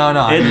best. No.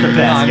 It's the best,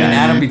 No, I mean, guys.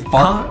 Adam be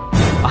fart.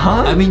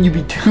 Huh? I mean, you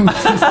be tooting.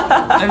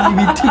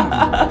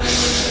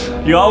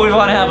 You always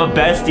want to have a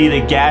bestie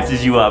that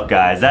gasses you up,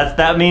 guys.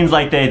 That means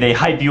like they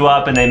hype you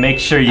up and they make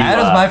sure you.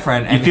 Adam's my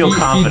friend, You and feel he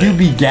confident.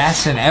 do be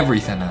gassing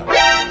everything up.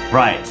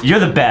 Right. You're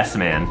the best,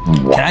 man.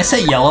 Can I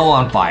say yellow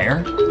on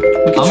fire?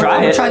 We can try I'm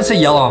it. gonna try and say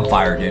yellow on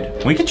fire,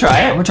 dude. We can try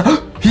I'm it. gonna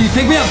try. He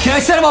picked me up. Can I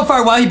set him on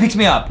fire while he picks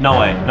me up? No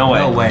way. No way.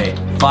 No way.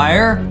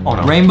 Fire, Oh,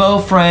 no. rainbow,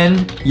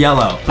 friend,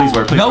 yellow. Please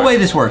work. Please No work. way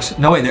this works.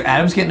 No way.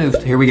 Adam's getting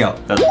oofed. Here we go.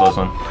 That's a close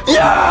one.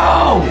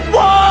 Yo!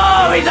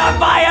 Whoa! He's on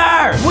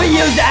fire! We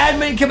used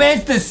admin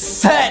commands to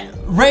set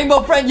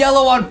rainbow friend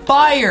yellow on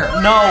fire.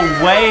 No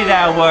way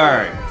that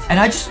worked. And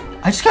I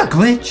just got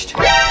glitched.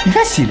 You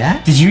guys see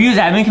that? Did you use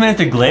admin commands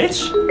to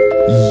glitch?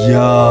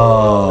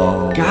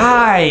 Yo.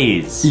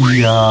 Guys.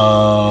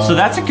 Yo. So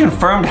that's a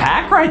confirmed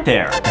hack right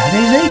there. That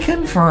is a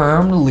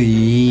confirmed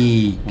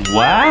leak.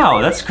 Wow,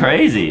 that's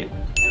crazy.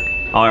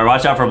 All right,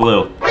 watch out for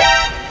blue.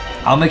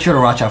 I'll make sure to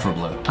watch out for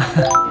blue.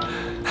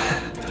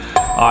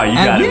 All right, you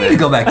got We it, need man. to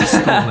go back to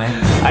school,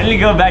 man. I need to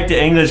go back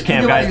to English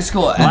camp, go back guys. to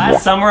school.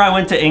 Last summer I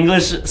went to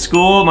English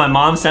school. My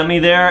mom sent me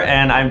there,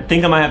 and I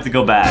think I might have to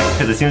go back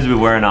because it seems to be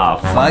wearing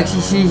off.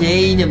 Foxy says,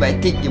 hey,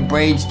 I think your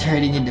brain's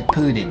turning into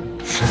pudding.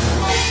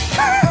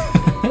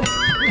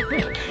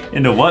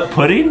 Into what?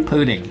 Pudding?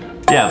 Pudding.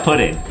 Yeah,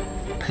 pudding.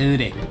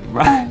 Pudding.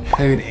 Right.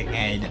 Pudding,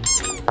 Adam.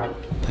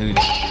 Pudding.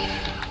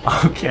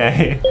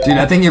 Okay. Dude,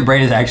 I think your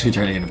brain is actually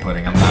turning into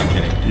pudding. I'm not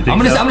kidding. You think I'm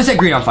so? gonna set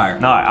green on fire.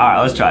 No, all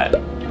right, let's try it.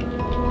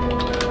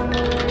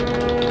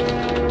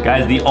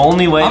 Guys, the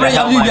only way I'm to gonna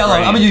help do my yellow.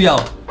 brain- I'm gonna do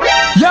yellow.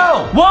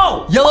 Yo!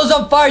 Whoa! Yellow's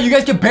on fire. You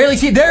guys can barely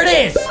see it. There it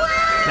is.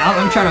 Now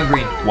let me try it on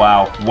green.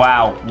 Wow,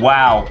 wow,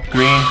 wow.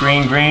 Green,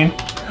 green, green.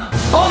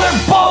 Oh,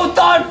 they're both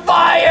on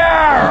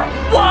fire!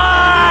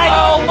 What?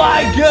 Oh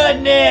my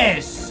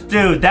goodness!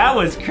 Dude, that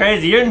was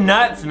crazy. You're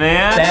nuts,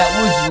 man.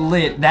 That was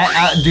lit.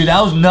 Dude,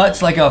 that was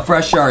nuts like a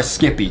fresh jar of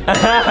Skippy.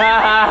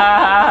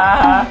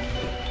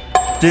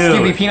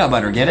 Skippy Dude. peanut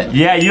butter, get it?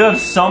 Yeah, you have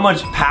so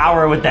much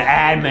power with the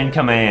admin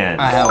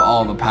command. I have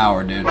all the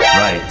power, dude.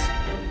 Right.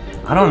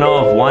 I don't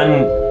know if one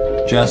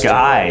Justy.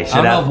 guy should I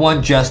don't know have. if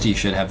one Justy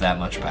should have that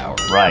much power.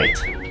 Right.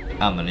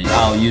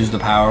 I'll use the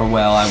power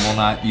well. I will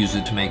not use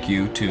it to make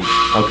you two,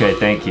 Okay,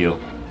 thank you.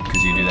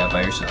 because you do that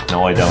by yourself.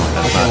 No, I don't.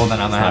 That's Okay, not, well then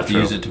I'm gonna have to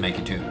use it to make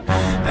you two.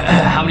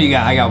 How many you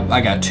got?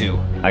 I got two.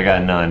 I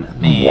got none.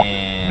 I need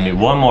Man.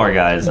 one more,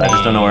 guys. I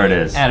just don't know where it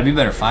is. Adam, you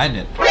better find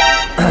it.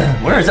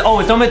 Where is it? Oh,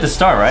 it's don't at the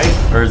start, right?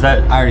 Or is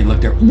that? I already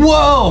looked there.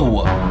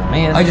 Whoa!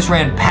 Man. I just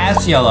ran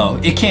past yellow.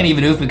 It can't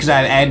even oof me because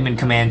I have admin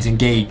commands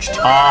engaged.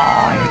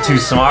 Oh, you're too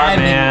smart,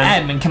 man.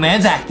 Admin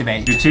commands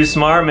activate. You're too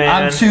smart, man.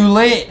 I'm too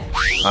lit. All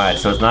right,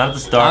 so it's not at the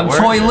start. I'm Where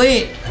toy is it?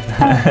 lit.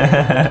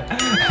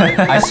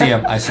 I see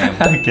him. I see him.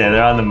 Okay,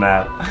 they're on the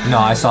map. No,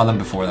 I saw them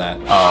before that.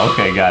 Oh,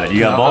 okay, got it.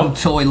 You got I'm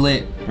both? toy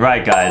lit.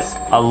 Right, guys.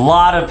 A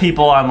lot of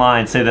people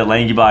online say that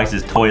LankyBox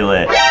is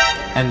toilet.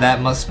 And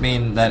that must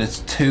mean that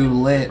it's too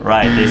lit.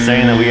 Right, they're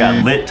saying that we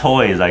got lit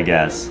toys, I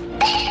guess.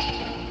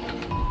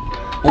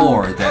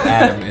 Or that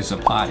Adam is a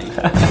potty.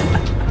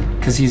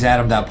 Because he's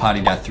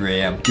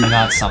adam.potty.3am. Do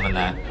not summon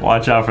that.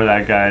 Watch out for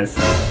that, guys.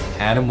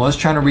 Adam was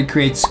trying to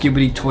recreate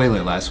Skibbity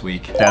Toilet last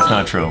week. That's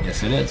not true.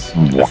 Yes, it is.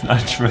 That's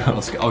not true.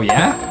 Let's go. Oh,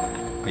 yeah?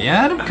 Oh,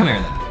 yeah, Adam? Come here,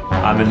 then.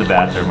 I'm in the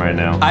bathroom right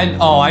now.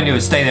 I knew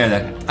it. Stay there,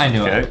 then. I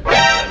knew it. Okay.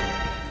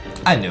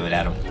 I knew it,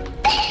 Adam.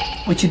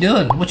 What you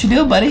doing? What you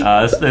doing, buddy?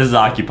 This is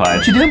occupied.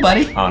 What you doing,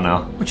 buddy? Oh,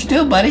 no. What you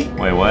doing, buddy?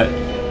 Wait, what?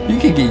 You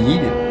could get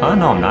yeeted. Oh,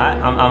 no, I'm not.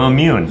 I'm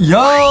immune.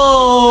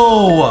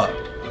 Yo!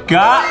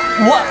 God,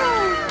 what?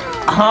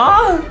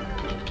 Huh?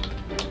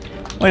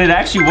 Wait, it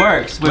actually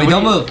works. Wait,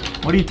 don't move.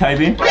 What are you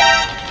typing?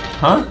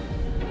 Huh?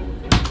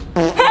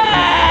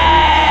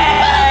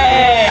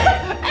 Hey!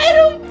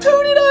 Adam,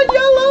 tune it on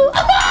yellow.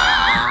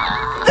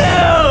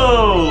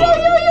 Dude!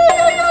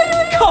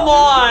 Come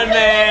on,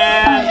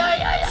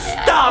 man!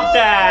 Stop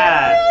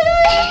that!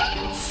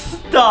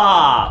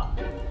 Stop!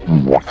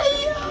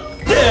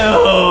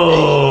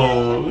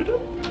 Dude!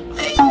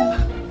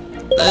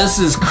 This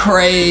is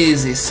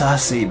crazy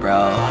sussy,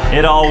 bro.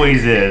 It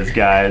always is,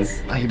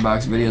 guys.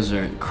 LankyBox videos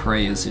are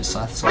crazy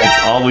sussy.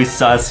 It's always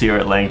sus here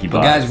at LankyBox.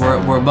 But guys,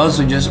 we're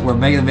mostly we're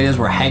making the videos,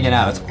 we're hanging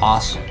out. It's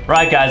awesome.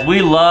 Right, guys,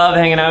 we love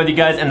hanging out with you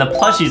guys, and the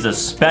plushies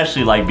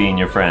especially like being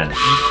your friend.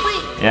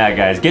 Yeah,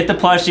 guys, get the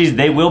plushies.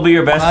 They will be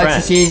your best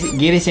friend. Says,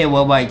 get us at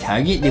Walmart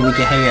Target, then we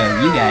can hang out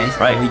with you guys.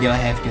 Right. And we don't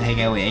have to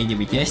hang out with Angel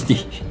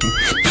Majesty.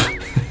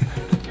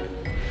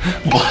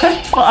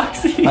 What,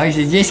 Foxy?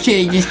 Foxy, just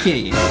kidding, just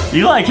kidding.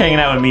 You like hanging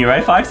out with me,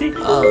 right, Foxy?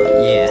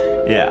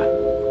 Oh, yeah.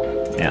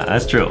 Yeah,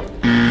 that's true.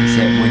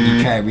 Except when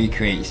you try to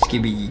recreate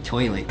Skibidi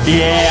Toilet.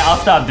 Yeah, I'll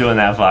stop doing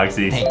that,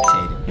 Foxy. Thanks,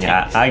 Aiden.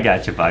 Yeah, I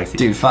got you, Foxy.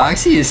 Dude,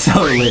 Foxy is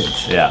so lit.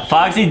 Yeah,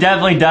 Foxy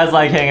definitely does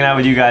like hanging out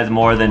with you guys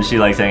more than she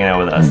likes hanging out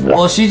with us.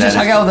 Well, she just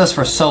hung out with us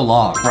for so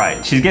long.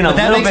 Right, she's getting But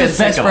a little bit us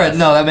best sick of friend. us.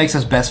 No, that makes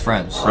us best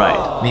friends.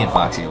 Right. Me and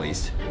Foxy, at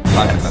least.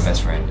 Foxy's my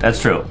best friend.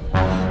 That's true.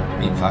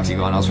 Me and Foxy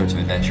go on all sorts of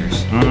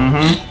adventures.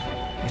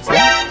 Mm-hmm. It's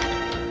lit.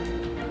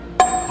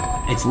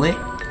 It's lit.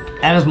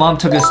 Anna's mom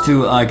took us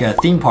to like a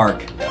theme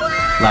park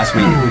last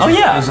week. Oh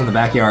yeah. It was in the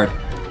backyard.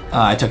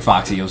 I took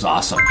Foxy. It was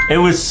awesome. It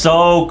was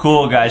so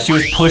cool, guys. She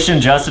was pushing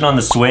Justin on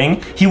the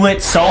swing. He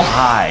went so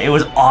high. It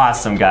was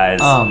awesome, guys.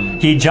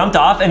 He jumped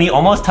off and he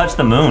almost touched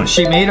the moon.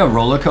 She made a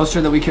roller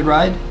coaster that we could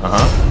ride.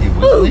 Uh-huh. It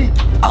was lit.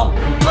 Oh.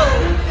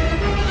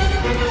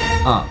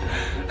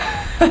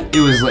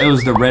 It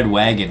was the red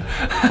wagon,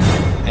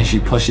 and she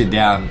pushed it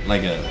down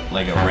like a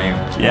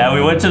ramp. Yeah,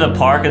 we went to the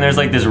park and there's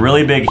like this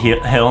really big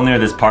hill near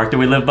this park that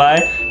we live by,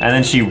 and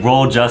then she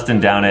rolled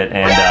Justin down it,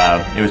 and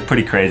it was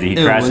pretty crazy. He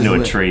crashed into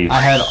a tree. I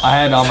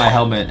had on my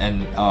helmet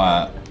and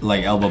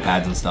like elbow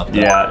pads and stuff.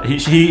 Yeah,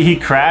 he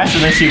crashed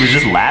and then she was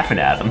just laughing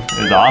at him.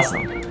 It was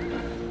awesome.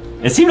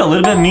 It seemed a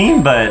little bit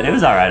mean, but it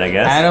was all right, I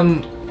guess.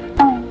 Adam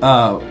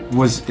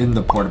was in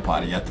the porta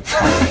potty at the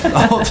park the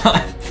whole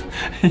time.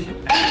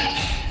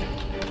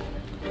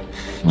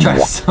 Trying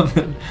to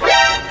summon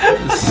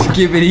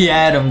Skibidi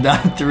Adam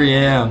down 3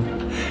 a.m.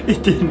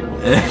 It didn't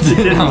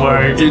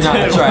work. Do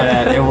not try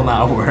that. It will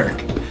not work.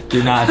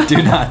 Do not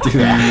do that.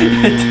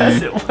 It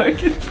doesn't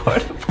work in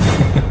porta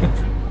potty.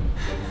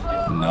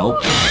 Nope.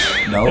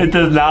 It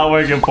does not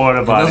work in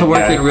porta potty. It doesn't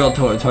work in real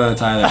toilets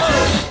either.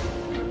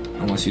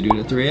 Unless you do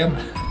it at 3 a.m.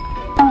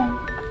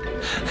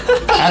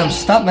 Adam,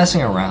 stop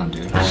messing around,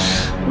 dude.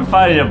 We're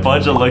finding a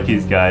bunch of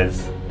lookies,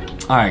 guys.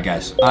 Alright,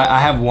 guys. I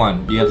have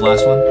one. Do you have the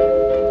last one?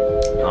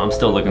 I'm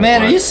still looking Man,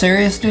 for it. are you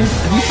serious, dude?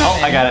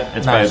 I got it.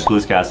 It's Nice. by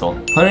Blue's Castle.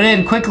 Put it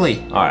in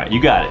quickly. Alright, you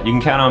got it. You can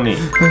count on me.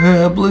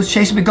 Blue's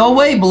chasing me. Go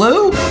away,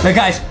 Blue. Now,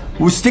 guys,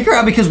 we'll stick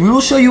around because we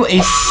will show you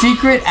a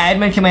secret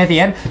admin command at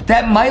the end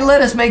that might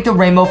let us make the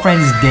Rainbow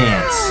Friends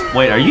dance.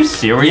 Wait, are you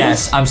serious?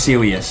 Yes, I'm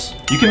serious.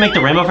 You can make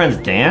the Rainbow Friends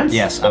dance?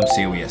 Yes, I'm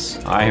serious.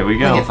 Alright, here we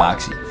go. Look at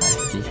Foxy.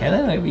 Foxy,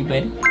 hello,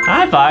 everybody.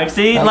 Hi,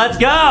 Foxy. Let's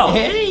go.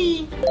 Hey.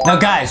 Now,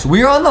 guys,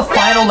 we are on the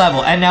final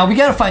level, and now we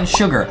gotta find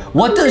sugar.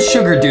 What does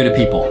sugar do to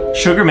people?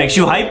 Sugar makes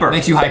you hyper.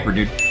 Makes you hyper,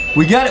 dude.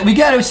 We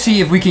gotta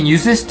see if we can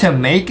use this to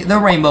make the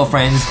Rainbow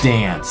Friends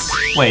dance.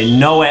 Wait,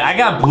 no way. I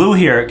got Blue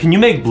here. Can you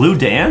make Blue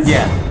dance?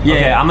 Yeah.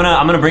 Okay, I'm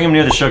gonna bring him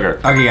near the sugar.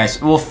 Okay,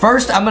 guys. Well,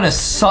 first I'm gonna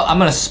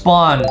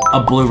spawn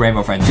a blue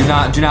Rainbow Friend. Do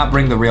not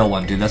bring the real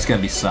one, dude. That's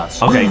gonna be sus.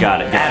 Okay,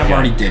 got it. Adam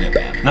already did it,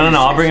 man. No.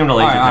 I'll bring him to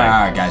laser tag.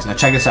 All right, guys. Now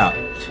check this out.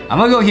 I'm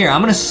gonna go here.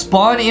 I'm gonna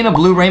spawn in a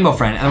blue Rainbow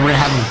Friend, and we're gonna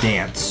have him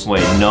dance.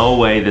 Wait, no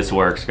way this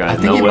works, guys.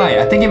 I think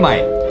it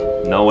might.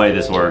 No way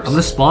this works. I'm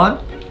gonna spawn.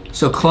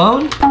 So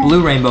clone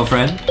blue Rainbow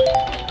Friend.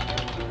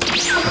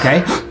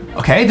 Okay.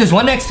 Okay. There's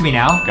one next to me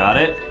now. Got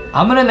it.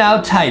 I'm gonna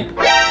now type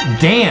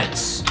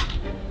dance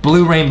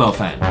blue Rainbow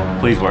Friend.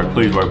 Please work.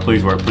 Please work.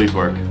 Please work. Please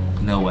work.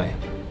 No way.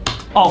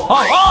 Oh!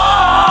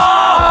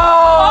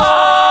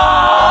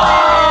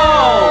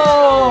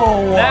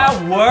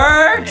 That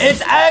worked.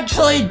 It's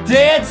actually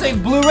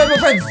dancing. Blue Rainbow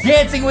Friends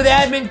dancing with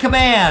admin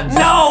commands.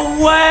 No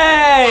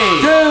way!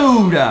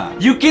 Dude!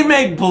 You can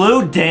make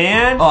Blue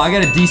dance? Oh, I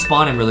gotta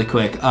despawn him really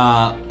quick.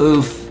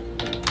 Oof.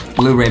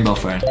 Blue Rainbow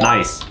Friend.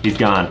 Nice. He's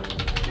gone.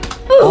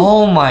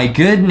 Oh my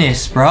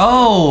goodness,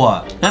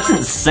 bro. That's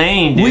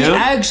insane, dude. We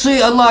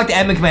actually unlocked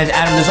admin commands.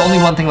 Adam, there's only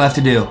one thing left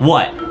to do.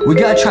 What? We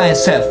gotta try and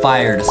set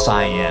fire to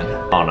Cyan.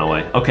 Oh, no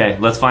way. Okay,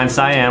 let's find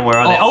Cyan. Where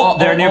are they? Oh,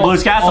 they're near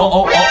Blue's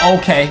Castle.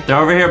 Okay. They're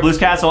over here, Blue's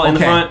Castle, in the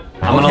front.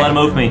 I'm gonna let them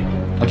move me.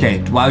 Okay,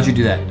 why would you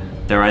do that?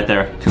 They're right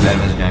there. Because Adam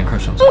has a giant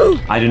crush on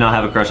Cyan. I do not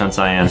have a crush on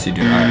Cyan. Yes, you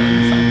do. Alright,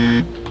 you're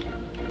fine.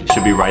 It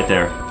should be right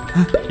there.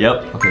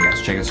 Yep. Okay,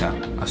 guys, check this out.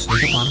 I'll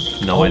sneak up on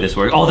him. No way this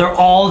works. Oh, they're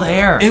all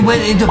there. It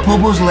went into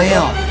Popo's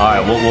layout. All right,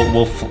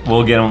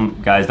 we'll get them,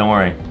 guys. Don't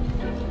worry.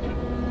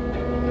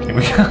 Here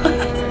we go.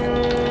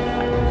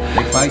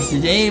 Big Foxy,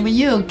 hey, are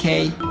you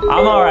okay?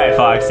 I'm all right,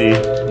 Foxy.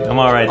 I'm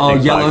all right. Oh,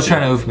 Big Yellow's Foxy.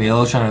 trying to oof me.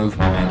 Yellow's trying to oof me,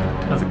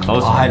 man. That's a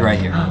close I'll one. hide right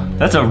here.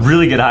 That's a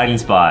really good hiding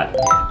spot.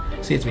 Yeah.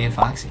 See, it's me and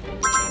Foxy.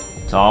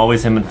 It's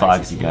always him and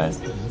Foxy, guys.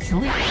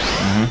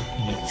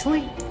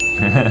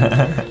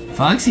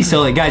 Foxy,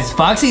 so like, guys,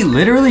 Foxy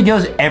literally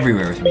goes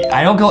everywhere with me.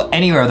 I don't go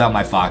anywhere without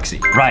my Foxy.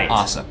 Right.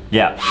 Awesome.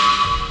 Yeah.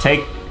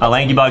 Take a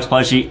LankyBox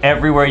plushie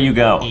everywhere you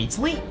go.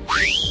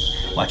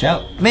 Watch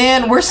out.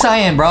 Man, where's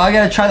Cyan, bro? I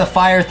gotta try the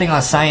fire thing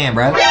on Cyan,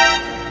 bro.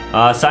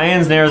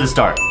 Cyan's near the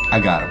start. I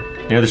got him.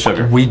 Near the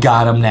sugar. We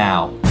got him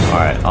now. All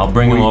right, I'll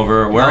bring him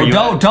over. Where are you?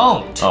 Don't.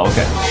 Oh,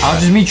 okay. I'll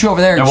just meet you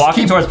over there. They're Just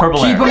walking towards purple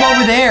Keep air. him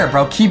over there,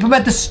 bro. Keep him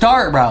at the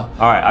start, bro. All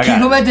right, I got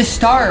Keep him it. at the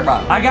start, bro.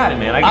 I got it,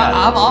 man. I got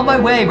I'm on my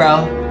way,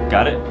 bro. it.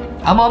 Got it?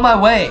 I'm on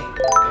my way.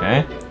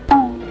 Okay.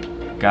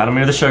 Got him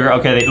near the sugar.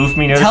 Okay, they oofed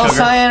me near the Tell sugar.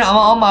 Cyan I'm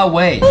on my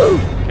way.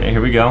 Okay,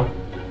 here we go.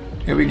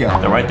 Here we go.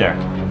 They're right there.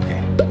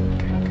 Okay.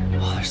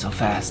 Oh, they're so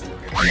fast.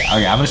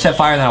 Okay, I'm gonna set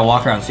fire and then I'll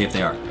walk around and see if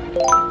they are.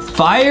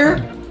 Fire,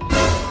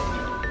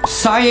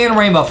 cyan,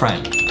 rainbow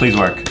friend. Please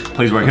work.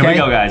 Please work. Here we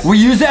go, guys. We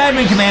use the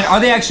admin command. Are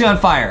they actually on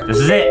fire? This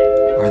is it.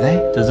 Are they?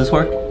 Does this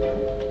work?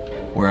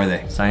 Where are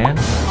they? Cyan?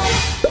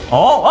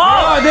 Oh!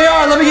 Oh, they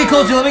are. Let me get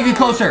closer. Let me get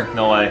closer.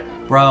 No way.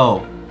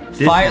 Bro.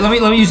 Fire. Let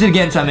me use it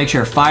again so I make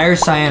sure. Fire,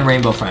 cyan,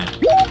 rainbow friend.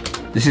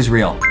 This is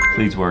real.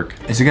 Please work.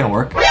 Is it gonna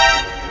work?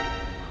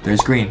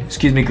 There's green.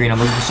 Excuse me, green. I'm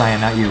looking for cyan,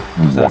 not you.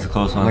 That's a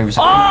close one.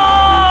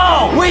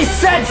 Oh! We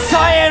set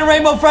cyan,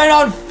 rainbow friend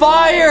on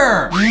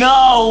fire.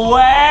 No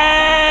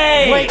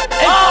way! Wait.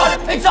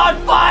 It's on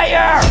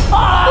fire.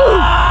 Oh!